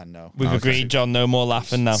 Not back then, no. We've agreed, John. No more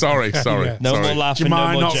laughing now. Sorry. No more laughing.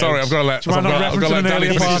 No more jokes. Sorry, I've got to let Danny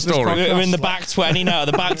finish the story. We're in the back 20 now.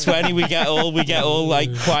 The back 20, we get all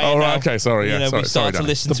like quiet. Oh, right, now. okay, sorry. Yeah, we start to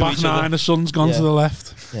listen to each other. The back 9, the sun's gone to the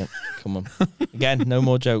left. Yeah, come on. Again, no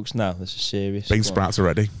more jokes now. This is serious. Bean sprouts are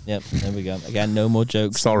ready. Yep, there we go. Again, no more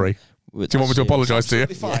jokes. Sorry. Do you want me to apologise to you?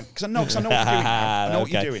 Fine, because I know what you're doing. I know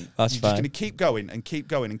what you're Okay, doing. that's You're fine. just going to keep going and keep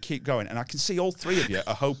going and keep going. And I can see all three of you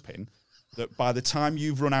are hoping that by the time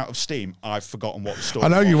you've run out of steam, I've forgotten what the story I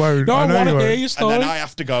know you was. won't. No, I know want you to hear won't. your And story. then I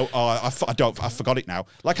have to go, I forgot it now.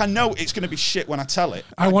 Like, I know it's going to be shit when I tell it.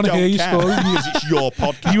 I want to don't hear your care, story. because it's your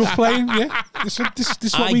podcast. You were playing, yeah. This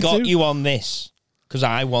is what I we got do. you on this because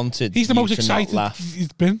I wanted He's the you most to excited not laugh,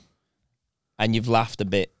 he's been. and you've laughed a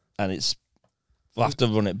bit, and it's. We'll have to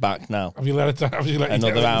run it back now. Have you let it down? Have you let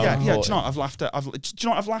Another it hour. down? Yeah, do you know what I've laughed at? Do you know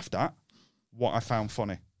what I've laughed at? What I found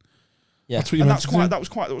funny. Yeah, That's what you And meant to do. that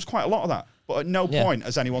was quite a lot of that. But at no Yeah. point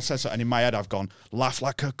has anyone said so. And in my head, I've gone, laugh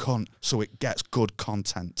like a cunt so it gets good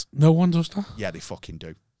content. No one does that. Yeah, they fucking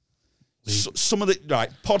do. Some of the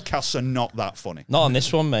podcasts are not that funny. not on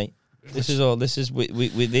this one, mate. This is all. This is we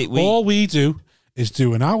All we do is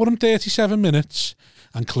do an hour and 37 minutes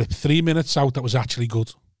and clip 3 minutes out that was actually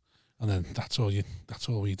good. And then that's all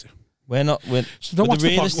we do. we're not. We're, So don't we're watch the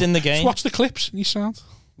realist pod- in the Just game. watch the clips and you sound.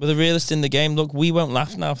 We're the realist in the game. Look, we won't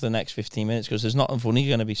laugh now for the next 15 minutes because there's nothing funny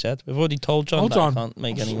going to be said. We've already told John Hold that on. I can't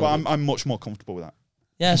make any. Well, I'm much more comfortable with that.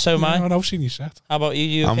 Yeah, so am I. No, I've seen you set. How about you?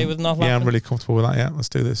 You okay with not laughing? Yeah, I'm really comfortable with that. Yeah, let's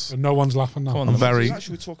do this. And no one's laughing now. Come on, I'm very.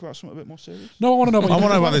 Should we talk about something a bit more serious? No, I want to know about I want to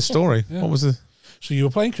know about this story. Yeah. What was the? So you were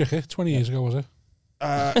playing cricket 20 years ago, was it?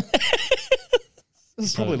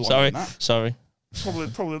 Probably longer Sorry, than that. sorry.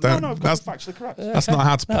 Probably. Don't- No, I've got that's- factually correct. That's not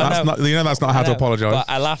how to. That's not. You know, that's not how I to know, apologise. But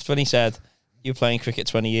I laughed when he said you were playing cricket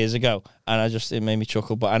 20 years ago, and it made me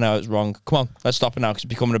chuckle. But I know it's wrong. Come on, let's stop it now because it's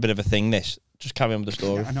becoming a bit of a thing. This, just carry on with the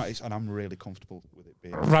story. Yeah, I know, and I'm really comfortable with it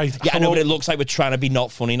being. Right. Yeah, I know, but it looks like we're trying to be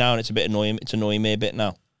not funny now, and it's a bit annoying. It's annoying me a bit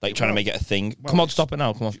now, like trying to make it a thing. Well, Come on, it's- stop it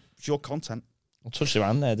now. Come on. It's your content. I touched your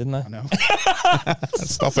hand there, didn't I? I know.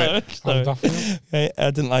 Stop Sorry, it. How did sorry. that feel? Okay, I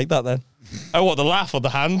didn't like that then. Oh, what, the laugh or the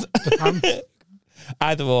hand?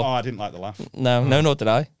 Either Oh, or. I didn't like the laugh. No, nor did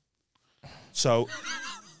I. So,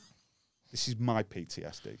 this is my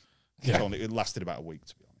PTSD. Yeah. It lasted about a week,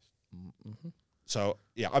 to be honest. So,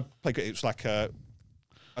 yeah, I play. It's like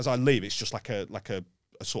as I leave, it's just like a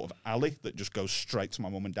sort of alley that just goes straight to my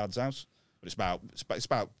mum and dad's house. But it's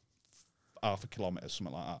about half a kilometre,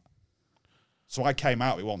 something like that. So I came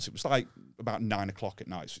out of it once. It was like about 9 o'clock at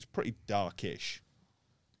night, so it's pretty darkish.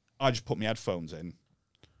 I just put my headphones in,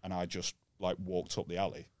 and I just like walked up the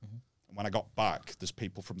alley. And when I got back, there's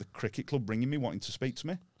people from the cricket club ringing me, wanting to speak to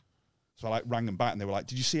me. So I like rang them back, and they were like,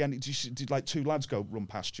 "Did like two lads go run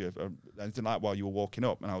past you, or anything like that while you were walking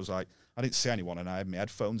up?" And I was like, "I didn't see anyone," and I had my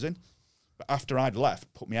headphones in. But after I'd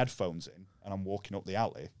left, put my headphones in, and I'm walking up the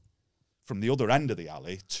alley. From the other end of the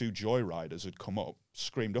alley, two joyriders had come up,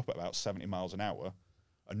 screamed up at about 70 miles an hour.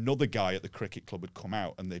 Another guy at the cricket club had come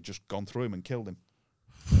out, and they'd just gone through him and killed him.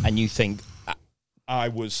 And you think, I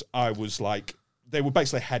was like, they were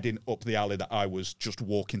basically heading up the alley that I was just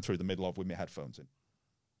walking through the middle of with my headphones in.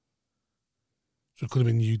 So it could have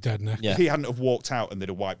been you dead next. yeah. If he hadn't have walked out and they'd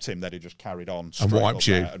have wiped him, they'd have just carried on straight wiped up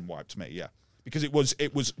you. there and wiped me. Yeah, because it was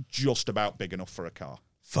just about big enough for a car,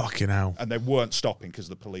 Fucking hell. and they weren't stopping because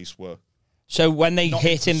the police were. So when they Not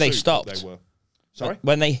hit in him, they pursuit, but stopped. They were. Sorry.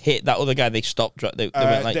 When they hit that other guy, they stopped. They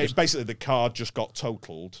went like, just- Basically, the car just got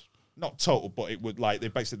totaled. Not totaled, but it would like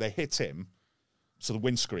they hit him, so the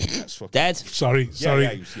windscreen gets fucking dead. Sorry.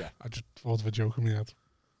 Yeah. I just thought of a joke in my head.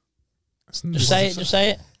 Just say it. Just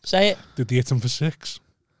say it. Say it. Did they hit him for 6?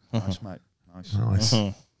 Nice, mate. Nice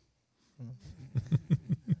Nice.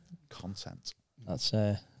 content. That's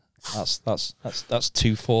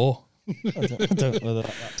 2-4. I don't know whether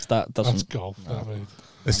that doesn't. That's golf. David.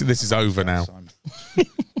 This is over now. Simon.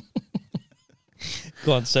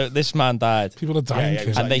 Go on. So this man died, People are dying. Yeah, kid.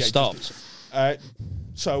 it's and like- they yeah, stopped.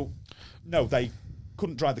 So, no, they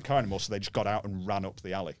couldn't drive the car anymore, so they just got out and ran up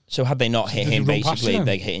the alley. So had they not hit Did him, you run past basically him?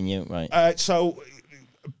 they're hitting you, right? So,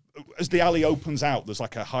 as the alley opens out, there's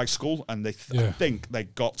like a high school, and I think they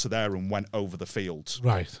got to there and went over the fields.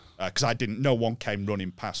 Right. Because no one came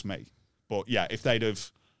running past me. But yeah, if they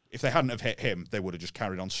hadn't have hit him, they would have just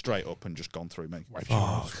carried on straight up and just gone through me.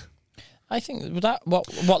 Fuck. I think would that what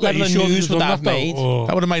level of You sure news you've would done that have made? though, or-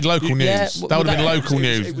 That would have made local news. Yeah, that would have been that- local it was-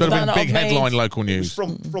 news. it That would was- have been that big not made- headline local It was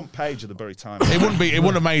news. front page of the Bury Times. It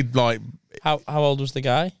wouldn't have made like. How old was the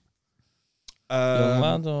guy? Young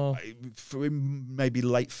lad, or For him, maybe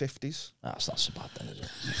late 50s. that's not so bad then, is it?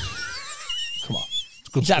 Come on,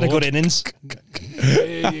 Good he's had a sport. good innings. There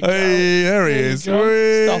you go. Hey, there he is. Stop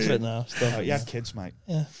it now. Stop it. He had kids, mate.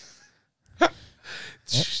 Yeah.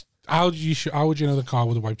 How would you know the car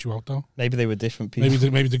would have wiped you out though? Maybe they were different people.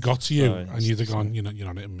 Maybe they got to you Sorry. and you'd have gone, you're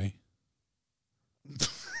not hitting me.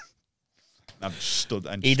 I've just stood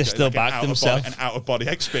and He'd have just still like backed himself. An out of body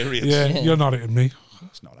experience. Yeah, you're not hitting me.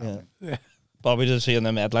 It's not happening. Yeah. Bobby does see on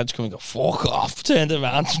them headlights coming, go fuck off, turned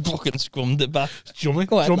around, fucking scrummed it back. Jump it,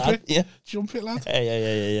 Go ahead, jump lad. it, Yeah. jump it, lad.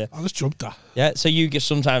 Yeah. I just jumped that. Yeah, so you get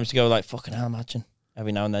sometimes to go like, fucking hell, imagine.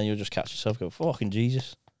 Every now and then you'll just catch yourself go, fucking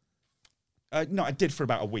Jesus. No, I did for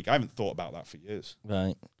about a week. I haven't thought about that for years.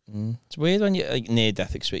 Right. It's weird when you like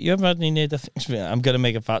near-death experience. You ever had any near-death experience? I'm going to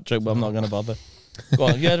make a fat joke, but I'm not going to bother. Go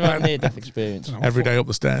on, have you ever had a near-death experience? Every day up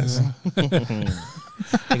the stairs.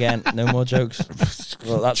 Again, no more jokes.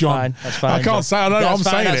 Well, that's John. fine. That's fine. I can't say. I don't know. I'm That's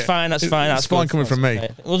fine, saying that's it. fine. That's fine. It's fine coming from me. Okay.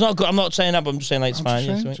 Well, it's not good. I'm not saying that, but I'm just saying like it's I'm fine.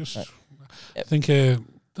 just Yeah, saying, sweet. I think,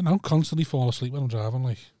 don't know, constantly fall asleep when I'm driving.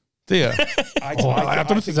 Like, Do you? I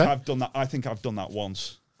think I've done that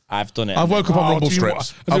once. I've done it. I've woke up on Oh, rumble do you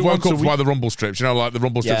strips. wa- I've do it woke once a up by the rumble strips. You know, like the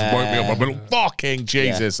rumble strips Yeah. woke me up. I've been fucking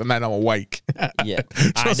Jesus, and then I'm awake. Yeah.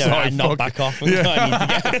 I Just don't. I like knock fuck- back off. And Yeah. I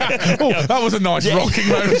need to get. Oh, that was a nice rocking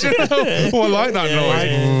motion. Oh, I like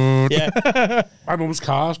that noise. Yeah. my mum's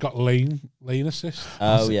car's got lane assist.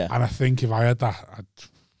 Oh yeah. And I think if I had that, I'd...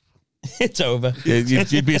 It's over. Yeah,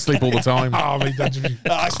 you'd be asleep all the time. Oh, mate, that'd be...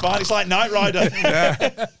 It's fine. It's like Knight Rider.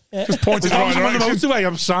 Just pointed As long right as I'm on the direction. motorway,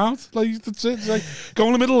 I'm sound. Like, that's it. It's like, go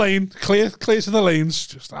in the middle lane, clear to the lanes.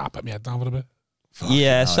 Just, put my head down for a bit.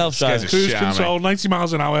 Yeah. Self-driving. scares Cruise Shit, I mean. control, 90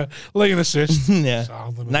 miles an hour, lane assist. Yeah.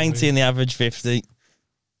 Sound in the 90 lane. in the average 50.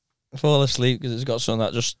 Fall asleep because it's got something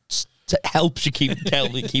that just helps you keep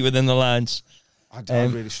within the lines. I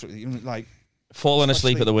really struggle. Like, Falling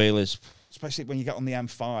asleep Especially- at the wheel is. especially when you get on the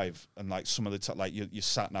M5 and like some of the like your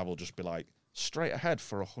sat nav will just be like straight ahead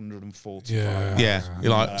for 145. Yeah. Yeah,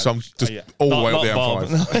 you're like, so I'm just yeah. all the way up the Bob.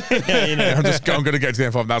 M5. Yeah, you know. I'm going to get to the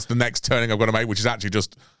M5. That's the next turning I've got to make, which is actually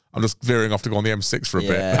just, I'm just veering off to go on the M6 for a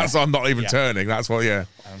bit. Yeah. That's I'm not even Yeah. turning. That's what, yeah.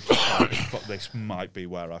 But this might be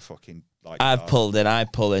where I fucking like. I pull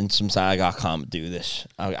in sometimes I can't do this.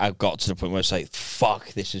 I've got to the point where it's like, fuck,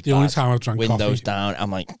 this is The bad. only time I've drank Windows coffee- down.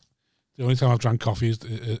 I'm like, The only time I've drank coffee is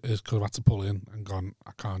because I've had to pull in and gone,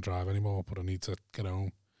 I can't drive anymore, but I need to get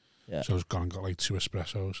home. Yeah. So I've gone and got like 2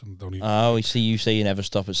 espressos and don't even... oh, we see you say you never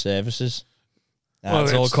stop at services.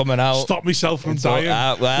 That's Well, all it's coming out. Stop myself from It's all dying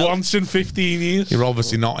out, well. once in 15 years. You're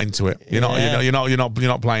obviously not into it. You're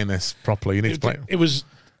not playing this properly. You need to play. It was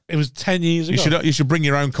 10 years ago. You should bring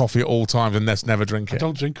your own coffee at all times and never drink I it.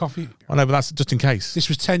 don't drink coffee. I know, but that's just in case. This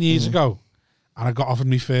was 10 years ago, and I got offered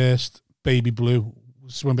me first Baby Blue.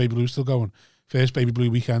 This is when Baby Blue was still going. First Baby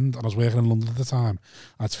Blue weekend, and I was working in London at the time.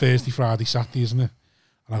 And it's Thursday, Friday, Saturday, isn't it?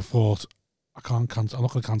 And I thought, I can't cancel. I'm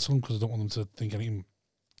not going to cancel them because I don't want them to think anything,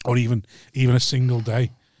 or even a single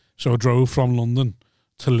day. So I drove from London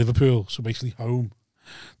to Liverpool, so basically home,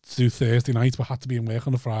 to do Thursday night, but had to be in work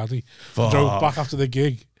on a Friday. Drove back after the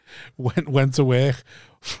gig, went to work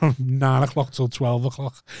from 9 o'clock till 12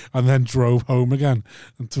 o'clock, and then drove home again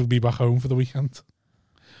and took me back home for the weekend.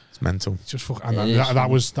 It's mental. Just fuck, and It then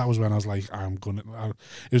is. that was when I was like, I'm gonna.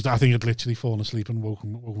 I think I'd literally fallen asleep and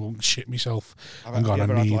woken and shit myself. Have and you gone,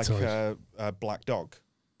 ever I had need like to. a black dog?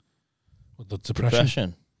 The depression.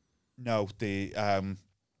 Depression. No, the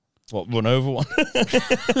What, run over one?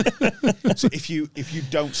 so if you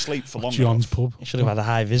don't sleep for long John's enough, pub. You should have had a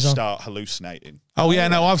high vis you on. start hallucinating. Oh yeah,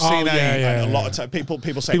 no, I've seen yeah, a. yeah. And a lot of time, people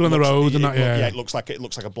say People it on the looks- road and that, yeah. it looks like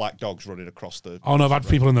a black dog's running across the. Oh no, I've had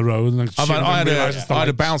people in the road and like, I shit, had didn't realise it's the a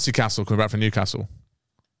lights. bouncy castle coming back from Newcastle.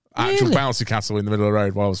 Actual Really? bouncy castle in the middle of the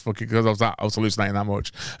road while I was fucking because I was hallucinating that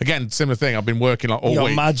much. Again, similar thing. I've been working like all Your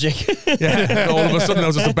week. magic. Yeah. All of a sudden there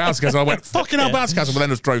was just a bouncy castle. I went fucking hell, bouncy castle, but then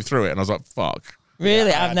just drove through it and I was like, fuck.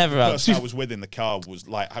 Really? I've never The had. person I was with in the car was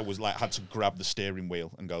like, had to grab the steering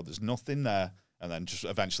wheel and go, "There's nothing there." And then just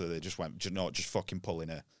eventually they just went, just fucking pulling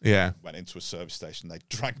it. Yeah, Went into a service station. They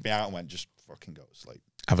dragged me out and went, just fucking go to sleep.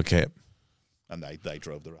 have a kip. And they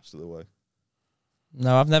drove the rest of the way.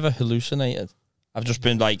 No, I've never hallucinated. I've just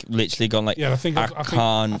been like literally gone like, Yeah, I think I think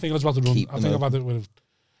I was about to run. keep I think them I've had it with.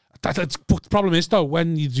 That's, but the problem is though,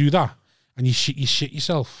 when you do that and you shit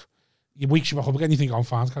yourself, you wakes you back up again. You think, I'm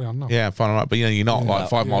fine, carry on now. Yeah, fine, all right. But you know, you're not like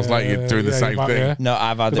 5 miles later. You're doing the same you're back, thing. yeah. No,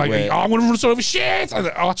 I've had It's it like, where I'm going to run us over shit. And,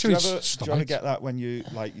 actually, Do you it's ever get that when you're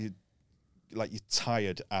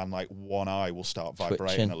tired and like one eye will start vibrating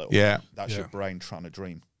Twitching. a little? Yeah. That's Yeah. your brain trying to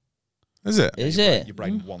dream. Is it? is your it? Your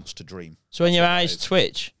brain wants to dream. So when your That's what eyes it is.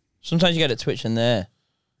 twitch, sometimes you get it twitching there.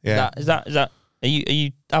 Yeah. Is that? Are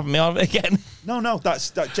you having me on it again? No,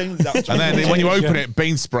 that's genuinely. That's And then when you Yeah. open it,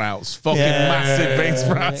 bean sprouts, fucking Yeah. massive bean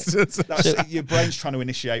sprouts. that's your brain's trying to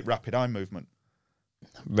initiate rapid eye movement.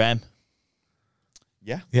 REM.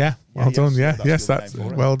 Yeah. Yeah, well yes, done. Yeah, that's yes, the name that's for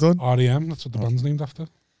it. well done. REM, that's what the band's named after.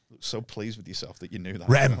 So pleased with yourself that you knew that.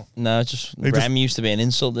 Rem. Well, No, just They just- REM used to be an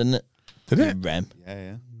insult, didn't it? Did it? REM.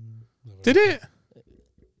 Yeah. Did it?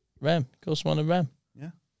 REM. Call someone a REM.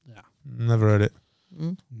 Never heard it.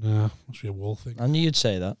 Nah, must be a wool thing. I knew you'd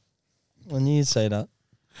say that.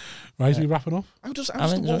 Right, are we wrapping up? How does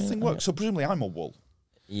the wool thing work? So presumably I'm a wool.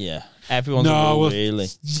 Yeah, everyone's a wool, really.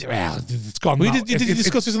 Well, it's gone. Did you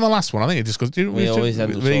discuss this in the last one? I think you discussed. We always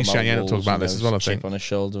end up talking talk about this as well. I think. Chip on his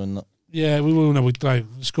shoulder and that. Yeah, we will know. We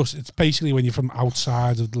discuss. It's basically when you're from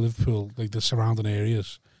outside of Liverpool, like the surrounding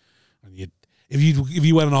areas, and if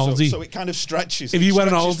you went on Aldi, so it kind of stretches. If you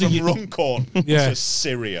went on Aldi, from Runcorn to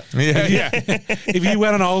Syria. Yeah. If you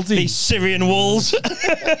went on Aldi, These Syrian wolves.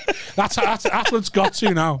 that's what it's got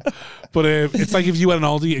to now. But it's like if you went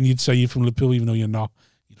on Aldi and you'd say you're from Liverpool, even though you're not.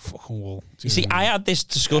 Fucking wool. You see, I had this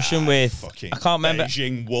discussion with I can't remember.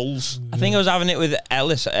 Beijing wolves. I think I was having it with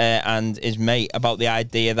Ellis and his mate about the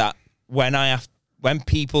idea that when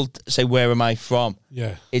people say where am I from,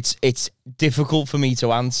 it's difficult for me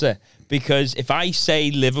to answer because if I say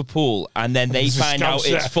Liverpool and then they find out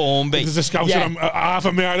it's Formby, there's a Scouser. I'm half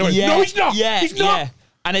a minute away. No, he's not. He's not. Yeah.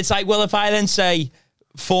 And it's like, well, if I then say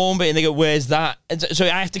Formby and they go, where's that? And so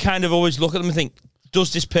I have to kind of always look at them and think,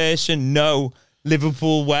 does this person know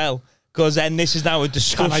Liverpool well? Because then this is now a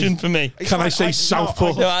discussion for me. Can I say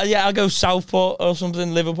Southport? I'll go Southport or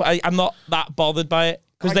something. Liverpool. I'm not that bothered by it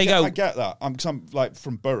because they go. I get that. I'm like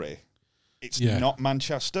from Bury. It's not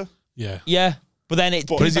Manchester. Yeah. But then it's.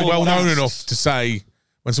 But is it well known enough to say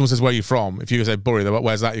when someone says where you're from? If you say Bury,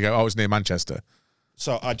 where's that? You go, oh, it's near Manchester.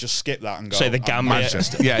 So I just skip that and go. Say the Gambia.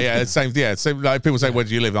 Manchester. yeah. Same. Yeah. Same, like people say, where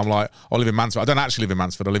do you live? I'm like, I live in Mansfield. I don't actually live in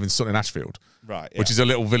Mansfield. I live in Sutton Ashfield. Right. Yeah. Which is a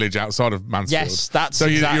little village outside of Mansfield. Yes, that's so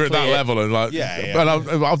exactly you're at that it. level and like. Yeah. But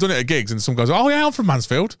I've done it at gigs and someone goes, oh yeah, I'm from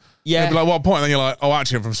Mansfield. Yeah. They'll be like, what point? And then you're like, oh,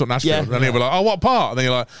 actually, I'm from Sutton Ashfield. Yeah. And he'll be like, oh, what part? And then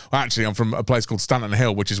you're like, well, actually, I'm from a place called Stanton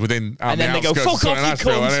Hill, which is within. And then they go, fuck fuck off,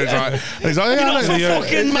 you cunt. And he's like, yeah,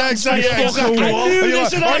 fucking exactly.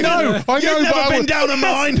 I know. You've never been down a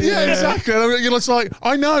mine. Yeah, exactly. You're just like,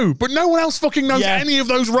 I know, but no one else fucking knows any of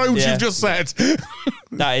those roads you've just said.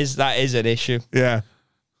 That is an issue. Yeah.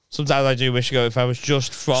 Sometimes I do wish if I was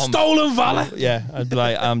just from Stolen Valley. Yeah, I'd be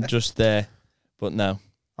like, I'm just there, but no.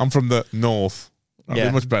 I'm from the north. That'd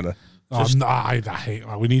be much better. I hate.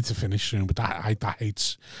 We need to finish soon, but that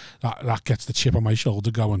hates. That gets the chip on my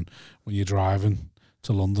shoulder going when you're driving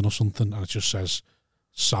to London or something, and it just says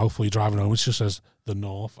south. Or you're driving home, it just says the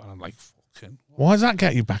north, and I'm like, fucking. Why does that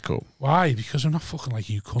get you back up? Why? Because I'm not fucking like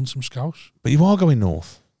you cunts from Scouse. But you are going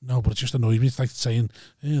north. No, but it just annoys me. It's like saying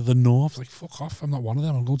the north. Like, fuck off. I'm not one of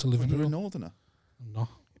them. I'm going to Liverpool. You're a northerner. I'm not.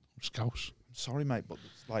 I'm Scouse. Sorry, mate, but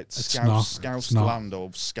it's like Scouse land or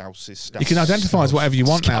Scouse's Scouse. You can identify as whatever you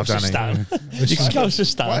want now, Danny.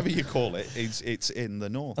 Scousistan. Whatever you call it, it's in the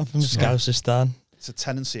north. I'm from Scousistan. It's a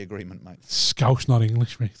tenancy agreement, mate. Scouse, not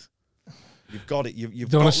English, mate. You've got it. You've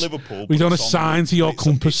got Liverpool. We don't assign to your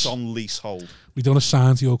compass. It's on leasehold. We don't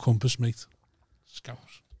assign to your compass, mate. Scouse.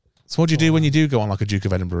 So what do you do when you do go on like a Duke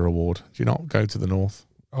of Edinburgh award? Do you not go to the north?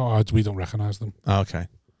 Oh, we don't recognise them. Oh, okay.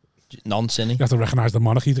 Non-sinny. You have to recognise the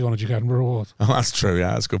monarchy to go on a Duke of Edinburgh award. Oh, that's true.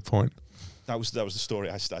 Yeah, that's a good point. That was the story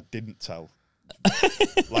I didn't tell.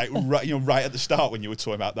 Like right at the start when you were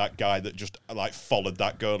talking about that guy that just like followed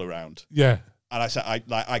that girl around. Yeah. And I said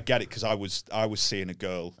I get it because I was seeing a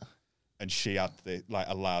girl, and she had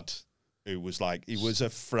a lad who was like he was a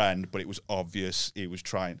friend, but it was obvious he was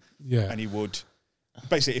trying. Yeah. And he would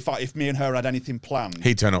basically if me and her had anything planned,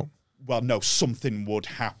 he'd turn up. Well, no, something would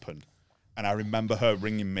happen. And I remember her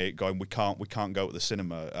ringing me, going, "We can't go to the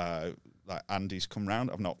cinema. Like Andy's come round.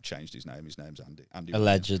 I've not changed his name. His name's Andy. Andy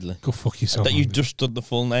Allegedly. Go fuck yourself. That you just done the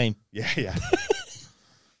full name. Yeah.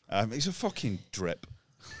 He's a fucking drip.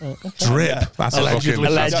 Oh, okay. Drip. Yeah. That's allegedly.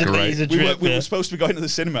 Allegedly, he's a drip. We were supposed to be going to the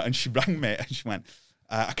cinema, and she rang me, and she went,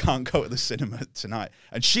 "I can't go to the cinema tonight."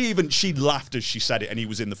 And she laughed as she said it, and he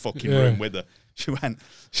was in the fucking room with her. She went.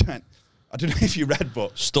 I don't know if you read,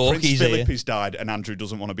 but Prince Philip has died and Andrew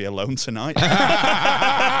doesn't want to be alone tonight.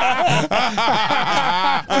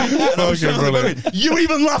 You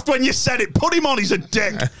even laughed when you said it. Put him on, he's a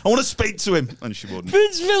dick. I want to speak to him. And she wouldn't.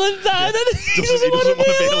 Prince Philip died and he doesn't want to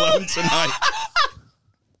be alone tonight.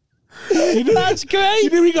 That's great.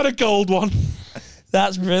 You knew he got a gold one.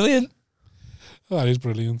 That's brilliant. That is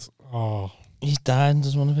brilliant. Oh. He's died and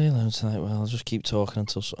doesn't want to be alone tonight. Well, I'll just keep talking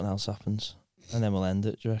until something else happens. And then we'll end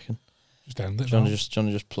it, do you reckon? Just end it. Do you want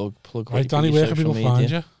to just plug? Right, Danny, where can people find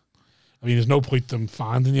you? I mean, there's no point them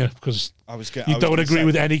finding you because you don't agree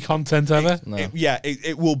with any content ever.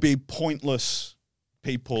 It will be pointless.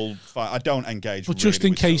 People, I don't engage. But just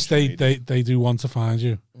in case they do want to find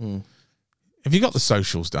you, have you got the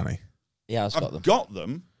socials, Danny? Yeah, I've got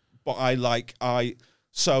them, but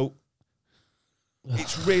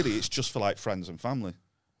it's just for like friends and family.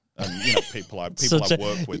 and people I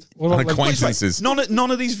work with. Well, And acquaintances.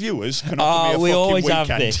 None of these viewers can offer me a we fucking always weekend.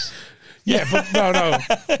 have this. Yeah, but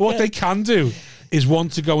no. What they can do is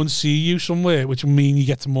want to go and see you somewhere, which will mean you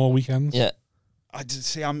get to more weekends. Yeah.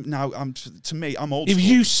 I'm to me, I'm old If school.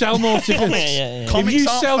 you sell more tickets, Yeah. Comics if you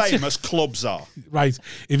aren't sell famous, clubs are. right?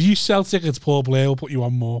 If you sell tickets, Paul Blair will put you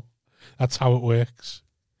on more. That's how it works.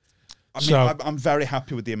 I mean, So- I'm very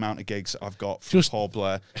happy with the amount of gigs I've got from Paul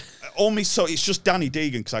Blair. Only so it's just Danny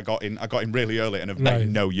Deegan because I got in really early and have Right. made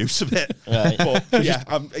no use of it. Right. But yeah,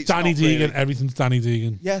 it's Danny not Deegan, really- everything's Danny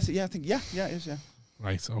Deegan. Yeah, I think it is. Yeah,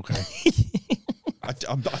 Right, okay. I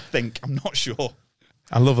think I'm not sure.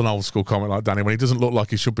 I love an old school comic like Danny when he doesn't look like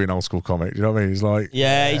he should be an old school comic. You know what I mean? He's like,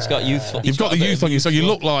 Yeah, he's got youthful. you've got the youth on you, so you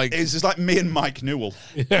look like, It's like me and Mike Newell,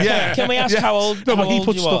 yeah. Can we ask how old? No, how but he old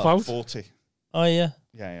puts you stuff are? out. 40. Oh yeah,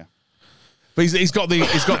 Yeah. But he's got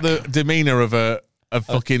the demeanor of a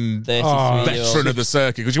fucking 33-year-old. veteran of the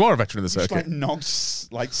circuit, because you are a veteran of the Just circuit. like knocks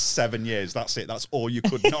like 7 years. That's it. That's all you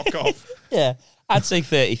could knock off. Yeah, I'd say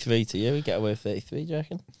 33 to you. We get away with 33. Do you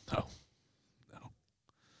reckon? No.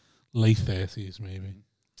 Late 30s, maybe.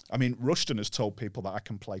 I mean, Rushton has told people that I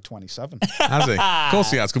can play 27. Has he? Of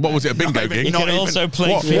course he has. 'Cause what was it, a bingo Not even- gig? You Not can even- also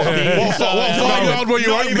play What- 50. what 5-year-old were you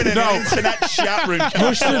Not opening? even in No. an internet chat room. can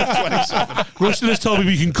I play 27. Rustin has told me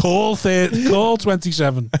we can call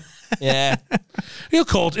 27. Yeah. He'll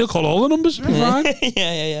call all the numbers. It'll be fine.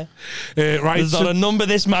 yeah. Right, There's so not a number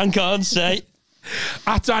this man can't say.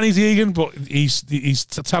 at Danny Deegan, but he's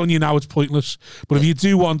telling you now it's pointless. But if you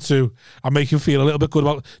do want to, and make him feel a little bit good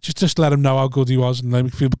about, just let him know how good he was, and let him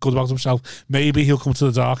feel good about himself. Maybe he'll come to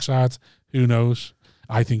the dark side. Who knows?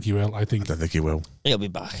 I think he will. I I don't think he will. He'll be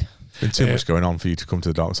back. Been too much going on for you to come to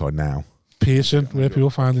the dark side now. Pearson, where are people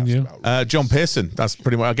finding you? John Pearson. That's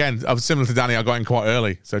pretty much, again, I was similar to Danny. I got in quite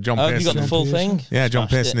early. So John Oh, have Pearson. you got the full thing? Yeah, John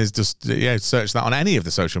Smashed Pearson it. is just, search that on any of the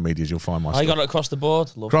social medias. You'll find my I stuff. got it across the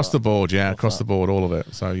board. Love Across that. the board, yeah, across the board, all of it.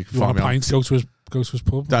 So you can You want find a me on. pint? Go to his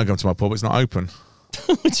pub. Don't come to my pub, it's not open.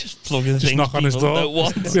 Just plugging Just things knock on his people door. don't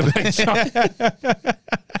want.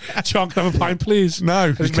 John, can I have a pint, please? No,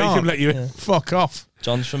 you Just make can't. him let you in. Fuck off.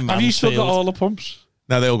 John's from Have you still got Mansfield. all the pumps?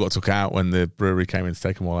 No, they all got took out when the brewery came in to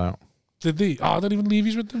take them all out. Did they? Oh, I don't even leave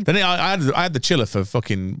you with them. Then I had the chiller for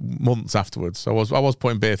fucking months afterwards. I was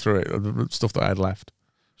putting beer through it, the stuff that I had left.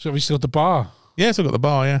 So have you still at the bar? Yeah, still got the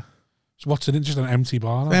bar, yeah. So what's it in? Just an empty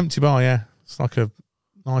bar? now? Empty bar, yeah. It's like a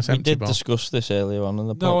nice We empty did bar. discuss this earlier on in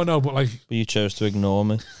the No, I pod, know, but like, but you chose to ignore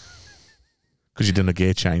me. Because you done a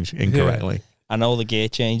gear change incorrectly. And all the gear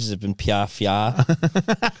changes have been pia.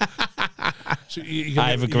 so you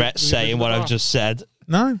I regret saying what I've just said.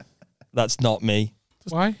 No? That's not me.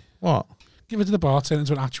 Why? What? Give it to the bar, turn it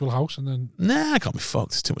into an actual house, and then Nah, I can't be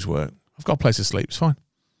fucked. It's too much work. I've got a place to sleep. It's fine.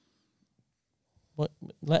 What?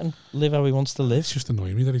 Let him live how he wants to live. it's just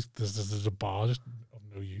annoying me that there's a bar just of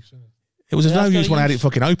no use in it. It was of Yeah, no I've use got when I had it use.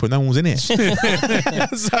 fucking open. No one was in it. So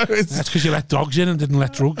it's... That's because you let dogs in and didn't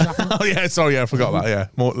let drugs happen. Oh, yeah, sorry, yeah, I forgot that, yeah.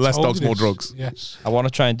 Less Told dogs, you more this. drugs. Yes. I want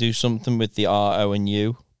to try and do something with the R, O, and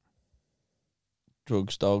U.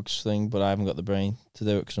 Drugs, dogs thing, but I haven't got the brain to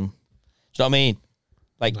do it because I'm... Do you know what I mean?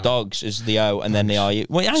 Like dogs is the O and then the R. U.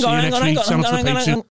 Wait, hang See you on, next hang week. on. Sign up for the Patreon.